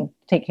something to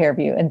take care of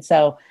you? And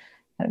so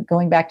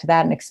going back to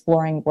that and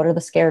exploring, what are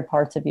the scared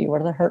parts of you?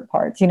 What are the hurt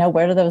parts?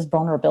 Where are those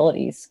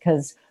vulnerabilities?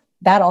 Because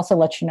that also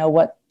lets you know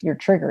what your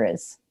trigger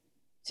is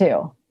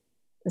too.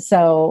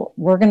 So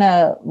we're going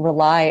to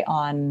rely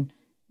on,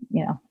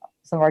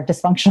 some of our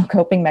dysfunctional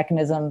coping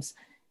mechanisms,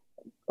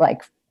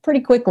 like, pretty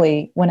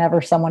quickly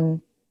whenever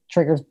someone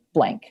triggers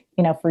blank.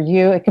 For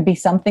you, it could be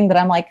something that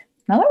I'm like,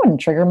 no, that wouldn't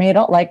trigger me at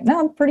all. Like, no,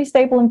 I'm pretty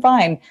stable and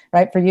fine,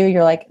 right? For you,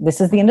 you're like,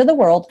 this is the end of the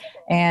world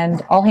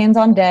and all hands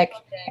on deck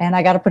and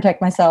I got to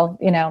protect myself,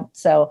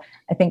 So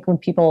I think when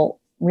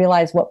people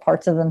realize what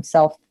parts of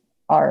themselves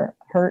are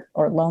hurt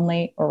or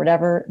lonely or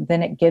whatever,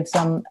 then it gives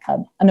them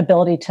an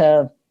ability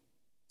to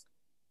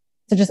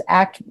just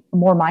act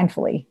more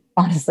mindfully,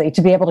 honestly,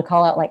 to be able to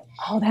call out, like,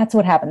 oh, that's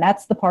what happened.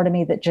 That's the part of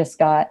me that just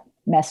got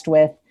messed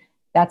with.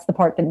 That's the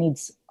part that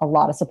needs a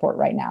lot of support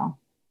right now.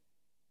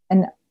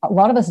 And a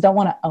lot of us don't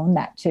want to own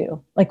that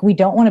too. Like, we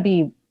don't want to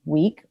be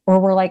weak, or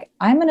we're like,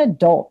 I'm an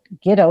adult,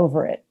 get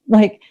over it.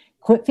 Like,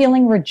 quit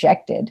feeling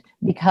rejected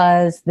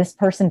because this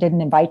person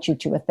didn't invite you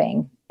to a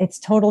thing. It's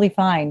totally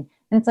fine.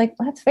 And it's like,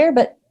 well, that's fair,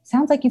 but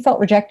sounds like you felt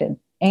rejected.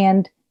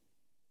 And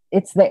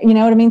it's that, you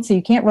know what I mean? So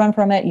you can't run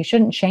from it. You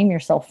shouldn't shame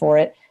yourself for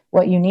it.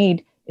 What you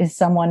need is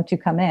someone to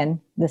come in,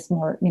 this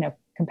more,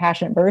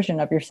 compassionate version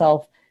of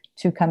yourself,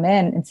 to come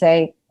in and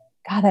say,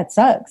 God, that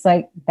sucks.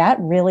 Like, that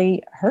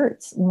really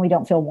hurts when we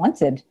don't feel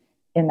wanted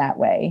in that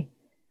way.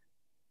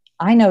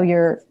 I know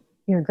you're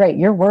great.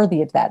 You're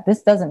worthy of that.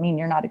 This doesn't mean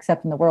you're not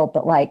accepting the world,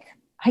 but like,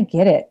 I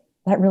get it.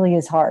 That really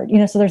is hard.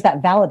 So there's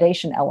that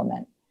validation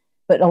element,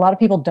 but a lot of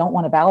people don't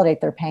want to validate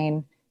their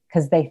pain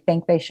because they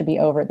think they should be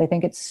over it. They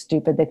think it's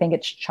stupid. They think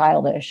it's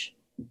childish.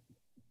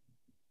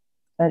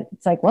 But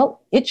it's like,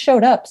 well, it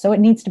showed up, so it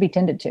needs to be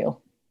tended to.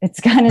 It's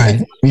kind of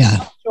a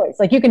choice.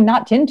 Like, you can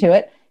not tend to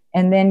it,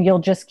 and then you'll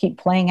just keep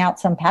playing out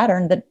some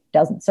pattern that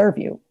doesn't serve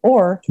you.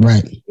 Or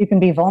you can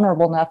be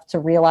vulnerable enough to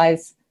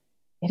realize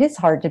it is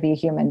hard to be a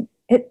human.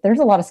 There's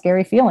a lot of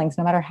scary feelings,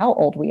 no matter how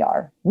old we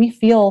are. We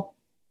feel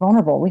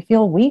vulnerable. We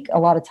feel weak a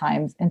lot of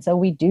times. And so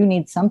we do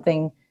need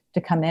something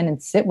to come in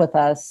and sit with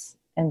us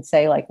and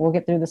say, like, we'll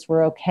get through this.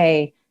 We're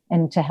okay.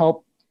 And to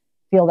help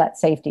feel that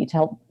safety, to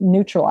help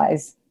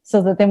neutralize,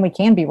 so that then we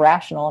can be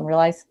rational and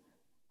realize,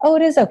 oh,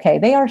 it is okay.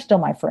 They are still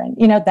my friend.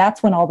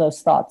 That's when all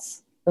those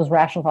thoughts, those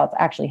rational thoughts,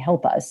 actually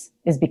help us,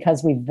 is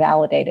because we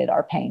validated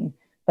our pain.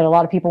 But a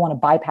lot of people want to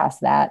bypass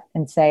that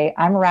and say,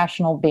 I'm a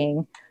rational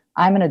being.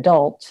 I'm an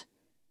adult.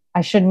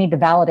 I shouldn't need to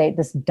validate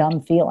this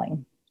dumb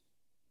feeling.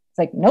 It's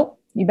like, nope,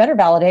 you better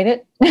validate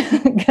it.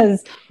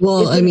 Because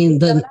then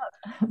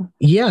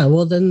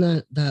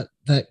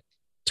that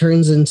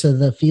turns into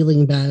the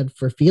feeling bad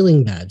for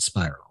feeling bad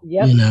spiral.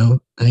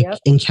 I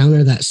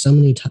encounter that so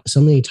many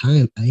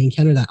times. I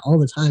encounter that all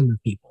the time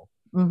with people.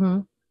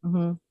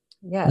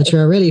 Yeah, but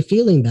you're already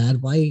feeling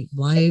bad. Why?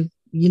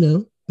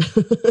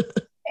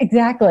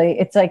 Exactly.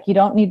 It's like, you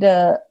don't need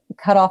to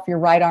cut off your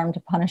right arm to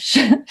punish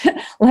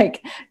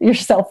like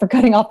yourself for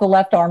cutting off the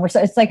left arm. Or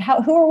so. It's like,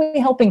 who are we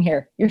helping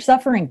here? You're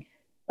suffering.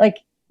 Like,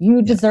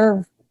 you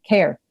deserve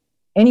care.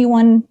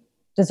 Anyone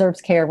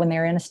deserves care when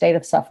they're in a state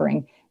of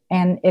suffering.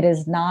 And it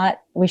is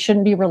not, we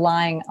shouldn't be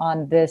relying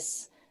on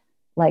this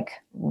like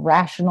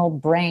rational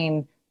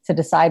brain to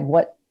decide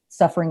what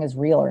suffering is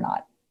real or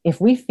not.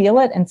 If we feel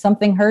it and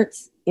something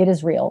hurts, it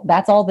is real.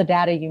 That's all the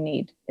data you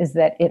need, is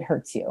that it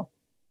hurts you.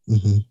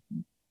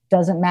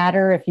 Doesn't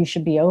matter if you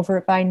should be over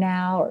it by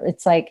now, or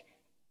it's like,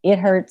 it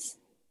hurts,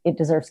 it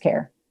deserves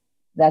care.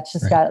 That's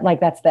just got, like,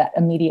 that's that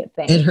immediate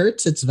thing. It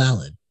hurts, it's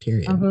valid,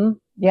 period.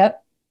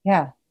 Yep.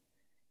 Yeah.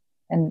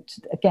 And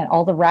again,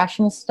 all the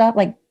rational stuff,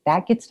 like,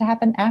 that gets to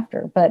happen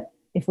after. But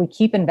if we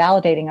keep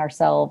invalidating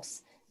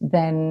ourselves,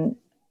 then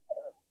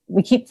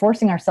we keep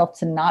forcing ourselves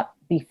to not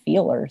be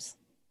feelers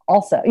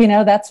also.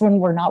 That's when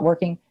we're not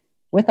working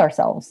with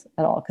ourselves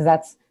at all. Because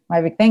that's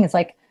my big thing. It's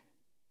like,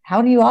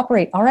 how do you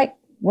operate? All right,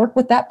 work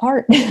with that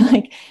part.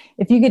 Like,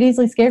 if you get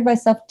easily scared by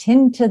stuff,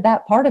 tend to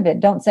that part of it.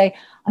 Don't say,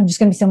 I'm just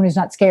going to be someone who's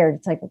not scared.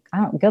 It's like,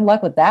 good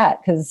luck with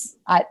that. Because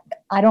I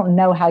don't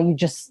know how you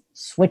just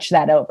switch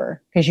that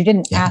over, because you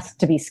didn't ask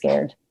to be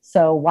scared.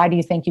 So why do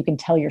you think you can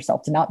tell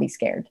yourself to not be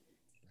scared?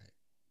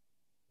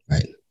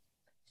 Right.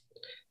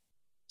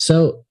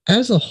 So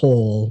as a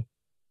whole,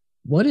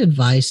 what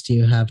advice do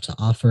you have to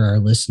offer our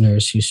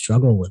listeners who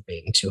struggle with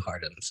being too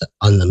hard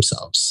on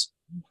themselves?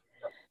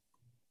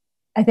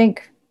 I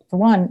think, for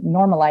one,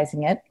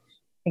 normalizing it.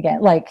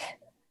 Again, like,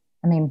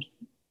 I mean,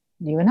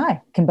 you and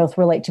I can both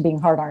relate to being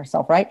hard on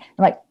ourselves, right?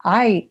 And like,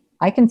 I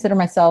consider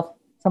myself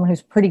someone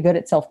who's pretty good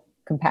at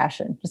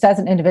self-compassion. Just as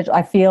an individual,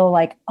 I feel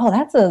like, oh,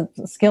 that's a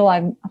skill.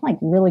 I'm like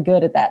really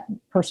good at that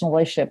personal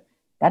relationship.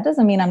 That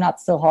doesn't mean I'm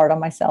not still hard on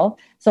myself.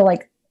 So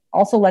like,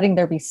 also letting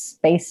there be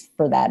space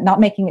for that, not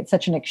making it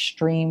such an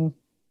extreme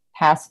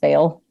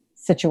pass-fail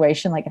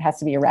situation, like it has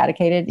to be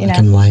eradicated, Black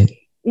and white.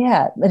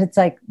 Yeah, but it's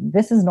like,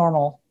 this is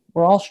normal.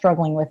 We're all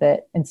struggling with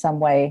it in some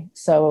way.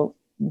 So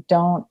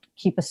don't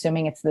keep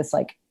assuming it's this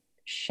like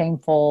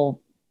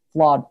shameful,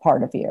 flawed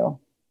part of you.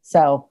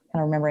 So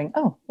kind of remembering,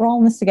 oh, we're all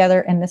in this together,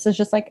 and this is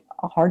just like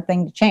a hard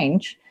thing to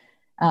change.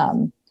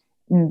 And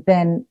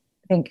then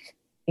I think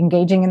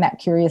engaging in that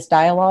curious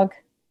dialogue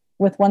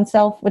with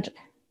oneself, which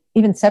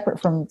even separate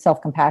from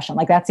self-compassion,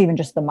 like that's even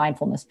just the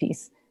mindfulness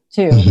piece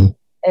too,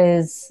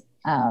 is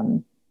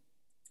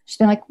just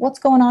being like, what's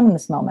going on in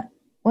this moment?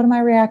 What am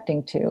I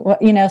reacting to? What,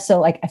 so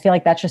like, I feel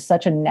like that's just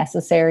such a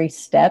necessary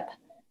step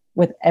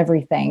with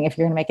everything. If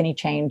you're going to make any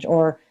change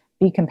or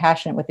be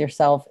compassionate with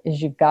yourself,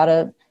 is you've got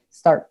to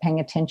start paying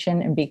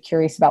attention and be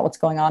curious about what's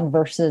going on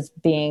versus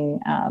being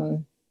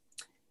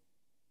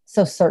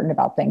so certain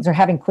about things or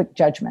having quick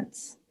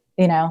judgments.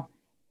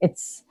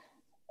 It's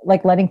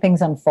like letting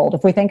things unfold.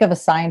 If we think of a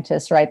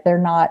scientist, right,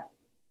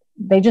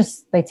 they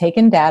take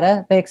in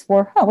data, they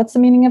explore, what's the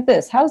meaning of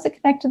this? How does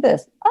it connect to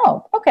this?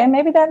 Oh, okay,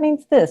 maybe that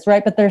means this,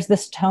 right? But there's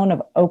this tone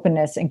of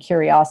openness and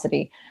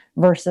curiosity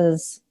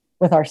versus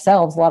with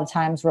ourselves. A lot of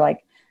times we're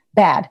like,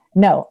 bad,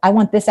 no, I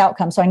want this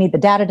outcome, so I need the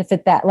data to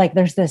fit that. Like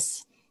there's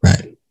this,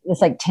 this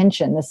like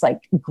tension, this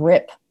like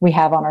grip we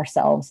have on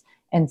ourselves.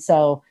 And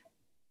so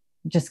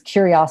just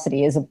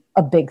curiosity is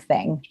a big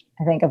thing.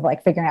 I think of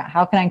like figuring out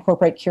how can I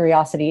incorporate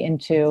curiosity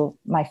into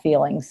my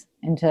feelings,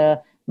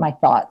 into my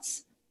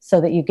thoughts,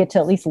 so that you get to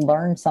at least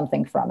learn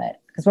something from it.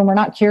 Because when we're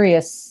not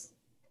curious,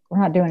 we're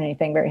not doing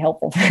anything very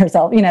helpful for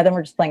ourselves. Then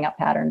we're just playing out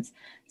patterns.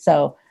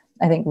 So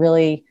I think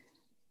really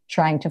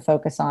trying to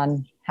focus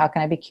on how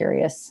can I be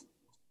curious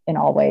in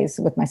all ways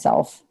with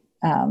myself.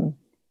 And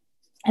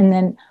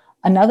then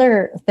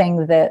another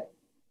thing that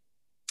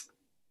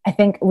I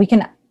think we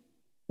can,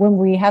 when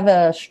we have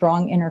a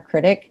strong inner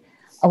critic,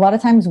 a lot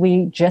of times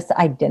we just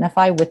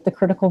identify with the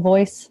critical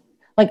voice.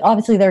 Like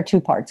obviously there are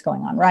two parts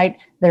going on, right?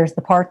 There's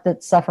the part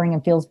that's suffering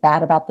and feels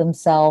bad about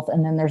themselves.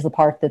 And then there's the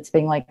part that's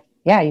being like,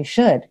 yeah, you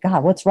should.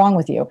 God, what's wrong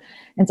with you?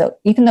 And so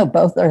even though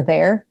both are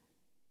there,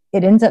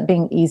 it ends up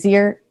being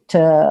easier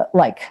to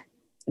like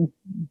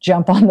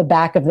jump on the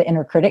back of the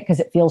inner critic because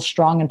it feels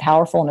strong and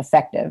powerful and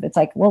effective. It's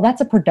like, well,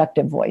 that's a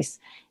productive voice.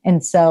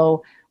 And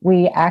so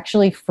we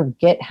actually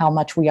forget how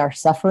much we are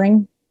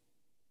suffering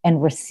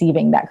and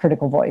receiving that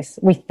critical voice.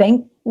 We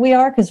think we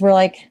are because we're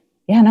like,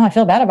 yeah, no, I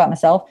feel bad about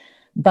myself.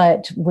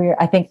 But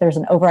I think there's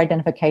an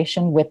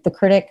over-identification with the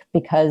critic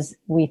because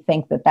we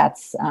think that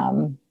that's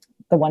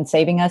the one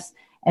saving us.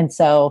 And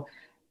so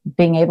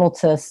being able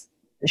to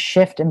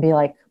shift and be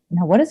like,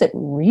 no, what does it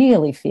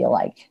really feel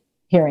like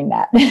hearing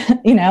that?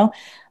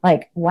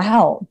 Like,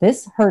 wow,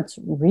 this hurts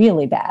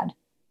really bad.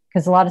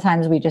 Because a lot of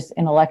times we just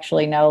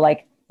intellectually know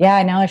like, yeah,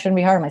 I know I shouldn't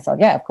be hard on myself.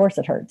 Yeah, of course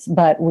it hurts.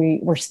 But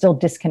we're still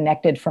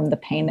disconnected from the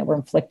pain that we're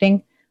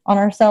inflicting on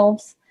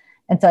ourselves.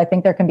 And so I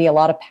think there can be a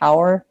lot of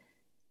power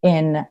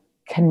in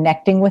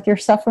connecting with your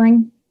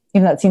suffering,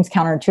 even though it seems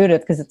counterintuitive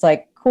because it's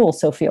like, cool,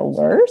 so feel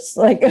worse.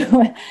 Like,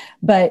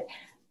 but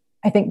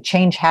I think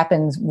change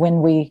happens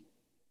when we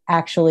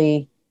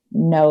actually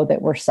know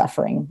that we're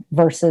suffering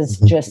versus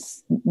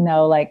just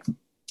know like,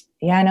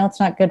 yeah, I know it's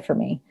not good for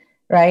me.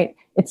 Right.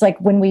 It's like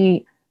when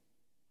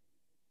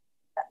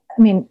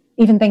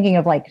even thinking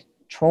of like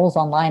trolls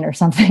online or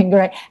something,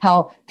 right?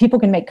 How people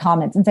can make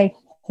comments and say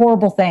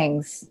horrible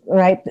things,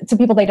 right? To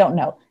people they don't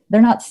know.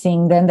 They're not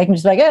seeing them. They can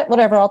just be like,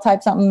 whatever, I'll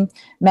type something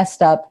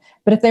messed up.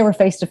 But if they were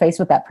face to face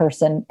with that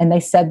person and they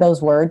said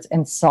those words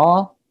and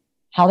saw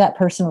how that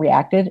person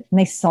reacted and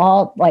they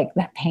saw like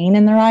that pain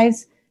in their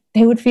eyes,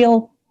 they would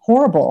feel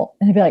horrible.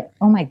 And they'd be like,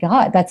 oh my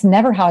God, that's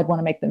never how I'd want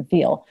to make them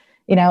feel.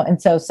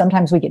 And so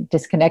sometimes we get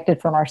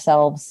disconnected from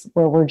ourselves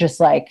where we're just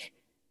like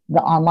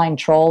the online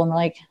troll and we're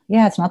like,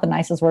 yeah, it's not the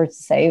nicest words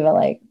to say, but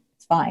like,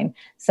 it's fine.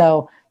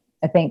 So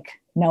I think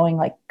knowing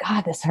like,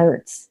 God, this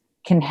hurts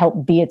can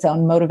help be its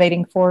own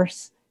motivating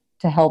force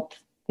to help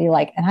be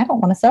like, and I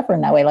don't want to suffer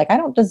in that way. Like I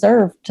don't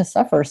deserve to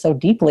suffer so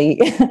deeply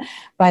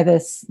by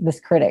this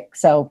critic.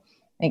 So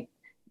I think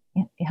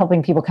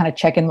helping people kind of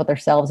check in with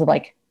themselves of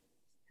like,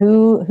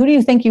 who do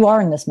you think you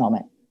are in this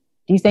moment?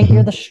 Do you think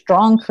you're the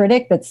strong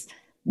critic that's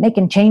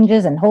making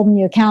changes and holding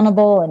you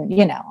accountable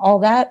and, all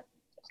that?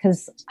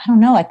 Because I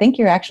don't know. I think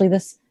you're actually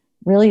this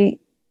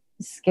really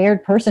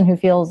scared person who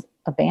feels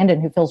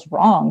abandoned, who feels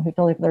wrong, who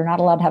feel like they're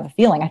not allowed to have a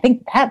feeling. I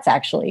think that's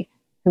actually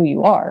who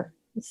you are.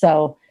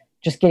 So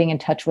just getting in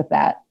touch with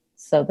that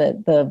so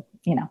that the,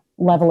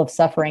 level of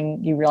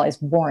suffering you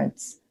realize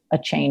warrants a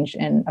change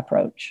in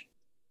approach.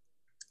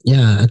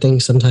 Yeah, I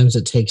think sometimes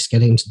it takes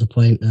getting to the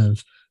point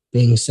of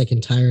being sick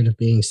and tired of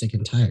being sick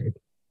and tired.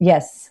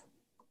 Yes,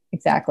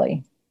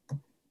 exactly.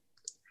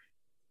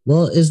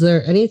 Well, is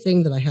there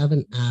anything that I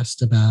haven't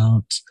asked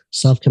about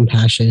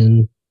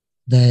self-compassion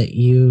that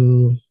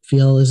you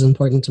feel is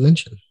important to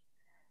mention?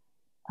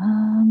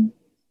 I'm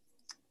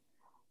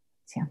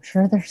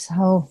sure there's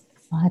so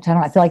much.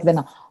 I feel like I've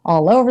been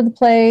all over the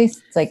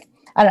place. It's like,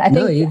 I think.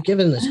 No, you've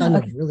given a ton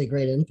of really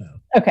great info.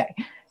 Okay.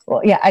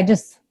 Well, yeah,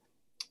 there's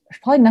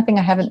probably nothing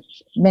I haven't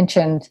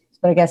mentioned,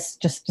 but I guess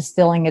just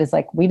distilling it is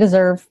like, we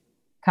deserve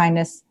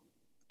kindness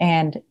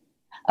and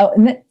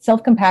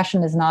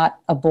self-compassion is not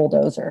a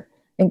bulldozer.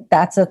 I think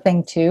that's a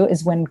thing too,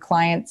 is when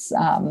clients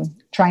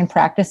try and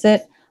practice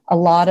it, a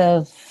lot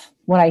of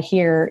what I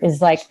hear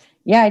is like,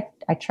 yeah,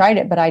 I tried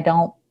it, but I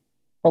don't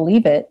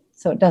believe it.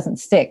 So it doesn't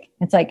stick.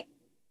 It's like,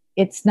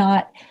 it's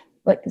not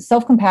like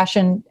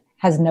self-compassion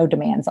has no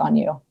demands on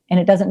you and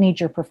it doesn't need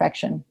your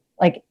perfection.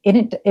 Like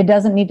it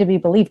doesn't need to be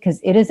believed because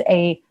it is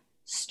a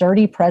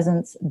sturdy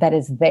presence that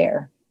is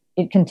there.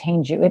 It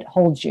contains you. It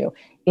holds you.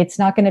 It's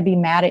not going to be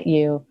mad at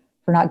you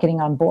for not getting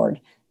on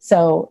board.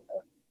 So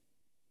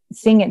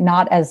seeing it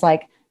not as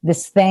like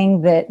this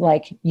thing that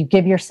like you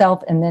give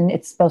yourself and then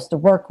it's supposed to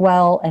work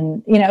well.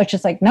 And, it's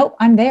just like, nope,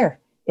 I'm there.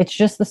 It's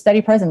just the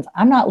steady presence.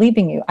 I'm not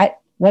leaving you.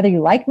 Whether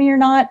you like me or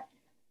not,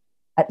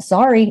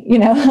 sorry,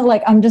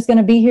 like I'm just going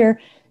to be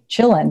here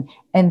chilling.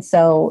 And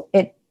so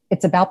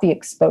it's about the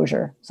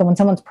exposure. So when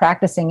someone's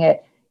practicing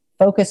it,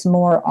 focus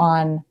more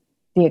on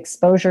the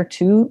exposure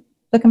to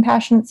the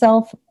compassion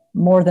itself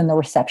more than the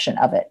reception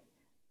of it,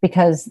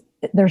 because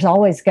there's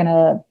always going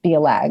to be a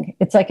lag.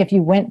 It's like if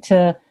you went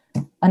to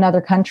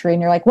another country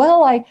and you're like,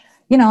 well, I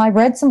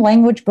read some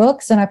language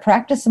books and I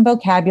practiced some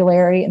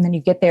vocabulary, and then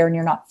you get there and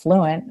you're not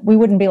fluent. We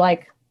wouldn't be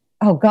like,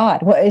 oh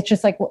God, well, it's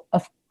just like, well,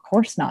 of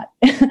course not.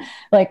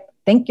 Like,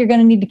 think you're going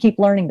to need to keep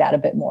learning that a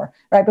bit more,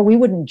 right? But we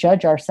wouldn't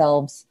judge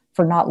ourselves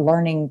for not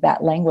learning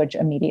that language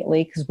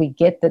immediately because we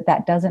get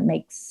that doesn't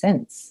make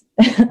sense.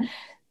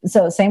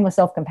 So same with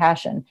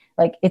self-compassion.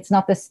 Like, it's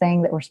not this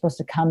thing that we're supposed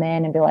to come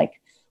in and be like,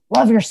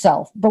 love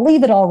yourself,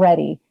 believe it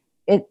already.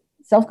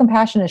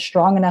 Self-compassion is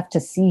strong enough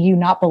to see you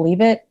not believe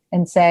it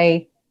and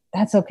say,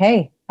 that's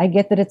okay. I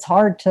get that it's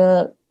hard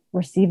to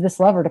receive this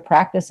love or to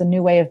practice a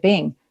new way of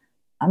being.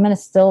 I'm going to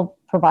still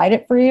provide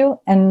it for you,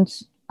 and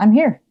I'm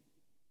here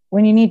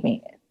when you need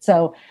me.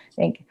 So I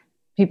think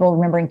people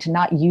remembering to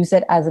not use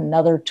it as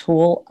another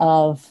tool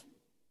of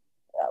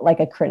like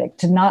a critic,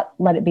 to not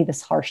let it be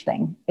this harsh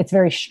thing. It's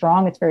very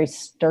strong. It's very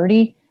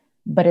sturdy,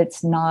 but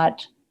it's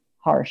not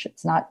harsh.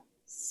 It's not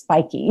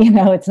spiky.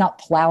 It's not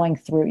plowing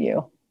through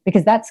you,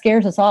 because that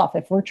scares us off.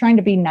 If we're trying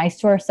to be nice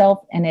to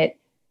ourselves and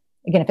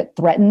if it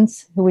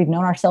threatens who we've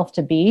known ourselves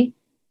to be,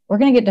 we're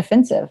going to get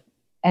defensive.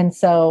 And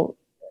so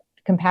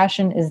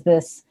compassion is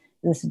this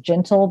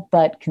gentle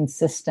but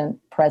consistent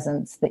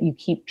presence that you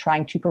keep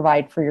trying to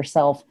provide for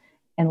yourself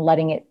and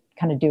letting it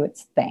kind of do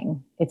its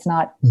thing. It's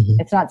not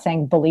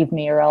saying, believe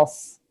me or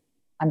else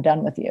I'm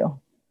done with you.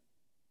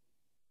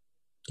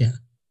 Yeah.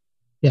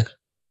 Yeah.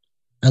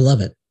 I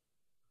love it.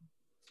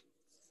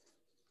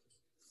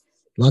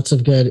 Lots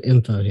of good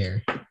info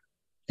here,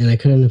 and I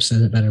couldn't have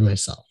said it better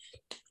myself.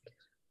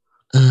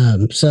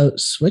 So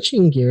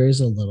switching gears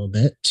a little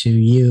bit to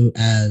you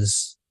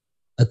as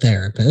a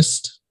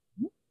therapist,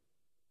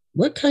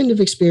 what kind of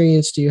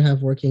experience do you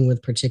have working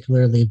with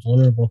particularly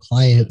vulnerable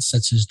clients,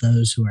 such as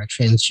those who are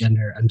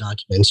transgender,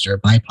 undocumented, or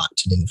BIPOC,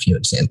 to name a few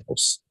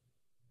examples?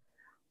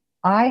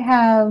 I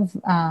have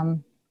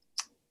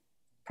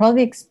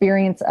probably the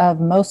experience of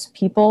most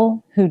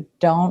people who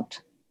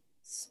don't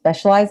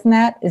specialize in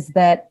that is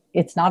that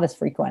it's not as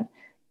frequent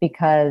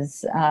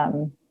because,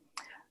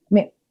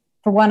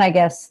 for one, I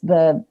guess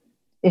the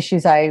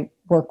issues I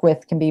work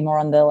with can be more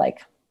on the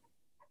like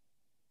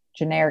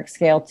generic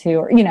scale too,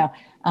 or,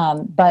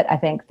 but I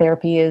think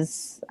therapy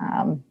is,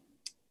 for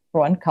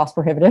one, cost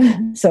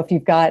prohibitive. So if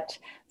you've got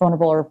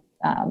vulnerable or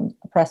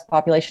oppressed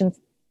populations,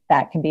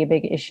 that can be a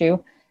big issue.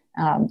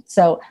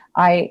 So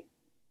I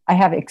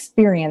have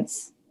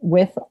experience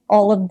with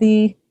all of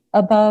the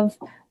above,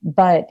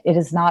 but it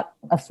is not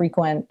a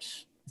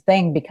frequent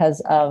thing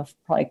because of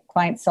like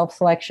client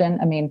self-selection.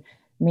 I mean,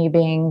 me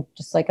being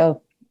just like a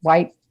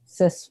white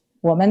cis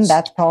woman,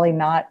 that's probably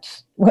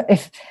not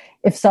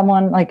if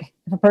someone like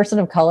if a person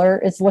of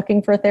color is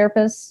looking for a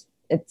therapist,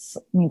 it's,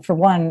 I mean, for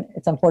one,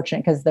 it's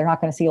unfortunate because they're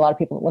not going to see a lot of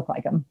people that look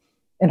like them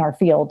in our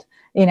field,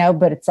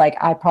 but it's like,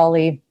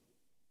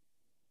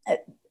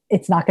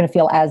 it's not going to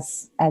feel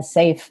as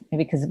safe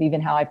because of even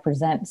how I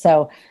present.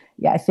 So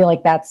yeah, I feel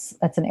like that's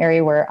an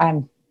area where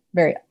I'm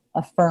very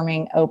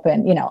affirming,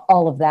 open,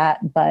 all of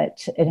that,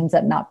 but it ends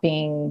up not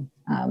being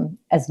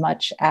as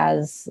much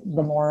as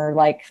the more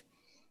like,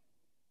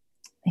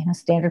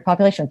 standard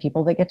population,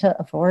 people that get to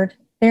afford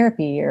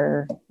therapy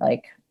or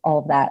like all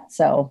of that.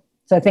 So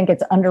I think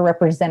it's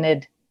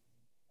underrepresented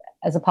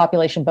as a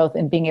population, both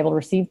in being able to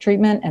receive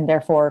treatment and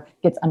therefore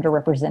gets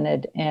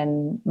underrepresented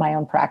in my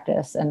own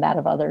practice and that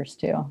of others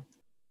too.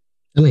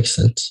 That makes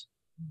sense.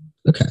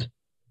 Okay.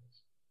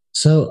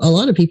 So a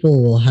lot of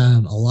people will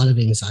have a lot of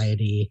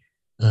anxiety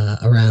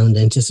around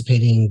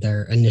anticipating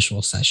their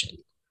initial session.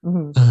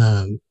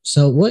 Mm-hmm.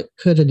 So what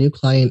could a new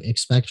client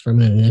expect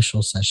from an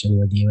initial session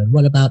with you? And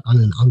what about on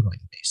an ongoing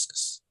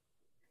basis?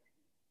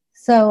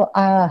 So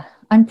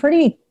I'm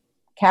pretty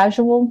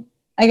casual,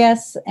 I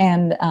guess.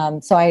 And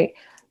so I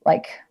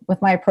like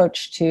with my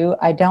approach too,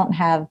 I don't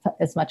have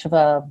as much of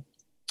a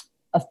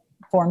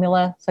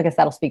formula. So I guess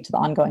that'll speak to the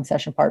ongoing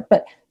session part,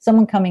 but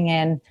someone coming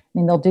in, I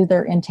mean, they'll do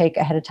their intake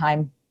ahead of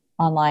time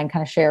online,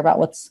 kind of share about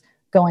what's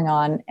going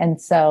on. And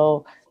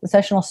so the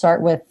session will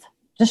start with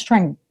just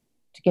trying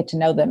to get to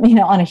know them,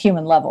 on a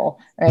human level,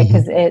 right?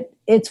 Because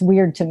it's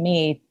weird to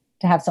me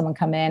to have someone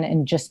come in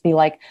and just be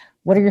like,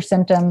 what are your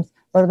symptoms?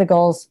 What are the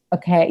goals?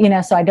 Okay.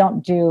 So I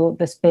don't do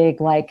this big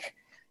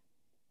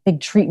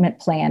treatment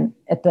plan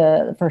at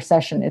the first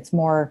session. It's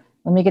more,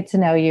 let me get to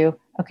know you.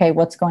 Okay.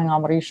 What's going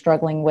on? What are you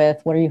struggling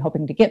with? What are you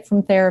hoping to get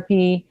from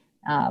therapy?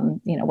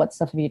 What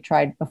stuff have you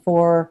tried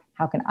before?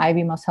 How can I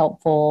be most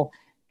helpful?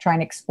 Trying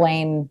to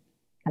explain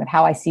kind of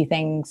how I see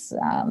things,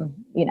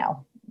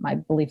 my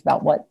belief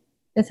about what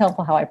is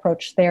helpful, how I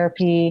approach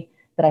therapy,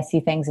 that I see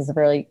things as a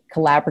really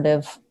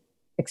collaborative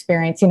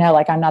experience.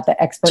 Like I'm not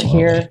the expert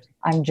here.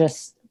 I'm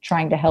just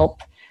trying to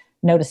help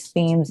notice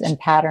themes and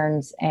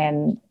patterns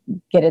and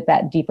get at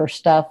that deeper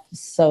stuff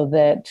so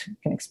that I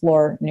can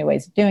explore new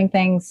ways of doing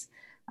things.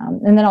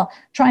 And then I'll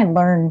try and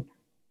learn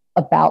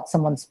about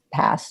someone's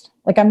past.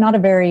 Like I'm not a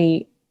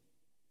very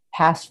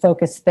past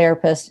focused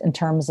therapist in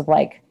terms of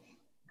like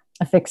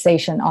a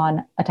fixation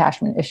on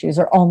attachment issues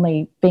or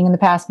only being in the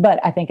past. But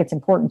I think it's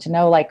important to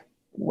know, like,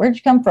 where'd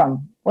you come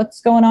from? What's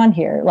going on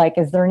here? Like,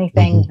 is there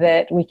anything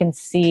that we can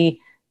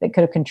see that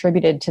could have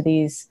contributed to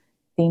these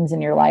themes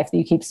in your life that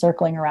you keep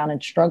circling around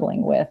and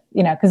struggling with?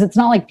 Because it's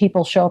not like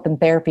people show up in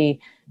therapy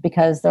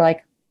because they're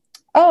like,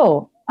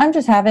 oh, I'm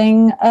just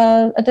having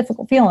a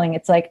difficult feeling.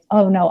 It's like,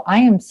 oh no, I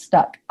am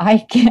stuck.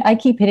 I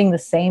keep hitting the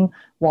same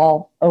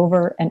wall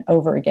over and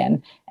over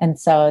again. And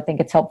so I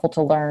think it's helpful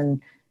to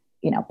learn,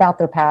 about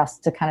their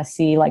past to kind of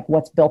see like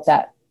what's built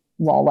that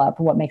wall up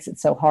and what makes it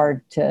so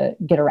hard to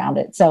get around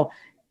it. So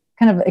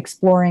kind of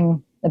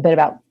exploring a bit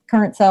about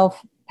current self,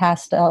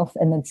 past self,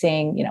 and then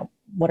seeing,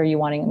 what are you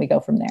wanting? And we go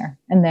from there.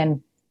 And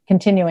then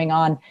continuing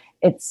on,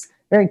 it's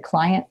very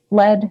client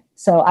led.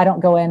 So I don't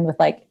go in with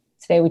like,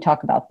 today we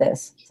talk about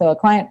this. So a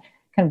client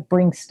kind of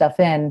brings stuff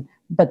in,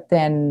 but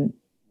then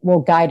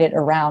we'll guide it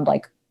around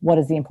like, what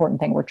is the important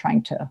thing we're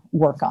trying to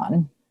work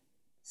on?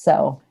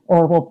 So,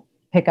 or we'll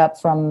pick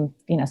up from,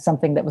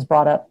 something that was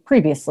brought up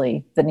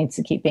previously that needs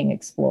to keep being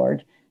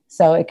explored.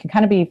 So it can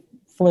kind of be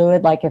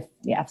fluid. Like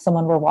if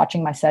someone were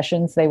watching my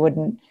sessions, they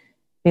wouldn't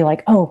be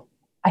like, oh,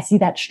 I see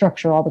that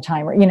structure all the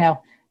time, or,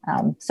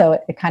 so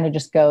it kind of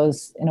just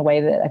goes in a way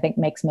that I think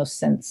makes most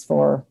sense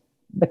for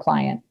the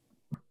client.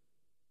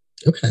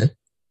 Okay.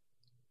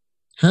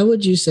 How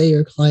would you say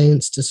your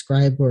clients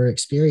describe or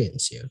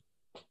experience you?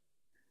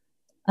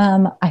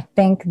 I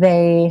think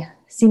they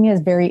see me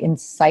as very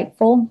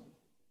insightful.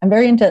 I'm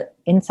very into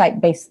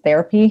insight-based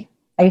therapy.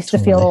 I used to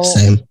feel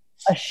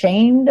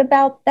ashamed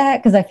about that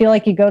because I feel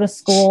like you go to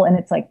school and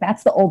it's like,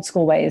 that's the old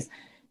school ways,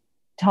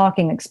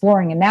 talking,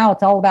 exploring. And now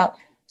it's all about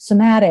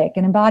somatic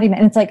and embodiment.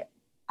 And it's like,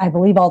 I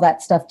believe all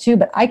that stuff too,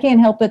 but I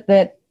can't help it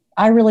that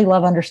I really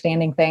love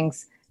understanding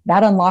things.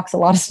 That unlocks a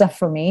lot of stuff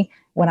for me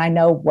when I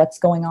know what's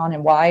going on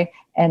and why.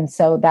 And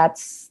so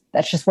that's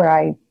just where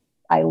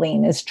I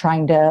lean, is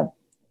trying to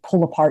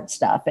pull apart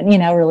stuff and,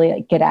 really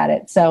like get at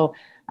it. So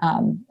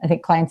I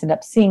think clients end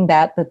up seeing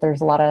that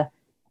there's a lot of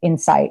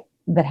insight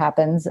that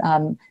happens.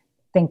 I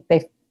think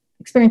they've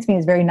experienced me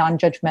as very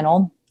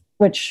non-judgmental,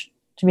 which,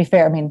 to be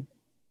fair, I mean,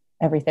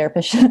 every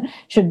therapist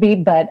should be,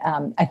 but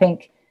I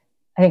think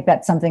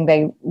that's something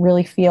they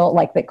really feel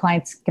like, that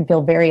clients can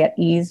feel very at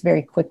ease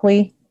very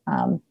quickly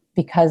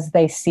because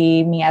they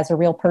see me as a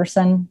real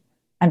person.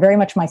 I'm very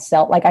much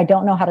myself. Like, I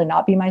don't know how to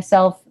not be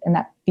myself, and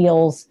that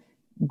feels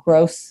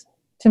gross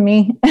to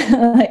me.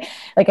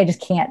 like I just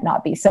can't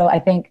not be. So I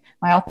think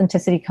my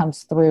authenticity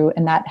comes through,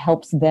 and that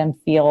helps them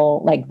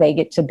feel like they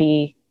get to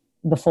be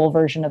the full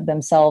version of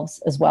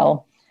themselves as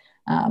well.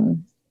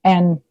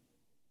 And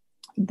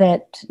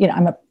that,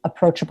 I'm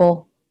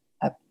approachable.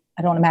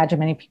 I don't imagine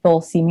many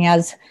people see me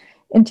as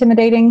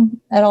intimidating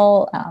at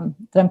all.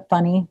 That I'm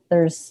funny.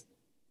 There's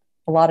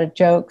a lot of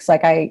jokes,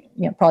 like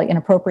probably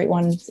inappropriate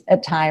ones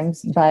at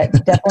times, but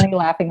definitely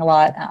laughing a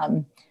lot.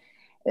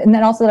 And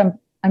then also that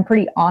I'm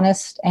pretty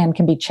honest and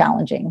can be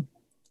challenging.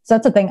 So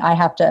that's the thing I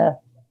have to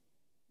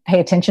pay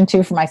attention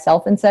to for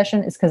myself in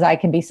session, is because I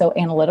can be so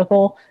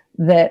analytical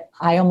that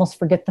I almost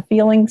forget the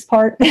feelings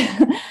part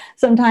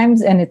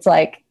sometimes. And it's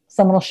like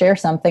someone will share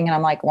something and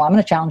I'm like, well, I'm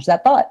going to challenge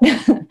that thought,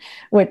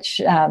 which,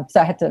 so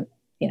I have to,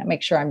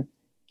 make sure I'm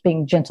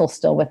being gentle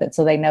still with it,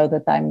 so they know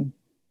that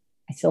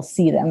I still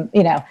see them,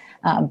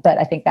 but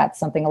I think that's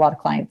something a lot of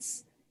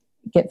clients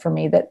get from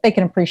me that they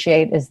can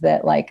appreciate, is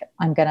that like,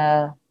 I'm going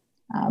to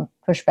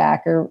push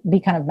back or be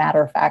kind of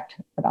matter of fact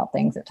about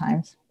things at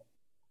times.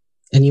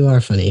 And you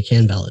are funny. You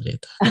can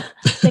validate that.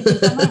 Thank you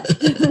so much.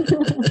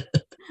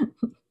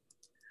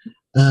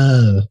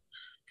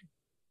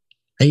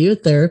 Are you a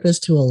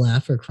therapist who will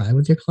laugh or cry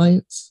with your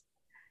clients?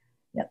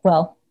 Yeah,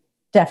 well,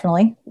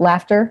 definitely.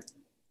 Laughter,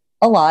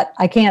 a lot.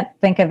 I can't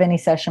think of any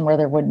session where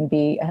there wouldn't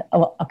be.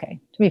 Okay,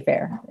 to be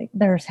fair,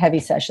 there's heavy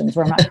sessions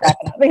where I'm not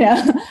cracking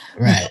up,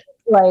 Right.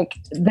 Like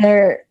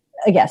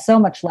so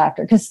much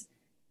laughter. Because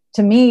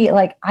to me,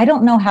 like, I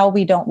don't know how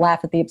we don't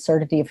laugh at the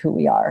absurdity of who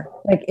we are.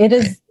 Like, it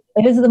is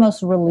the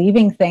most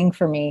relieving thing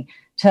for me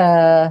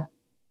to,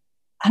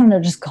 I don't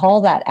know, just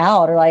call that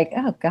out, or like,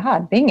 oh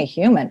God, being a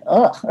human,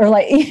 ugh, or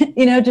like,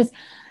 just,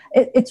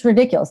 it's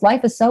ridiculous.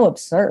 Life is so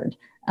absurd.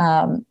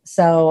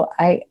 So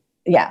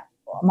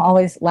I'm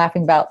always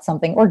laughing about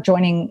something, or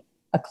joining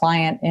a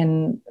client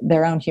in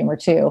their own humor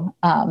too.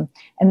 And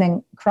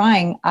then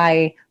crying,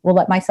 I will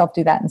let myself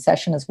do that in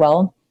session as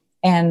well.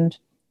 And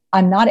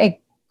I'm not a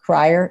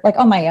crier, like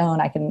on my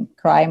own, I can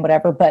cry and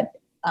whatever, but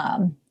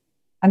I'm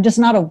just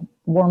not a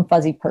warm,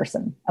 fuzzy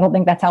person. I don't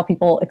think that's how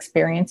people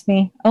experience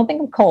me. I don't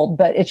think I'm cold,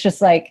 but it's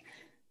just like,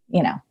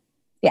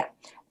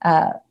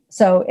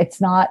 so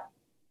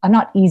I'm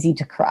not easy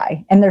to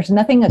cry, and there's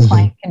nothing a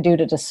client can do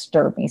to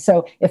disturb me.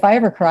 So if I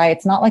ever cry,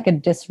 it's not like a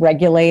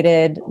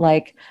dysregulated,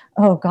 like,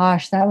 oh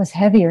gosh, that was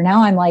heavy, or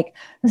now I'm like,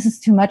 this is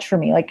too much for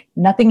me. Like,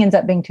 nothing ends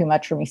up being too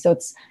much for me. So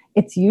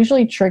it's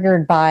usually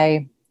triggered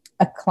by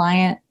a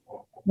client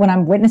when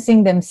I'm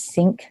witnessing them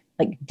sink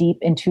like deep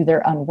into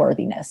their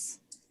unworthiness.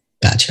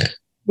 Gotcha.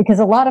 Because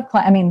a lot of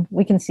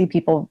we can see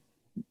people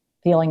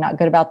feeling not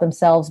good about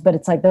themselves, but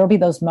it's like, there'll be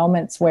those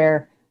moments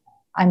where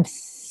I'm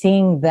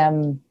seeing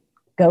them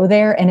go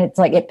there, and it's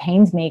like, it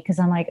pains me, because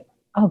I'm like,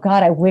 oh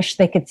God, I wish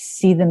they could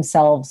see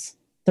themselves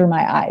through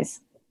my eyes,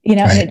 right.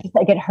 And it just,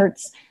 like, it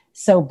hurts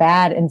so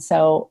bad. And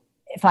so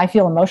if I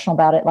feel emotional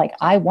about it, like,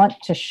 I want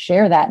to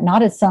share that,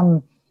 not as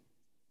some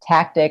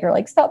tactic or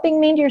like, stop being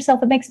mean to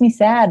yourself, it makes me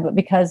sad, but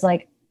because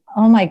like,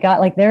 oh my God,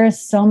 like, there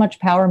is so much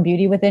power and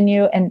beauty within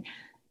you. And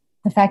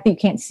the fact that you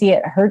can't see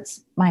it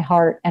hurts my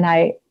heart. And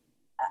I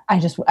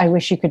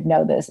wish you could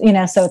know this,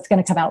 so it's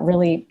going to come out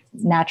really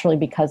naturally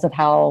because of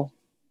how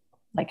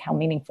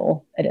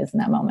meaningful it is in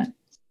that moment.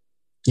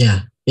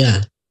 Yeah.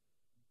 Yeah.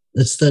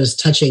 It's those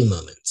touching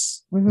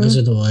moments. Mm-hmm. Those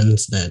are the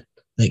ones that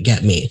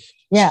get me.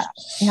 Yeah.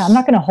 Yeah. I'm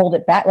not going to hold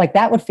it back. Like,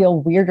 that would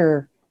feel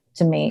weirder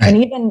to me. Right.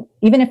 And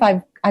even if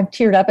I've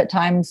teared up at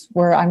times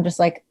where I'm just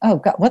like, oh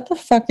God, what the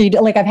fuck are you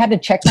doing? Like, I've had to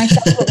check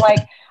myself with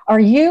like, are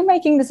you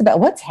making this about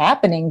what's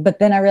happening? But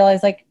then I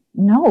realized, like,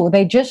 no,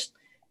 they just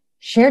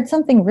shared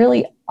something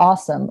really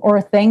awesome, or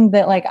a thing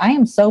that, like, I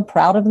am so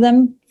proud of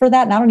them for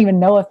that. And I don't even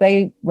know if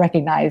they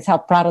recognize how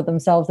proud of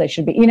themselves they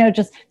should be,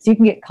 just so you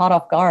can get caught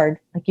off guard.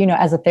 Like,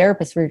 as a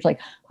therapist, where you're like,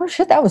 oh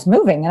shit, that was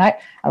moving. And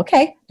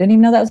didn't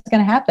even know that was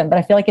going to happen. But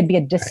I feel like it'd be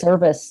a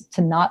disservice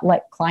to not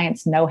let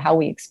clients know how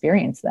we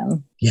experience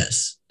them.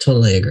 Yes,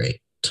 totally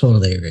agree.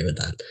 Totally agree with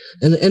that.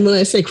 And when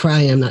I say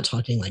crying, I'm not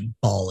talking like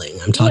bawling.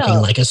 I'm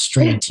talking like a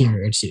straight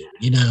tear or two,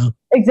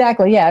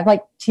 Exactly. Yeah. I've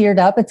like teared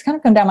up. It's kind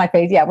of come down my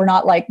face. Yeah. We're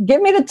not like, give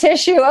me the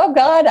tissue. Oh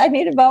God, I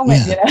need a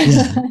moment. Yeah.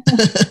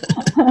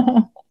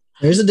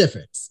 There's a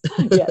difference.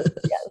 Yes.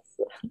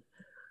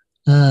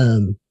 Yes.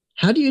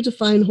 How do you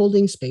define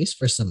holding space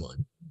for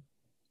someone?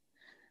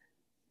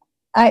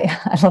 I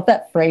love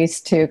that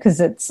phrase too,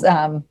 because it's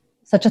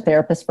such a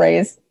therapist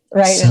phrase.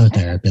 Right. So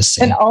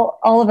therapists. And all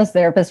of us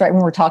therapists, right,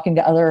 when we're talking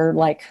to other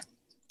like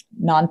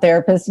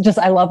non-therapists,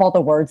 I love all the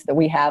words that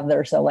we have that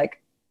are so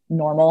like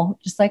normal,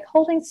 just like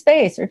holding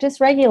space or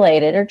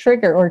dysregulated or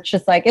trigger, or it's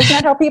just like, isn't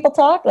that how people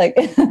talk? Like,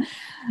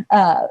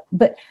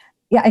 but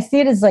yeah, I see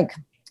it as like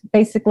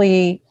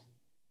basically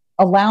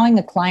allowing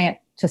a client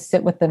to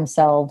sit with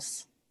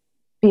themselves,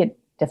 be it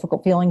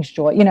difficult feelings,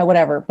 joy,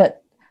 whatever,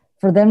 but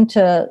for them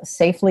to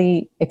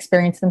safely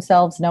experience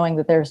themselves, knowing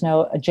that there's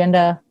no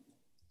agenda,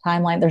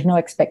 timeline, there's no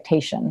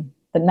expectation,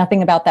 that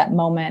nothing about that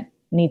moment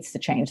needs to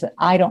change, that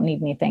I don't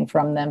need anything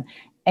from them.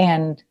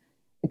 And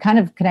it kind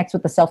of connects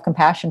with the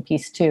self-compassion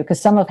piece too,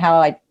 because some of how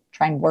I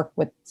try and work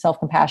with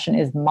self-compassion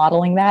is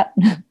modeling that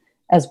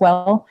as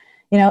well,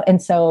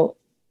 and so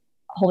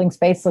holding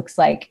space looks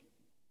like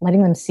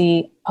letting them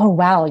see, oh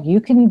wow,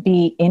 you can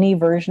be any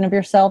version of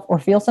yourself, or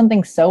feel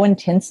something so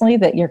intensely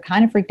that you're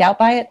kind of freaked out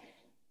by it,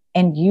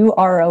 and you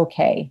are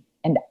okay.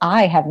 And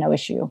I have no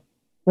issue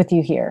with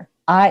you here.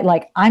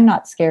 I'm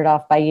not scared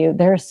off by you.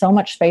 There is so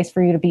much space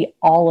for you to be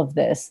all of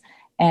this.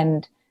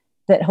 And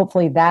that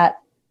hopefully that,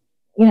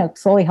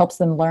 slowly helps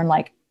them learn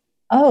like,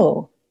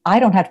 oh, I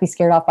don't have to be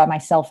scared off by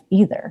myself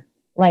either.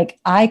 Like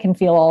I can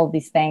feel all of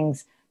these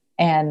things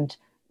and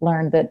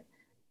learn that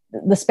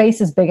the space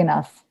is big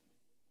enough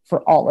for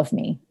all of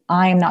me.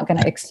 I am not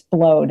going to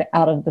explode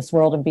out of this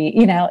world and be,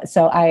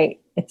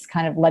 it's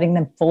kind of letting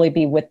them fully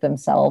be with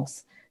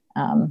themselves,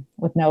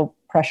 with no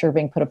pressure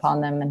being put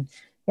upon them. And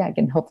yeah,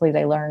 again, hopefully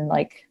they learn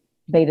like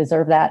they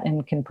deserve that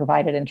and can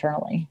provide it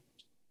internally.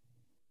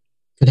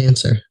 Good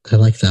answer. I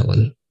like that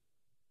one.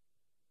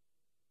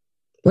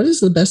 What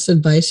is the best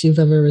advice you've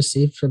ever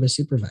received from a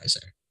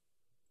supervisor?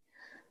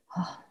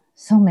 Oh,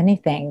 so many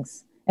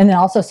things. And then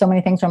also so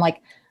many things where I'm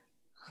like,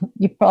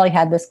 you've probably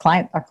had this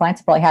client, our clients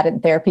have probably had it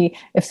in therapy.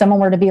 If someone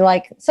were to be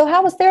like, so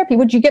how was therapy?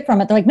 What'd you get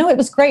from it? They're like, no, it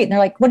was great. And they're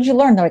like, what did you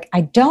learn? They're like,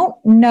 I don't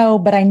know,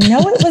 but I know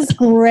it was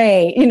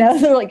great.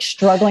 They're like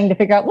struggling to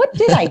figure out, what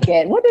did I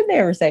get? What did they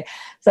ever say?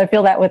 So I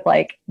feel that with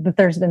like, that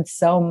there's been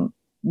so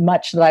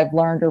much that I've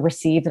learned or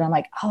received. And I'm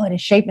like, oh, it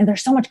has shaped me.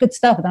 There's so much good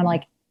stuff. And I'm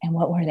like, and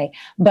what were they?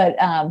 But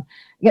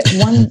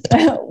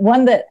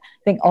one that I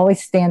think always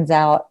stands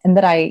out and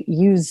that I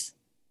use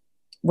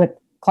with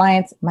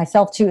clients,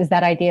 myself too, is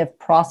that idea of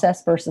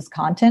process versus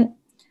content.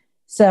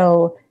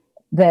 So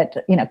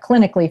that,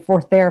 clinically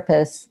for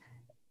therapists,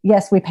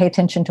 yes, we pay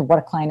attention to what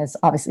a client is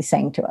obviously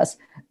saying to us,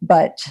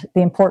 but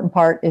the important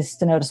part is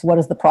to notice what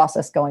is the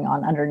process going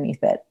on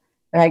underneath it,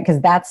 right?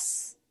 Because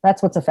that's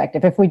what's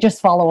effective. If we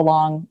just follow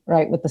along,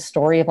 right, with the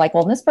story of like,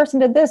 well, this person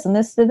did this and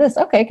this did this.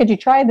 Okay, could you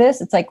try this?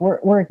 It's like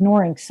we're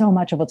ignoring so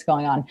much of what's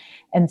going on.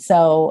 And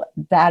so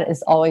that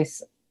is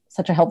always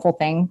such a helpful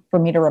thing for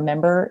me to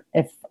remember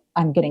if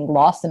I'm getting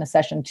lost in a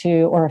session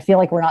too, or I feel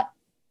like we're not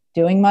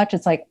doing much.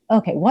 It's like,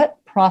 okay, what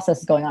process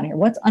is going on here?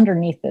 What's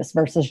underneath this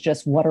versus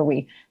just what are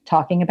we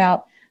talking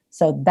about?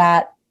 So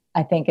that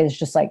I think is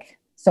just like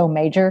so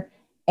major.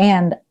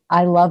 And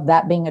I love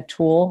that being a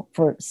tool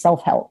for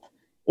self-help.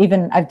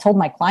 Even I've told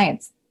my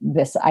clients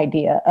this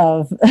idea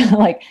of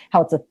like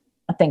how it's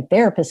a thing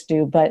therapists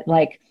do, but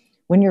like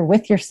when you're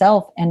with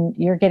yourself and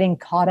you're getting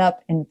caught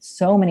up in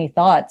so many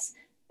thoughts,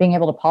 being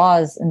able to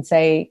pause and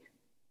say,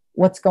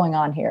 what's going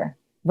on here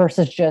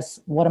versus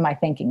just, what am I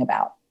thinking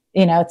about?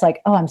 It's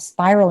like, oh, I'm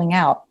spiraling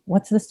out.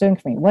 What's this doing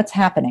for me? What's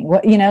happening?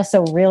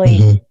 So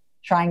really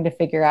trying to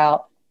figure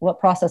out what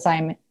process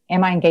am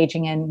I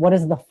engaging in? What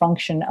is the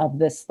function of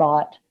this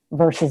thought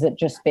versus it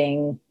just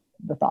being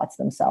the thoughts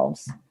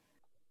themselves?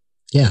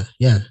 Yeah.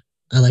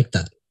 I like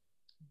that.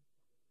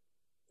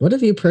 What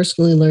have you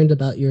personally learned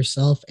about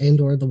yourself and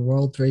or the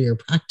world through your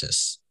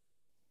practice?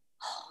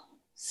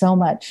 So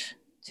much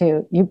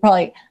too. You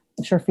probably,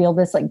 I'm sure, feel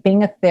this, like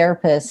being a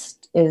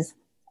therapist is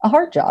a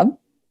hard job.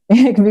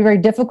 It can be very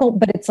difficult,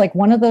 but it's like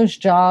one of those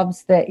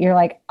jobs that you're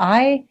like,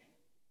 I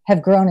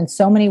have grown in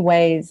so many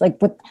ways. Like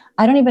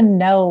I don't even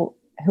know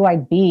who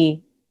I'd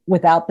be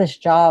without this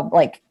job,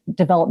 like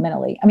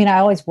developmentally. I mean, I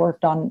always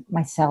worked on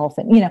myself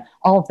and,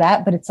 all of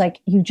that, but it's like,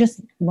 you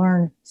just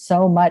learn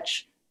so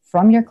much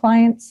from your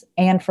clients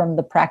and from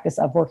the practice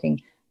of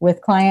working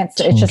with clients.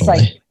 Totally. It's just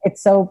like,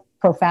 it's so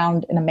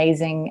profound and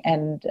amazing.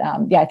 And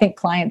I think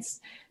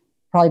clients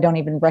probably don't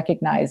even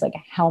recognize like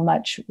how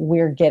much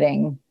we're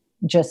getting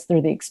just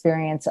through the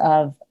experience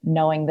of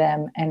knowing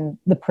them, and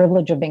the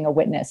privilege of being a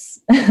witness,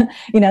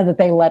 that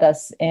they let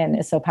us in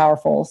is so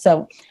powerful.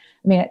 So,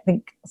 I mean, I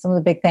think some of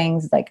the big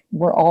things, like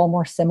we're all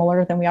more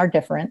similar than we are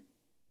different.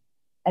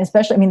 And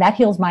especially, that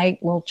heals my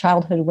little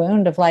childhood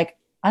wound of like,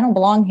 I don't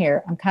belong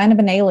here. I'm kind of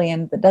an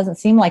alien that doesn't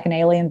seem like an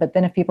alien. But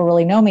then if people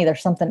really know me,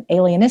 there's something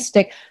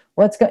alienistic.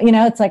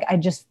 It's like,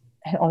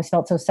 I always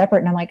felt so separate.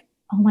 And I'm like,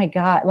 oh my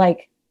God,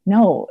 like,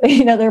 no,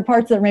 there are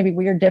parts that are maybe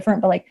weird,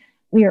 different, but like,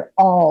 we are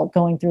all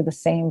going through the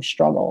same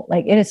struggle.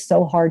 Like it is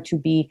so hard to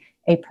be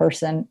a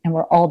person, and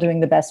we're all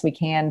doing the best we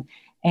can.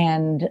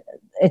 And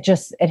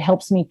it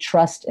helps me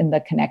trust in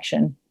the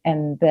connection,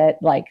 and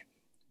that like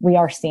we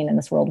are seen in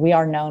this world. We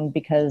are known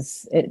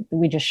because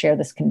we just share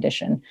this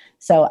condition.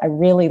 So I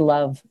really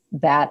love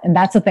that. And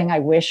that's the thing I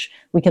wish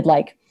we could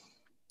like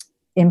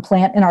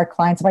implant in our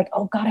clients. Like,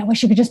 oh God, I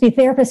wish you could just be a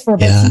therapist for a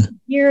bit. Yeah.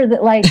 Hear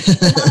that like,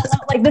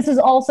 like this is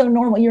also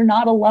normal. You're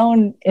not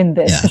alone in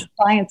this. Yeah.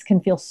 Clients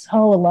can feel so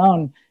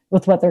alone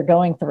with what they're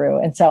going through.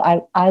 And so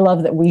I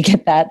love that we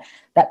get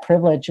that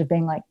privilege of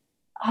being like,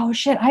 oh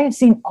shit, I have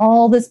seen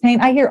all this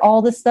pain. I hear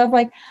all this stuff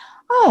like,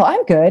 oh,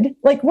 I'm good.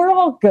 Like we're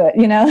all good,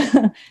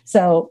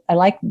 So I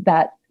like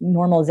that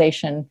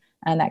normalization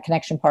and that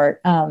connection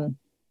part. And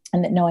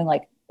that knowing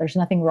like, there's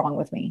nothing wrong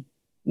with me.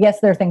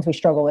 Yes, there are things we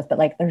struggle with, but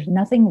like, there's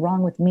nothing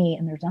wrong with me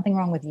and there's nothing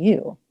wrong with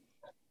you.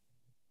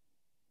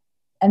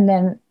 And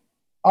then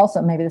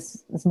also, maybe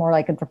this is more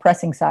like a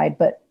depressing side,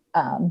 but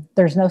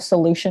there's no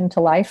solution to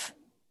life.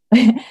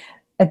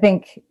 I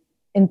think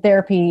in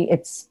therapy,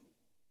 it's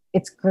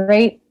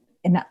great.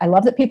 And I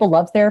love that people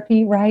love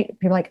therapy, right?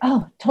 People are like,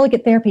 oh, totally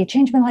get therapy. It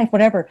changed my life,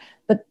 whatever.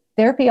 But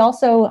therapy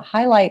also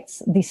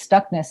highlights the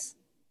stuckness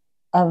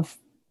of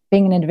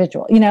being an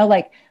individual. You know,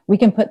 like we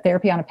can put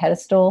therapy on a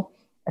pedestal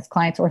as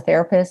clients or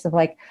therapists of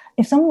like,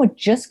 if someone would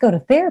just go to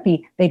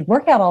therapy, they'd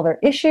work out all their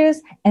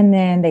issues and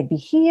then they'd be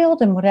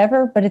healed and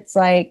whatever. But it's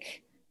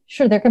like,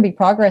 sure, there can be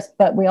progress,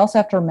 but we also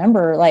have to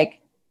remember like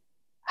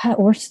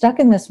we're stuck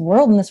in this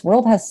world and this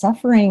world has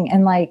suffering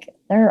and like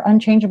there are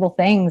unchangeable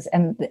things.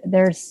 And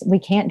we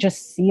can't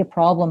just see a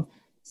problem,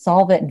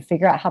 solve it and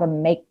figure out how to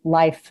make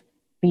life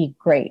be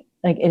great.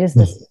 Like it is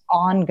this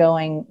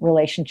ongoing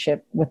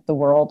relationship with the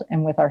world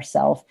and with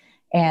ourselves.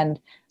 And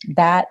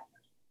that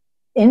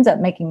ends up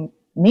making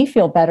me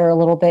feel better a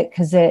little bit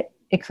because it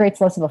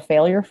creates less of a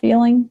failure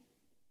feeling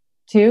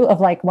too of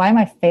like, why am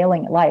I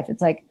failing at life?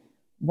 It's like,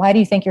 why do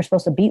you think you're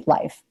supposed to beat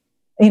life?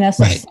 You know,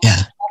 so right.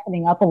 Yeah.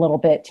 Opening up a little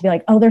bit to be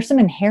like, oh, there's some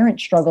inherent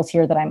struggles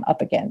here that I'm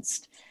up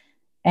against.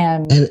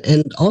 And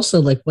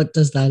also like, what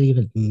does that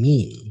even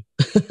mean?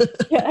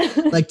 Yeah.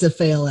 Like to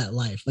fail at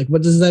life. Like,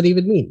 what does that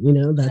even mean? You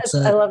know, that's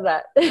I love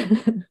that.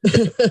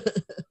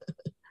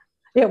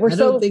 Yeah. We're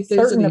so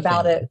certain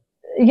about it.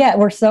 Yeah.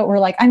 We're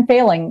like, I'm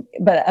failing,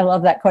 but I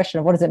love that question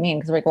of what does it mean?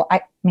 Cause we're like, well,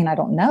 I mean, I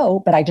don't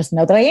know, but I just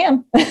know that I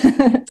am.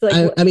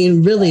 Like, I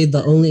mean, really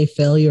the only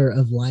failure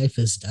of life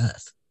is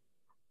death.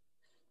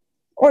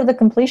 Or the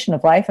completion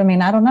of life. I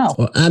mean, I don't know.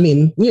 Well, I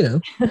mean, you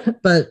know,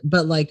 but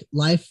like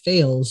life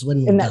fails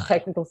when we in die. that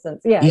technical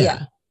sense. Yeah.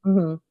 Yeah.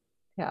 Mm-hmm.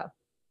 Yeah.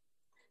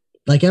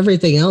 Like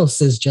everything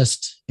else is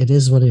just, it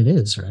is what it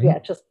is, right? Yeah.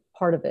 Just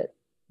part of it.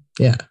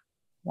 Yeah.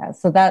 Yeah.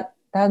 So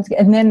that's good.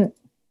 And then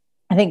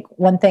I think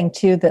one thing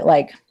too, that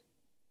like,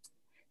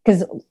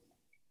 because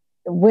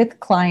with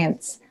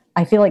clients,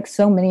 I feel like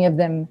so many of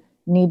them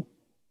need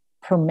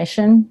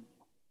permission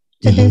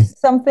to do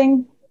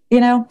something, you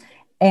know?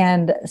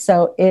 And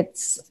so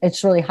it's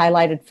really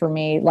highlighted for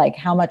me, like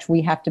how much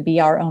we have to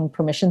be our own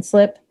permission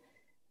slip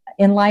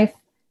in life.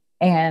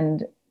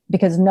 And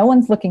because no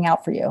one's looking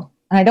out for you.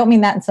 And I don't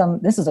mean that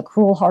this is a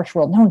cruel, harsh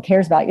world. No one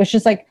cares about you. It's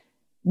just like,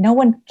 no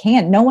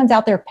one's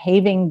out there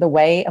paving the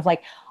way of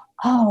like,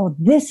 oh,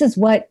 this is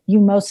what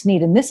you most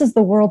need. And this is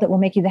the world that will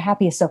make you the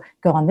happiest. So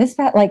go on this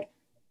path. Like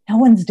no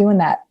one's doing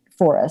that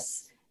for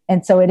us.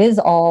 And so it is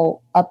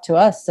all up to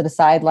us to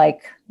decide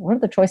like, what are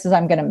the choices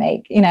I'm going to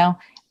make, you know?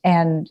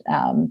 And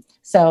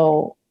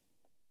so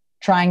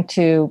trying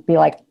to be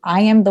like,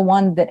 I am the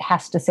one that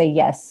has to say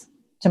yes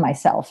to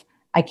myself.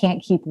 I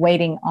can't keep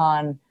waiting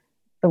on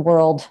the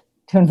world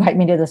to invite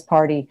me to this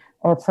party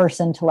or a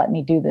person to let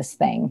me do this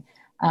thing.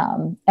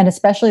 And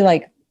especially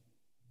like,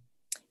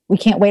 we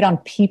can't wait on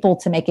people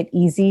to make it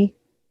easy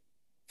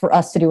for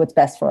us to do what's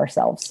best for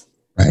ourselves.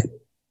 Right.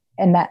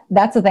 And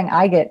that's the thing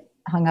I get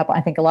hung up on.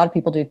 I think a lot of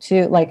people do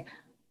too. Like,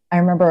 I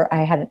remember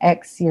I had an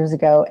ex years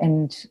ago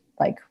and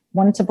like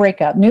wanted to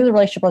break up, knew the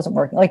relationship wasn't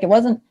working. Like it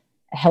wasn't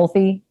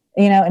healthy,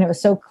 you know, and it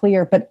was so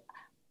clear, but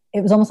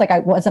it was almost like I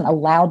wasn't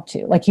allowed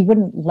to, like he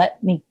wouldn't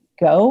let me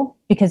go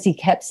because he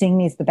kept seeing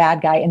me as the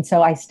bad guy. And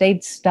so I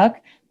stayed stuck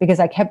because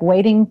I kept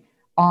waiting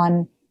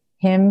on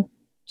him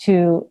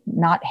to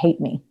not hate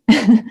me.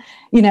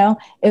 You know,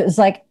 it was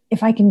like,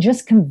 if I can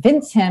just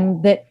convince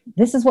him that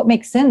this is what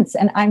makes sense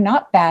and I'm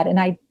not bad and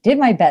I did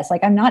my best,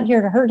 like I'm not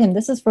here to hurt him,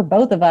 this is for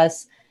both of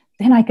us,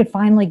 then I could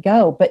finally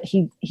go. But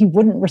he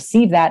wouldn't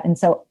receive that. And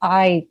so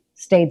I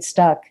stayed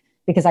stuck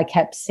because I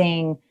kept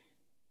saying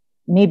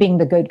me being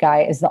the good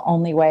guy is the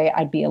only way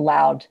I'd be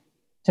allowed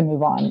to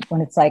move on,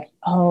 when it's like,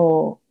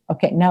 oh,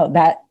 okay, no,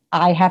 that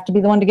I have to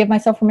be the one to give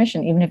myself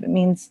permission, even if it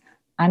means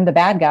I'm the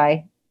bad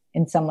guy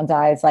in someone's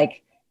eyes.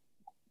 Like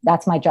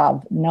that's my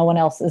job. No one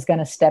else is going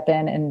to step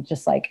in and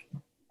just like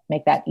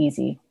make that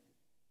easy.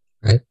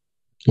 Right.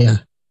 Yeah.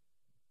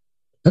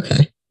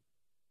 Okay.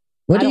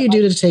 What do you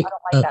do to take? I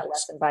don't like that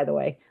lesson, by the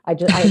way.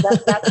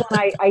 That's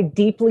when I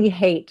deeply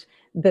hate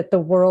that the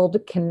world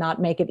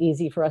cannot make it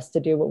easy for us to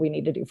do what we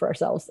need to do for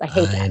ourselves. I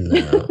hate that.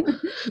 Know.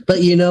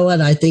 But you know what?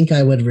 I think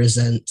I would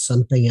resent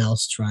something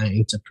else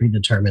trying to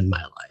predetermine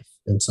my life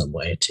in some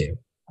way too.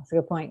 That's a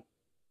good point.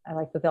 I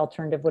like that the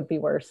alternative would be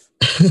worse.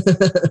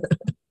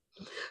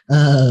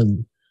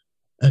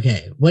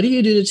 Okay. What do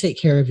you do to take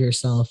care of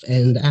yourself?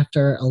 And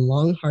after a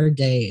long, hard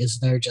day, is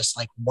there just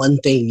like one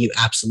thing you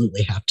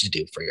absolutely have to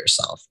do for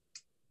yourself?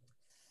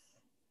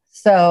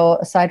 So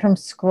aside from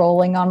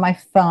scrolling on my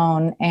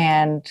phone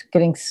and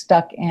getting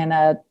stuck in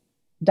a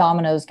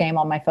dominoes game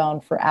on my phone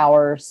for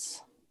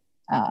hours,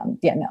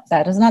 no,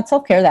 that is not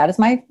self-care. That is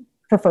my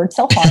preferred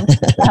self-harm.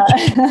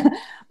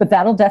 But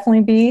that'll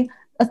definitely be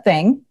a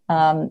thing,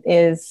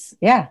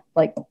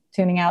 like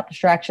tuning out,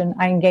 distraction.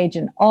 I engage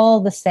in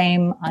all the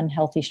same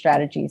unhealthy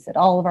strategies that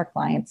all of our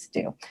clients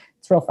do.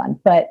 It's real fun.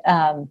 But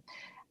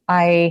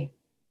I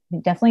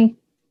definitely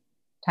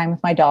time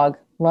with my dog.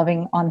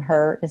 Loving on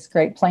her is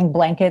great. Playing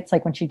blankets,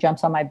 like when she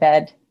jumps on my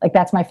bed, like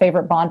that's my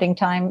favorite bonding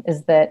time.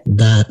 Is that?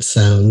 That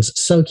sounds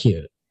so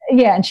cute.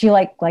 Yeah, and she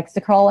likes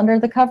to crawl under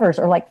the covers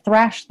or like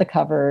thrash the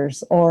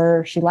covers,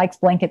 or she likes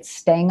blankets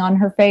staying on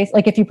her face.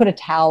 Like if you put a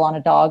towel on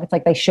a dog, it's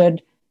like they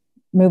should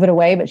move it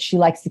away, but she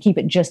likes to keep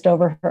it just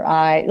over her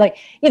eye. Like,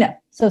 you know,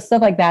 so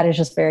stuff like that is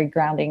just very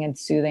grounding and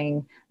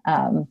soothing.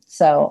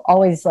 So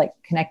always like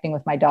connecting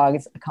with my dog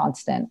is a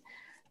constant.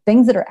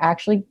 Things that are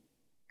actually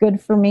good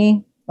for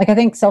me. Like, I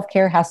think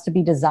self-care has to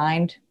be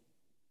designed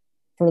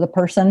for the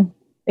person,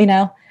 you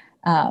know?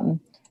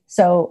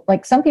 So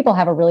like some people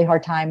have a really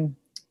hard time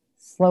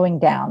slowing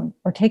down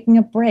or taking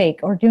a break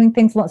or doing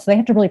things. So they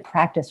have to really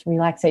practice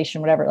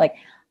relaxation, whatever. Like,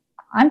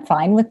 I'm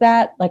fine with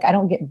that. Like, I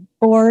don't get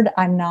bored.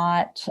 I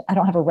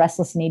don't have a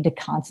restless need to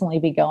constantly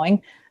be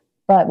going.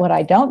 But what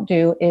I don't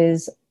do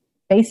is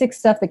basic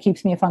stuff that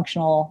keeps me a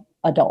functional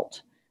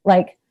adult.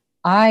 Like,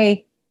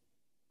 I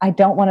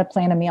don't want to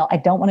plan a meal. I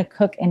don't want to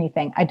cook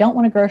anything. I don't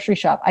want to grocery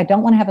shop. I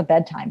don't want to have a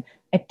bedtime.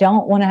 I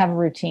don't want to have a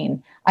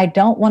routine. I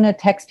don't want to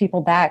text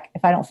people back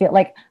if I don't feel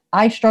like.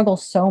 I struggle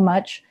so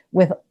much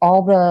with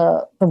all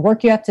the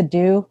work you have to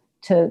do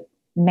to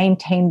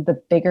maintain the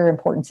bigger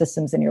important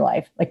systems in your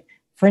life. Like,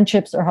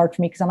 friendships are hard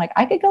for me because I'm like,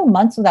 I could go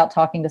months without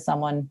talking to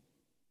someone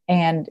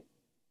and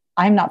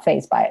I'm not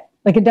fazed by it.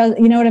 Like, it does,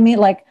 you know what I mean?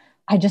 Like,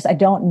 I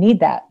don't need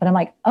that. But I'm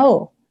like,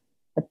 oh,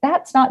 but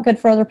that's not good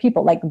for other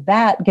people. Like,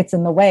 that gets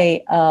in the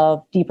way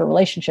of deeper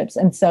relationships.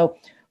 And so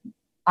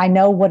I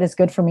know what is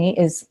good for me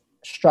is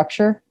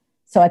structure.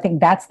 So I think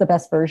that's the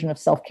best version of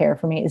self-care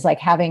for me, is like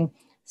having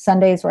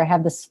Sundays where I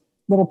have this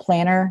little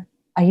planner.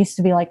 I used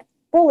to be like,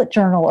 bullet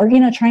journal or,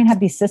 try and have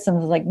these systems. I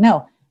was like,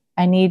 no,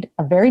 I need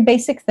a very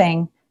basic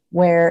thing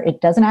where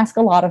it doesn't ask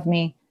a lot of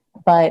me,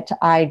 but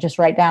I just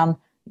write down,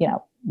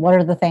 what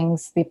are the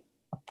things, the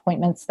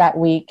appointments that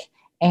week,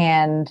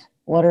 and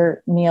what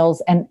are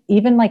meals, and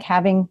even like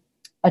having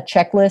a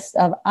checklist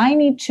of, I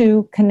need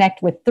to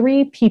connect with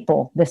 3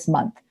 people this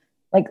month.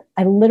 Like,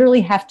 I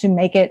literally have to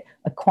make it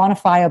a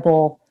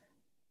quantifiable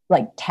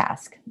like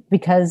task,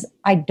 because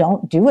I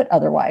don't do it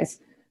otherwise.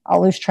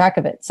 I'll lose track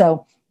of it.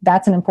 So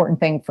that's an important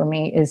thing for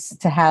me, is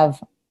to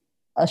have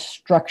a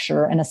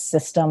structure and a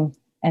system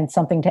and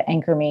something to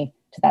anchor me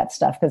to that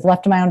stuff. Because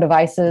left to my own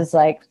devices,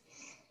 like,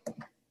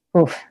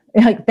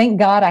 thank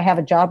God I have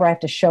a job where I have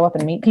to show up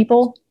and meet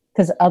people.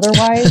 Because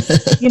otherwise,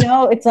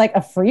 it's like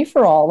a free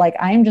for all. Like,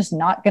 I am just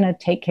not going to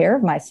take care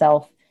of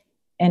myself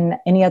in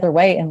any other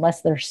way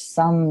unless there's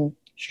some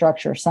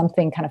structure,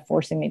 something kind of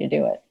forcing me to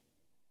do it.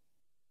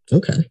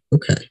 Okay.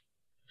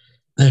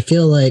 I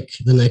feel like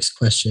the next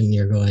question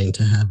you're going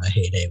to have a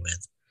heyday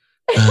with.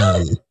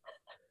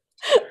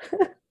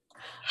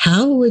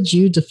 How would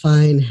you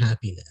define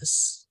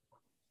happiness?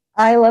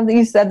 I love that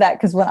you said that,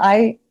 because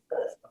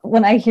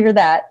when I hear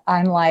that,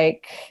 I'm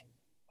like,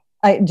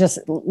 I just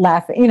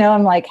laugh.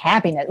 I'm like,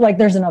 happiness. Like,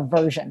 there's an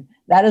aversion.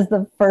 That is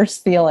the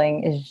first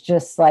feeling, is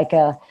just like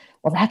well,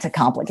 that's a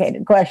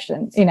complicated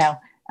question.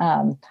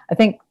 I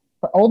think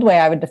the old way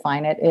I would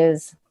define it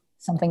is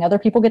something other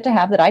people get to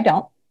have that I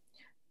don't.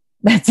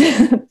 That's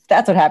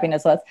what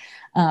happiness was.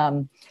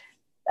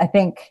 I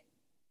think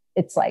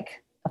it's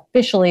like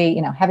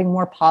officially, having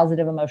more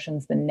positive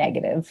emotions than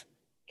negative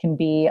can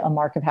be a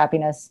mark of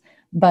happiness.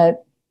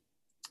 But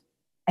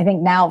I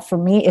think now for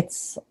me,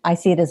 I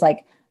see it as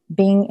like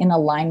being in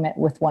alignment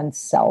with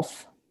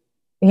oneself,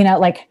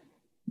 like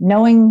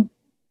knowing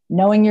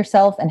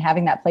yourself and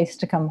having that place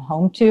to come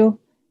home to,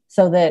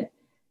 so that,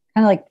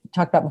 kind of like we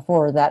talked about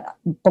before, that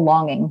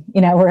belonging,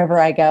 wherever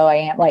I go, I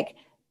am like,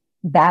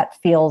 that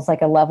feels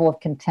like a level of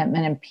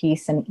contentment and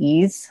peace and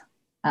ease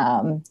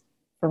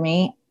for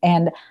me.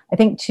 And I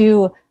think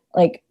too,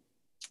 like,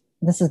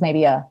 this is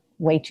maybe a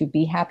way to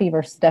be happy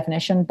versus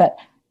definition, but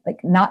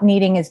like not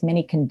needing as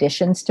many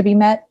conditions to be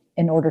met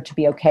in order to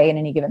be okay in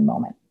any given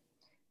moment.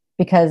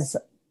 Because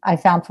I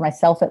found for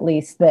myself, at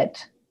least,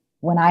 that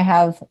when I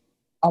have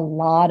a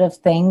lot of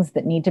things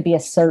that need to be a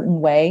certain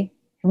way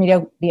for me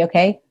to be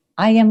okay,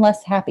 I am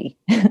less happy,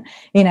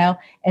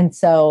 And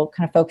so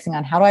kind of focusing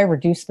on, how do I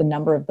reduce the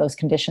number of those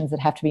conditions that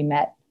have to be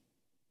met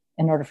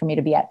in order for me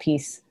to be at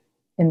peace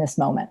in this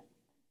moment.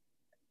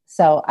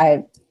 So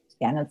and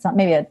it's not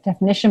maybe a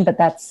definition, but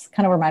that's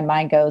kind of where my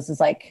mind goes, is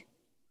like,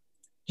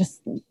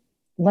 just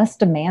less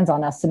demands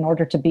on us in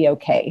order to be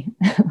okay.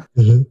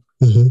 Mm-hmm.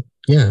 Mm-hmm.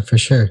 Yeah, for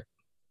sure.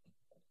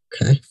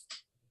 Okay.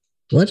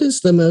 What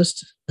is the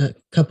most,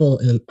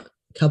 couple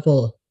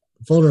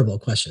vulnerable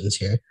questions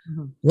here.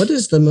 Mm-hmm. What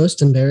is the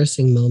most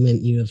embarrassing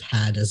moment you have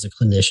had as a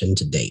clinician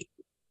to date?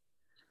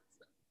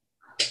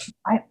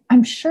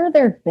 I'm sure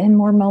there have been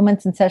more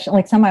moments in session,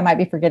 like some I might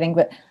be forgetting,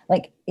 but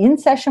like in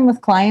session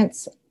with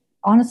clients,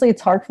 honestly,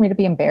 it's hard for me to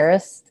be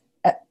embarrassed.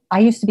 I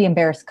used to be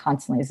embarrassed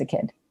constantly as a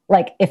kid.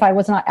 Like, if I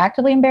was not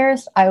actively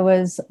embarrassed, I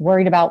was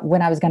worried about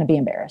when I was going to be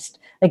embarrassed.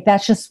 Like,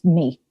 that's just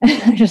me,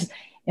 just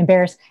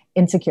embarrassed,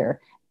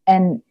 insecure.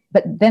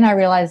 But then I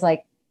realized,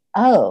 like,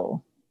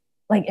 oh,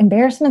 like,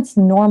 embarrassment's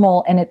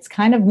normal, and it's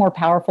kind of more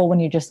powerful when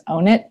you just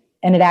own it,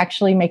 and it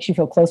actually makes you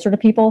feel closer to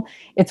people.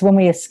 It's when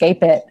we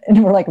escape it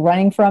and we're like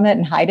running from it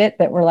and hide it,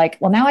 that we're like,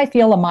 well, now I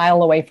feel a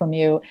mile away from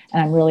you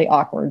and I'm really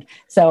awkward.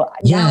 So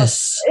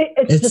yes,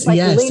 it's just like,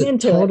 lean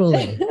into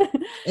totally.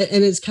 it.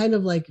 And it's kind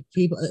of like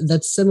people,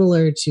 that's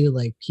similar to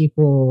like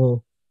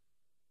people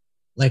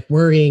like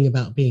worrying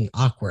about being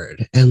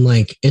awkward, and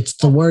like, it's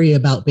the worry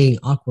about being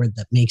awkward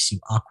that makes you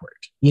awkward.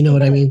 You know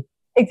what I mean?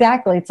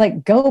 Exactly. It's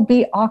like, go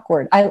be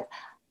awkward.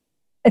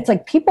 It's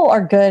like, people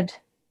are good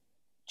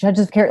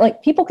judges of character,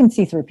 like people can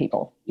see through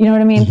people, you know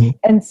what I mean? Mhm.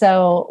 And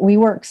so we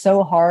work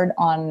so hard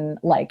on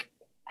like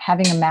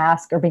having a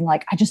mask or being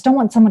like, I just don't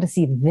want someone to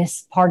see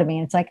this part of me.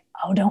 And it's like,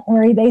 oh, don't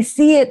worry, they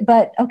see it,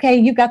 but okay,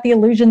 you've got the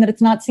illusion that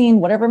it's not seen,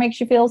 whatever makes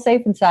you feel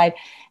safe inside.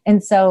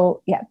 And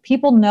so, yeah,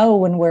 people know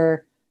when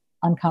we're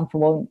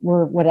uncomfortable,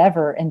 we're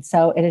whatever. And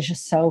so it is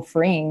just so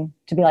freeing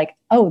to be like,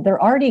 oh,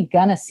 they're already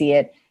gonna see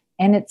it.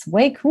 And it's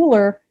way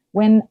cooler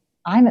when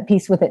I'm at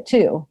peace with it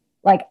too.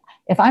 Like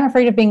if I'm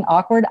afraid of being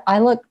awkward, I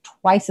look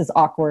twice as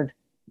awkward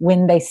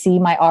when they see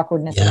my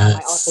awkwardness around my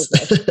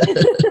awkwardness.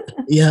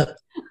 Yep,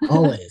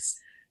 always.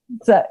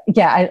 So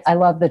yeah, I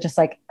love that. Just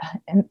like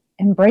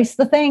embrace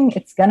the thing.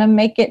 It's going to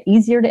make it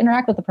easier to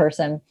interact with the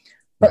person.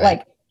 But Right.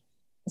 like,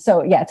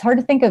 so yeah, it's hard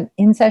to think of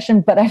in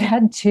session, but I've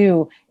had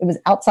two. It was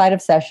outside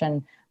of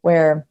session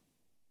where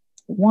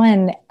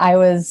one, I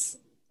was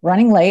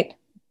running late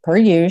per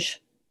usual,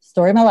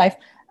 story of my life.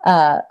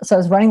 So I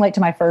was running late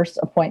to my first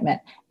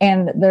appointment,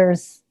 and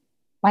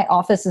my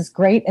office is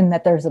great in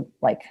that there's a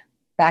like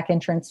back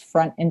entrance,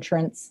 front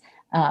entrance.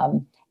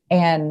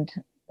 And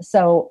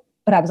so,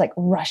 but I was like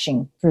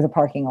rushing through the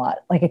parking lot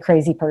like a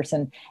crazy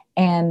person.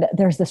 And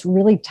there's this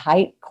really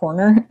tight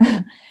corner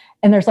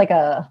and there's like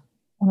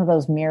one of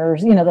those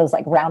mirrors, those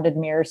like rounded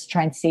mirrors to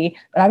try and see,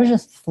 but I was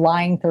just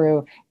flying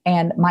through,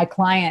 and my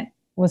client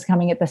was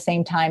coming at the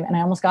same time. And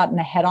I almost got in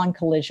a head-on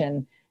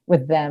collision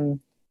with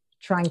them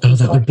trying to. Oh,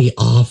 that would be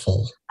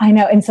awful. I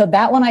know. And so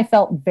that one I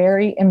felt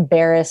very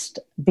embarrassed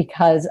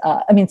because,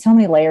 so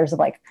many layers of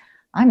like,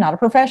 I'm not a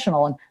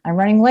professional and I'm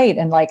running late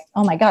and like,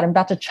 oh my God, I'm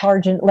about to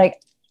charge. And like,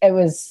 I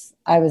was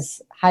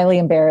highly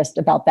embarrassed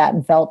about that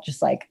and felt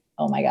just like,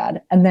 oh my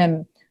God. And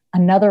then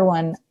another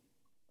one,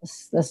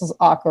 this was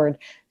awkward.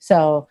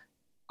 So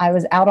I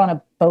was out on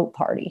a boat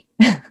party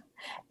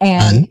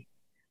and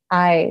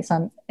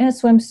I'm in a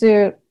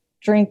swimsuit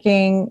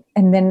drinking.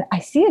 And then I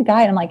see a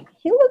guy and I'm like,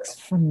 he looks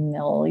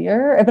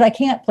familiar, but I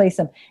can't place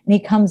him. And he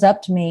comes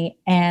up to me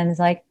and is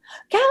like,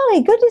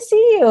 Callie, good to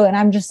see you. And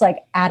I'm just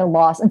like at a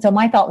loss. And so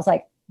my thought was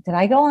like, did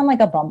I go on like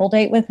a Bumble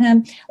date with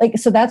him? Like,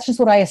 so that's just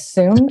what I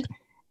assumed.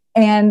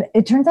 And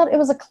it turns out it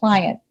was a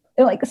client.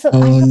 Like, so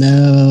oh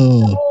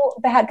no, so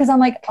bad. Cause I'm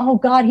like, oh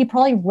God, he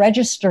probably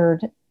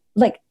registered.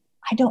 Like,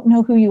 I don't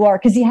know who you are.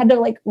 Cause he had to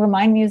like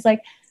remind me, he was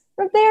like,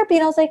 for therapy.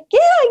 And I was like,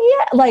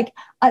 yeah. Like,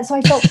 so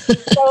I felt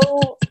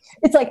so,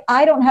 it's like,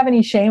 I don't have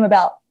any shame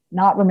about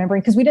not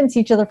remembering because we didn't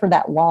see each other for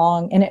that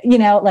long. And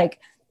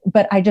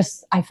but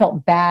I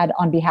felt bad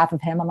on behalf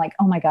of him. I'm like,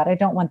 oh my God, I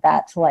don't want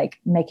that to like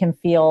make him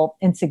feel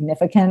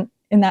insignificant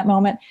in that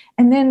moment.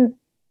 And then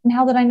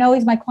now that I know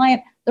he's my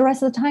client, the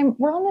rest of the time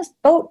we're on this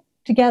boat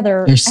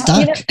together. You're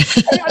stuck.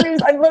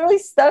 I'm literally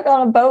stuck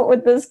on a boat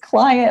with this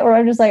client where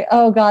I'm just like,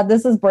 oh God,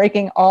 this is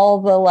breaking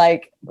all the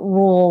like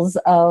rules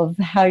of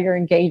how you're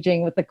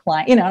engaging with the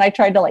client, and I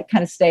tried to like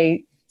kind of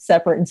stay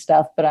separate and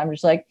stuff, but I'm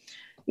just like,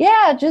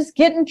 yeah, just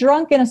getting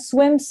drunk in a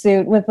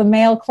swimsuit with a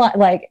male client.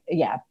 Like,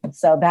 yeah.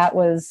 So that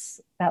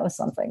was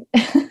something.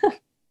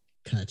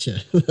 Gotcha.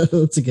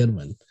 That's a good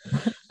one.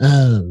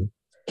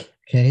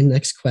 Okay.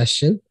 Next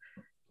question.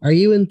 Are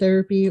you in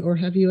therapy or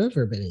have you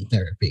ever been in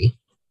therapy?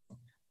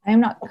 I am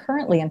not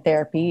currently in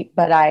therapy,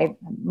 but I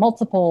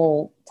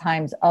multiple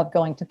times of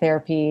going to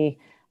therapy.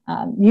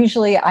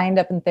 Usually I end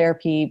up in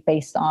therapy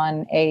based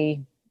on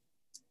a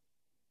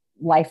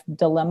life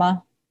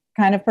dilemma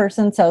kind of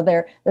person. So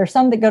there's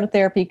some that go to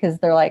therapy because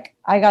they're like,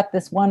 I got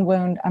this one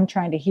wound. I'm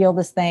trying to heal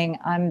this thing.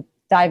 I'm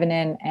diving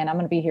in and I'm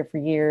going to be here for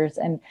years.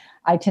 And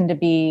I tend to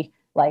be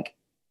like,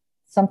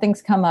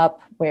 something's come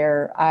up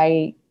where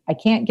I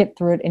can't get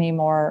through it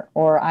anymore,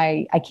 or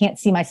I can't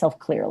see myself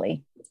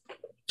clearly.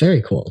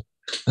 Very cool.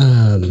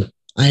 I'm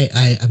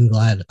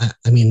glad.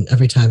 I mean,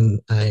 every time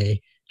I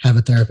have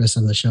a therapist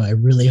on the show, I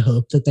really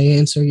hope that they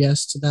answer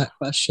yes to that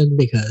question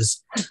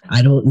because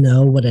I don't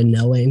know what a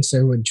no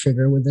answer would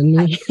trigger within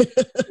me.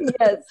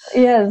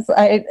 Yes.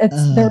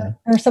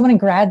 There's someone in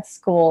grad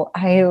school.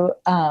 And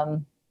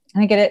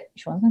I get it.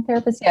 She wasn't a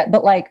therapist yet,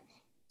 but like,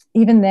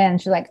 even then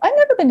she's like, I've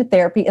never been to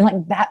therapy. And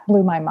like, that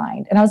blew my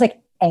mind. And I was like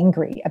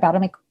angry about it.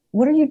 I'm like,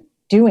 what are you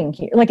doing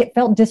here? Like, it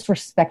felt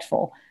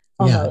disrespectful.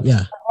 Almost.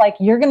 Yeah. Like,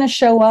 you're going to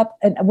show up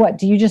and what,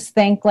 do you just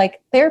think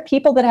like there are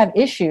people that have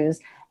issues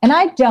and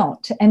I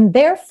don't, and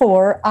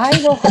therefore I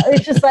will,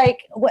 it's just like,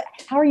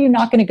 how are you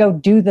not going to go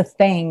do the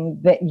thing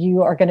that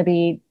you are going to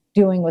be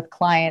doing with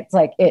clients?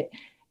 Like it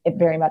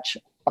very much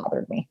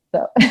bothered me.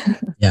 So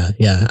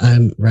yeah.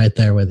 I'm right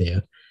there with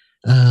you.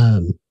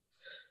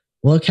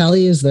 Well,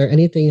 Callie, is there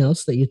anything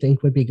else that you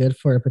think would be good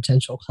for a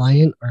potential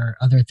client or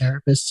other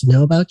therapists to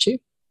know about you?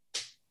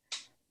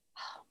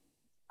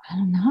 I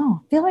don't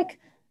know. I feel like,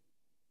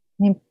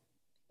 people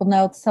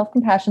know it's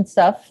self-compassion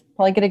stuff.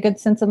 Probably get a good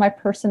sense of my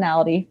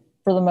personality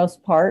for the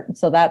most part.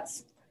 So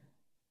that's,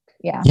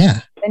 yeah.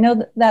 I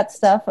know that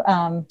stuff.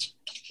 I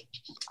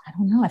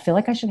don't know. I feel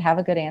like I should have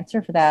a good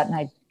answer for that. And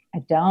I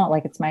don't.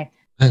 Like, it's my...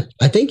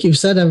 I think you've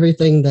said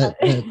everything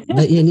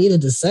that you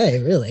needed to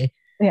say, really.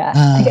 Yeah.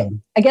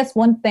 I guess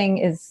one thing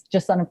is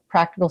just on a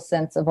practical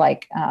sense of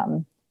like,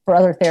 for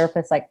other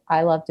therapists, like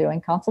I love doing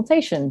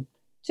consultation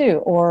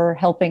too, or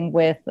helping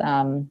with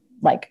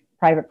like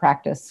private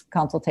practice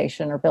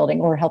consultation or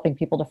building, or helping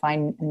people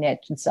define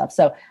niche and stuff.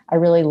 So I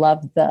really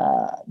love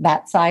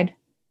that side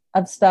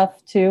of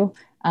stuff too.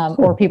 Cool.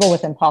 Or people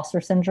with imposter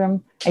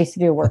syndrome. I used to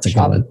do a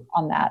workshop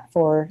on that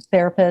for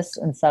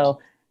therapists. And so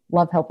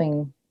love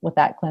helping with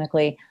that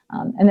clinically.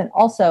 And then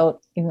also,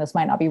 even though this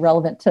might not be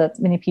relevant to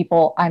many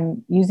people,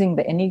 I'm using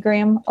the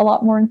Enneagram a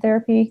lot more in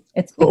therapy.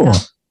 It's become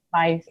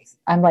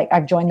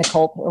I've joined the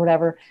cult or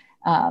whatever.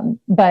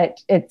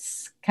 But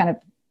it's kind of,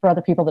 for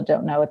other people that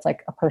don't know, it's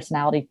like a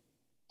personality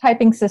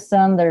typing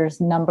system. There's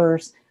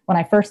numbers. When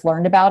I first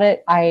learned about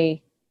it,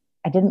 I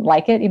didn't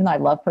like it, even though I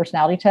love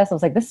personality tests. I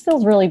was like, this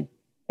feels really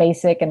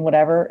basic and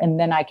whatever. And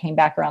then I came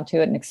back around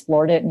to it and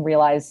explored it and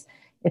realized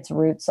its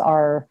roots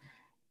are,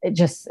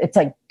 it's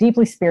like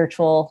deeply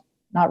spiritual,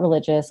 not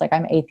religious. Like,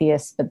 I'm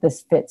atheist, but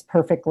this fits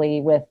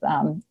perfectly with,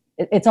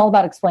 it's all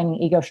about explaining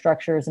ego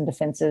structures and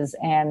defenses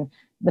and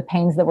the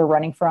pains that we're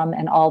running from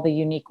and all the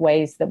unique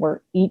ways that we're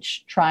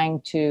each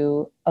trying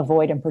to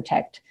avoid and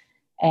protect,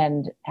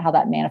 and how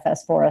that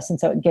manifests for us. And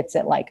so it gets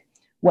at like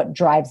what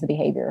drives the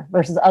behavior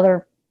versus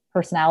other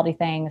personality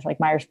things like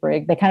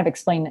Myers-Briggs. They kind of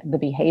explain the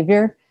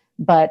behavior,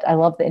 but I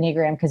love the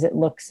Enneagram because it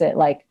looks at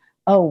like,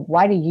 oh,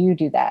 why do you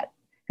do that?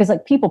 Because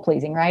like people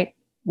pleasing, right?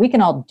 We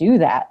can all do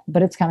that,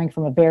 but it's coming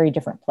from a very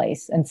different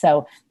place. And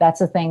so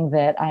that's a thing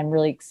that I'm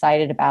really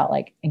excited about,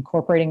 like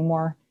incorporating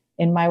more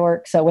in my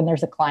work. So when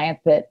there's a client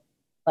that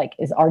like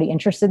is already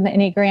interested in the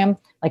Enneagram,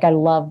 like I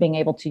love being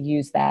able to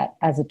use that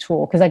as a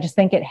tool, because I just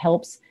think it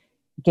helps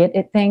get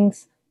at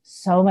things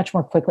so much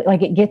more quickly.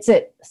 Like it gets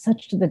at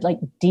such the like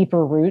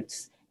deeper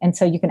roots. And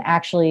so you can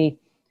actually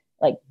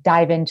like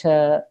dive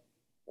into,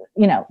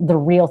 you know, the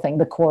real thing,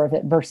 the core of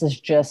it, versus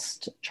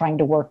just trying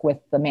to work with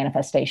the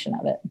manifestation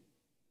of it.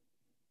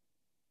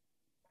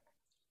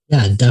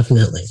 Yeah,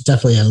 definitely.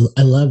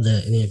 I love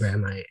the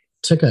Enneagram. I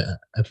took a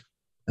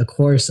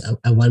course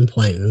at one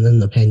point, and then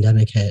the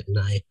pandemic hit, and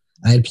I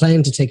had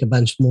planned to take a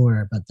bunch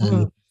more, but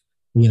then,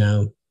 you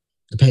know,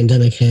 the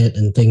pandemic hit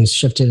and things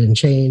shifted and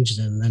changed,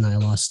 and then I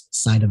lost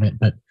sight of it.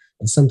 But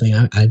it's something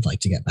I'd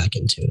like to get back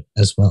into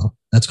as well.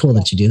 That's cool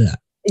that you do that.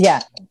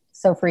 Yeah.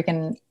 So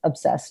freaking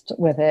obsessed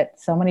with it.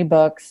 So many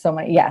books,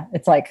 yeah,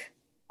 it's like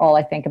all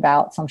I think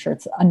about. So I'm sure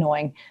it's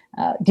annoying.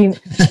 Do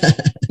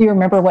you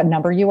remember what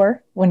number you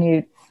were when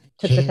you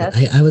took the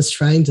test? I was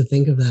trying to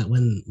think of that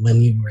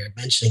when you were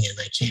mentioning it, and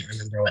I can't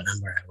remember what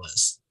number I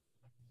was.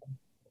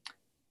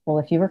 Well,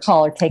 if you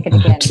recall or take it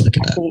again,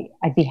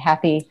 I'd be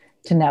happy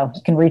to know.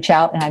 You can reach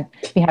out, and I'd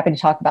be happy to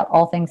talk about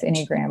all things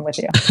Enneagram with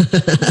you.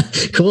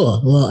 Cool.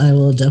 Well, I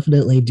will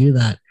definitely do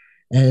that.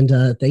 And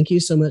thank you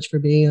so much for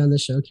being on the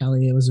show,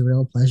 Callie. It was a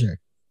real pleasure.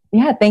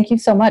 Yeah, thank you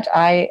so much.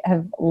 I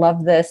have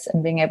loved this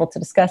and being able to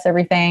discuss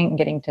everything and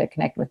getting to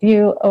connect with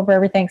you over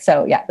everything.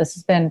 So yeah, this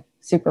has been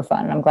super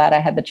fun, and I'm glad I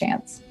had the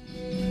chance.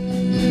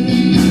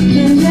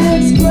 The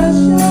next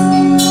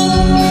question.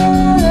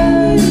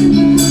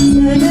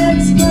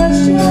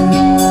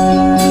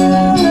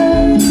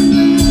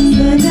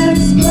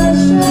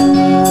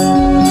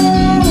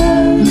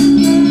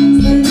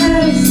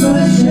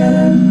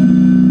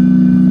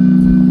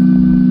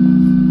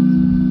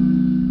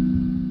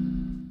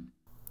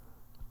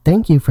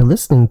 Thank you for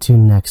listening to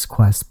Next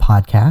Quest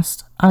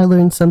Podcast. I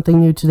learned something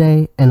new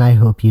today, and I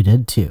hope you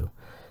did too.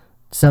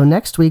 So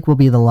next week will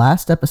be the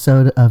last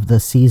episode of the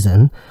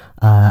season,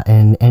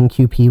 and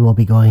NQP will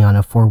be going on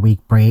a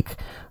 4-week break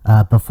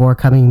before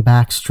coming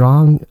back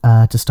strong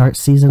to start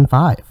season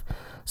 5.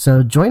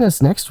 So join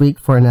us next week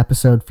for an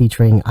episode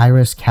featuring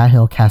Iris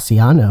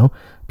Cahill-Cassiano,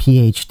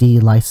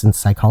 PhD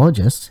licensed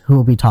psychologist, who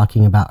will be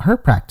talking about her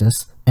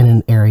practice in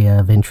an area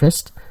of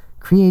interest: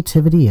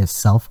 creativity as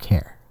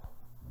self-care.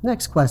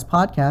 Next Quest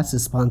Podcast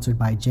is sponsored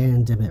by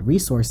Jan Dimmitt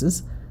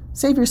Resources.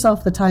 Save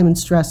yourself the time and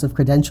stress of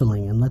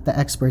credentialing and let the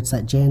experts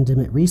at Jan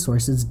Dimmitt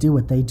Resources do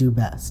what they do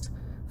best.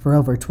 For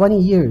over 20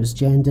 years,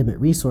 Jan Dimmitt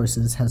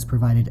Resources has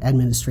provided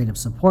administrative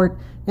support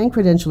and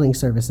credentialing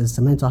services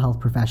to mental health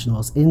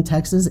professionals in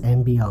Texas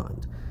and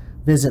beyond.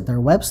 Visit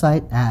their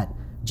website at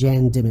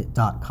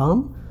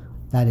jandimmitt.com.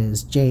 That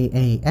is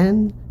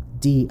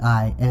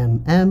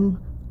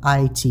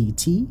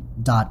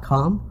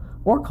JANDIMMITT.com,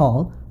 or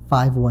call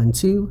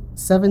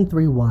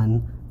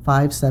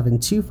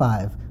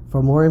 512-731-5725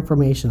 for more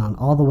information on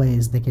all the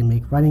ways they can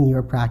make running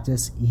your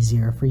practice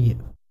easier for you.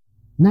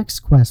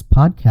 Next Quest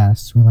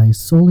Podcasts relies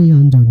solely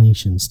on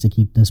donations to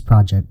keep this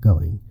project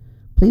going.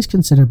 Please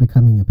consider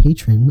becoming a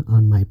patron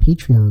on my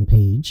Patreon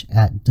page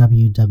at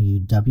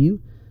www.patreon,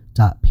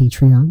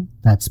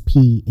 that's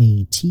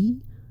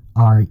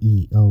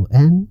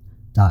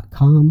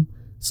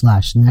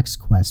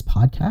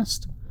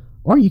patreon.com/nextquestpodcast,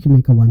 or you can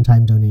make a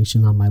one-time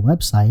donation on my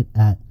website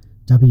at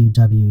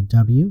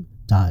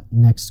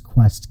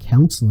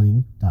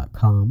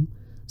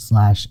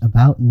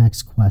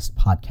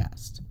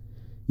www.nextquestcounseling.com/aboutnextquestpodcast.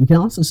 You can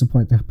also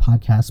support the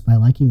podcast by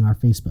liking our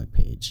Facebook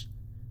page.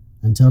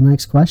 Until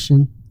next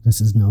question, this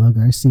is Noah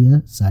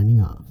Garcia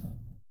signing off.